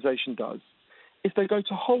that organization does, is they go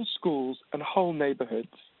to whole schools and whole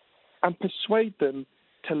neighborhoods and persuade them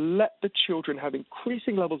to let the children have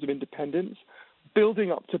increasing levels of independence,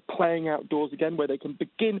 building up to playing outdoors again, where they can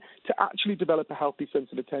begin to actually develop a healthy sense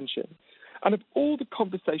of attention. And of all the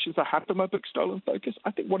conversations I had for my book, Stolen Focus,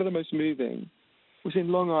 I think one of the most moving was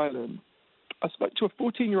in Long Island. I spoke to a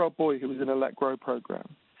 14-year-old boy who was in a Let Grow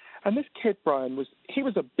program. And this kid, Brian, was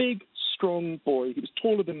a big, strong boy. He was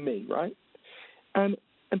taller than me, right? And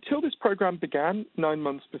until this program began 9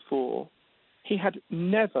 months before, he had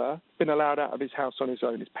never been allowed out of his house on his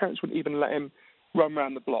own. His parents wouldn't even let him run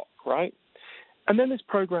around the block, right? And then this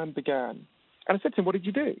program began. And I said to him, what did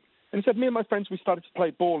you do? And he said, me and my friends, we started to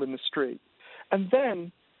play ball in the street. And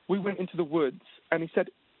then we went into the woods. And he said,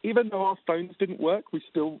 even though our phones didn't work, we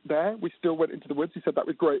still went into the woods. He said that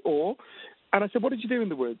with great awe. And I said, what did you do in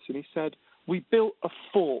the woods? And he said, we built a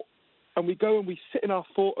fort. And we go and we sit in our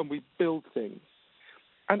fort and we build things.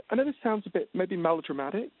 And I know this sounds a bit maybe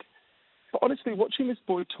melodramatic, but honestly, watching this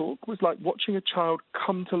boy talk was like watching a child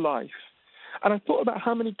come to life. And I thought about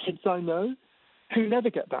how many kids I know who never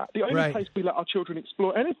get that. The only place we let our children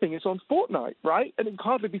explore anything is on Fortnite, right? And it can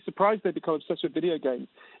hardly be surprised they become obsessed with video games.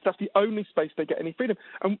 That's the only space they get any freedom.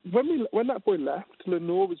 And when that boy left,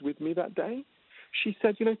 Lenore was with me that day, she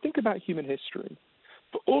said, think about human history.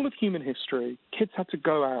 For all of human history, kids had to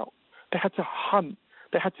go out. They had to hunt.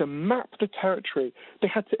 They had to map the territory. They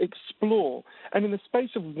had to explore. And in the space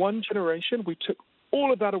of one generation, we took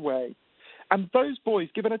all of that away. And those boys,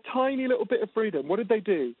 given a tiny little bit of freedom, what did they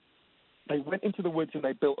do? They went into the woods and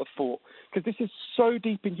they built a fort, because this is so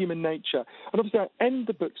deep in human nature. And obviously I end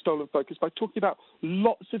the book Stolen Focus by talking about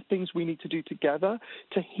lots of things we need to do together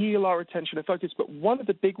to heal our attention and focus. But one of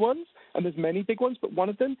the big ones, and there's many big ones, but one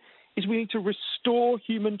of them is we need to restore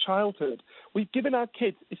human childhood. We've given our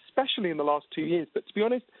kids, especially in the last 2 years, but to be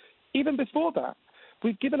honest, even before that,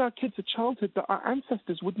 we've given our kids a childhood that our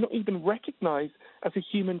ancestors would not even recognize as a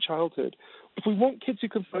human childhood. If we want kids who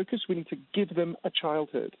can focus, we need to give them a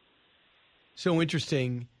childhood. So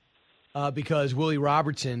interesting because Willie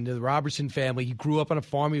Robertson, the Robertson family, he grew up on a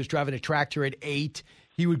farm. He was driving a tractor at 8.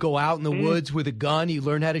 He would go out in the woods with a gun. He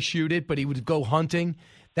learned how to shoot it, but he would go hunting.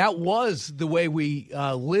 That was the way we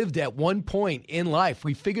lived at one point in life.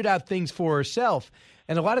 We figured out things for ourselves.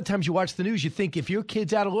 And a lot of times you watch the news, you think if your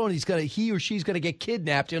kid's out alone, he or she's going to get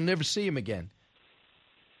kidnapped. You'll never see him again.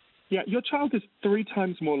 Yeah, your child is 3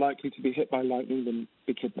 times more likely to be hit by lightning than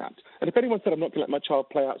be kidnapped. And if anyone said, I'm not going to let my child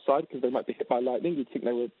play outside because they might be hit by lightning, you'd think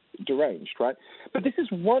they were deranged, right? But this is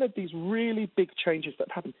one of these really big changes that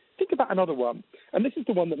happen. Think about another one. And this is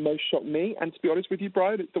the one that most shocked me. And to be honest with you,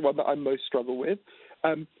 Brian, it's the one that I most struggle with.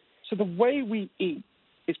 So the way we eat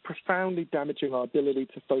is profoundly damaging our ability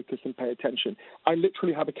to focus and pay attention. I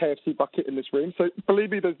literally have a KFC bucket in this room, so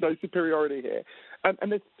believe me, there's no superiority here.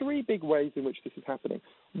 And there's 3 big ways in which this is happening.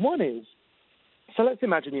 One is, so let's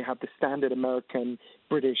imagine you have the standard American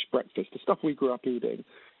British breakfast, the stuff we grew up eating,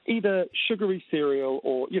 either sugary cereal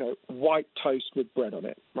or, white toast with bread on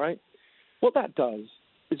it, right? What that does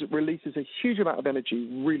is it releases a huge amount of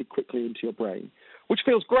energy really quickly into your brain, which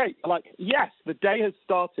feels great. Like, yes, the day has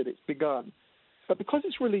started, it's begun. But because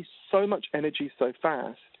it's released so much energy so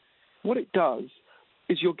fast, what it does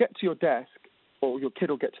is you'll get to your desk, or your kid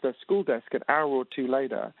will get to their school desk an hour or 2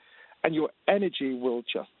 later, and your energy will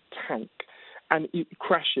just tank, and it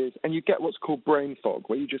crashes, and you get what's called brain fog,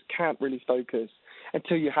 where you just can't really focus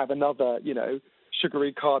until you have another,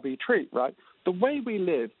 sugary, carby treat, right? The way we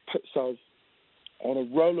live puts us on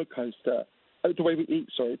a roller coaster. The way we eat,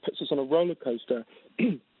 puts us on a roller coaster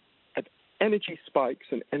of energy spikes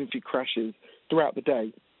and energy crashes throughout the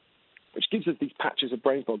day, which gives us these patches of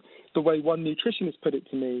brain fog. The way one nutritionist put it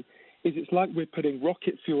to me is it's like we're putting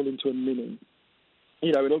rocket fuel into a Mini.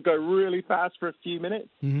 It'll go really fast for a few minutes,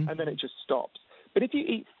 and then it just stops. But if you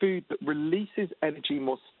eat food that releases energy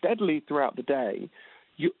more steadily throughout the day,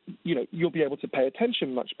 you'll be able to pay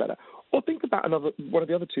attention much better. Or think about one of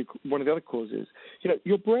the other causes.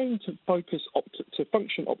 Your brain to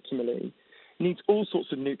function optimally needs all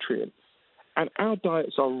sorts of nutrients. And our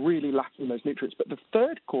diets are really lacking those nutrients. But the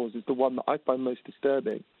third cause is the one that I find most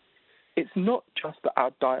disturbing. It's not just that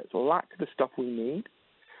our diets lack the stuff we need.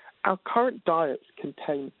 Our current diets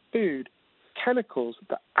contain food, chemicals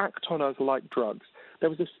that act on us like drugs. There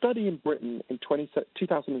was a study in Britain in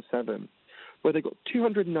 2007 where they got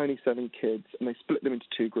 297 kids and they split them into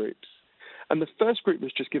 2 groups. And the first group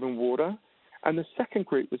was just given water, and the second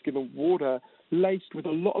group was given water laced with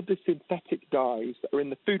a lot of the synthetic dyes that are in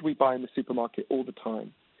the food we buy in the supermarket all the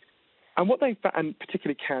time. And what they found, and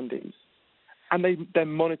particularly candies, and they then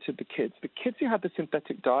monitored the kids. The kids who had the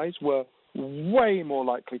synthetic dyes were way more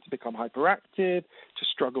likely to become hyperactive, to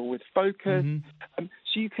struggle with focus.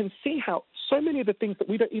 So you can see how so many of the things that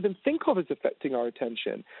we don't even think of as affecting our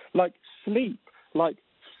attention, like sleep, like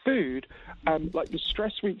food, like the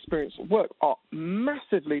stress we experience at work, are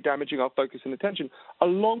massively damaging our focus and attention,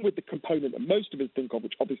 along with the component that most of us think of,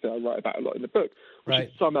 which obviously I write about a lot in the book, which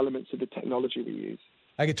is some elements of the technology we use.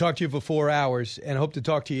 I could talk to you for 4 hours and hope to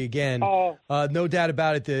talk to you again. No doubt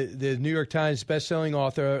about it. The New York Times bestselling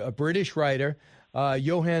author, a British writer,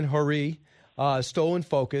 Johann Hari, Stolen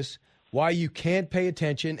Focus. why you can't pay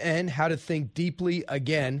attention, and how to think deeply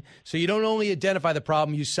again so you don't only identify the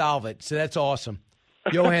problem, you solve it. So that's awesome.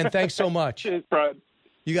 Johan, thanks so much. Cheers, Brian.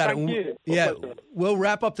 You got Thank it. you. Yeah, we'll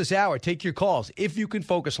wrap up this hour. Take your calls if you can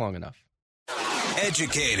focus long enough.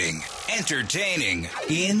 Educating, entertaining,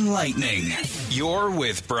 enlightening. You're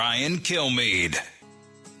with Brian Kilmeade.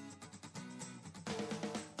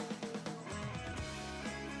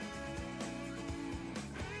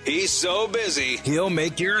 He's so busy, he'll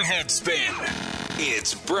make your head spin.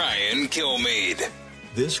 It's Brian Kilmeade.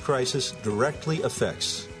 This crisis directly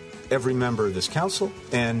affects every member of this council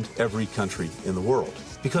and every country in the world,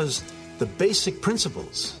 because the basic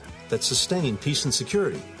principles that sustain peace and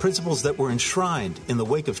security, principles that were enshrined in the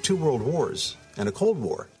wake of 2 world wars and a Cold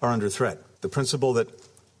War, are under threat. The principle that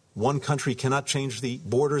one country cannot change the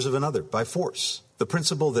borders of another by force. The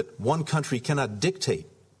principle that one country cannot dictate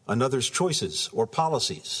another's choices or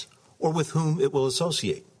policies, or with whom it will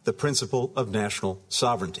associate. The principle of national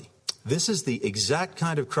sovereignty. This is the exact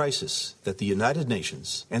kind of crisis that the United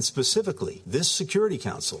Nations, and specifically this Security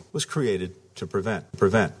Council, was created to prevent.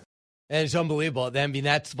 And it's unbelievable. I mean,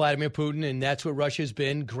 that's Vladimir Putin, and that's what Russia's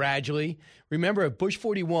been gradually. Remember, Bush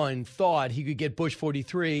 41 thought he could get Bush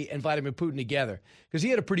 43 and Vladimir Putin together because he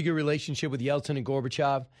had a pretty good relationship with Yeltsin and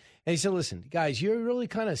Gorbachev. And he said, listen, guys, you're really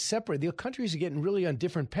kind of separate. The countries are getting really on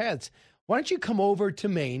different paths. Why don't you come over to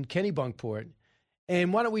Maine, Kennebunkport,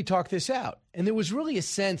 and why don't we talk this out? And there was really a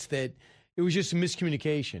sense that it was just a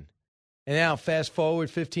miscommunication. And now, fast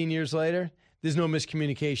forward 15 years later, there's no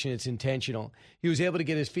miscommunication. It's intentional. He was able to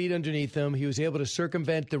get his feet underneath him. He was able to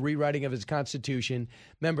circumvent the rewriting of his constitution.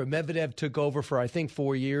 Remember, Medvedev took over for, I think,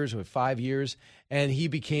 4 years or 5 years, and he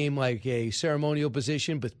became like a ceremonial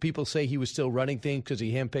position, but people say he was still running things because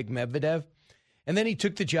he handpicked Medvedev. And then he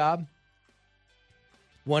took the job,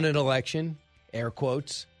 won an election, air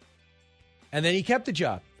quotes, and then he kept the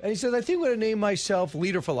job. And he says, I think I'm going to name myself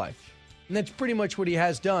leader for life. And that's pretty much what he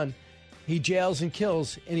has done. He jails and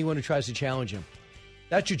kills anyone who tries to challenge him.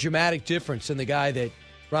 That's a dramatic difference than the guy that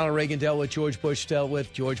Ronald Reagan dealt with, George Bush dealt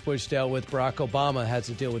with, Barack Obama has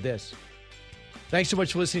to deal with this. Thanks so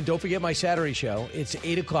much for listening. Don't forget my Saturday show. It's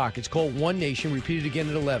 8 o'clock. It's called One Nation. Repeat it again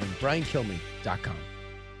at 11. BrianKilmeade.com.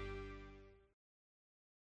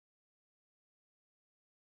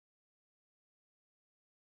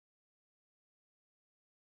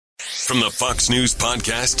 From the Fox News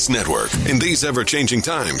Podcasts Network. In these ever-changing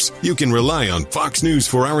times, you can rely on Fox News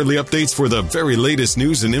for hourly updates for the very latest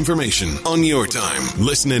news and information on your time.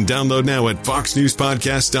 Listen and download now at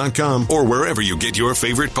foxnewspodcast.com or wherever you get your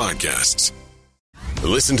favorite podcasts.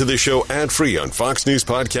 Listen to the show ad-free on Fox News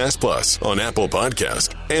Podcast Plus, on Apple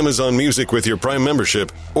Podcast, Amazon Music with your Prime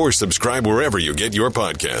membership, or subscribe wherever you get your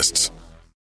podcasts.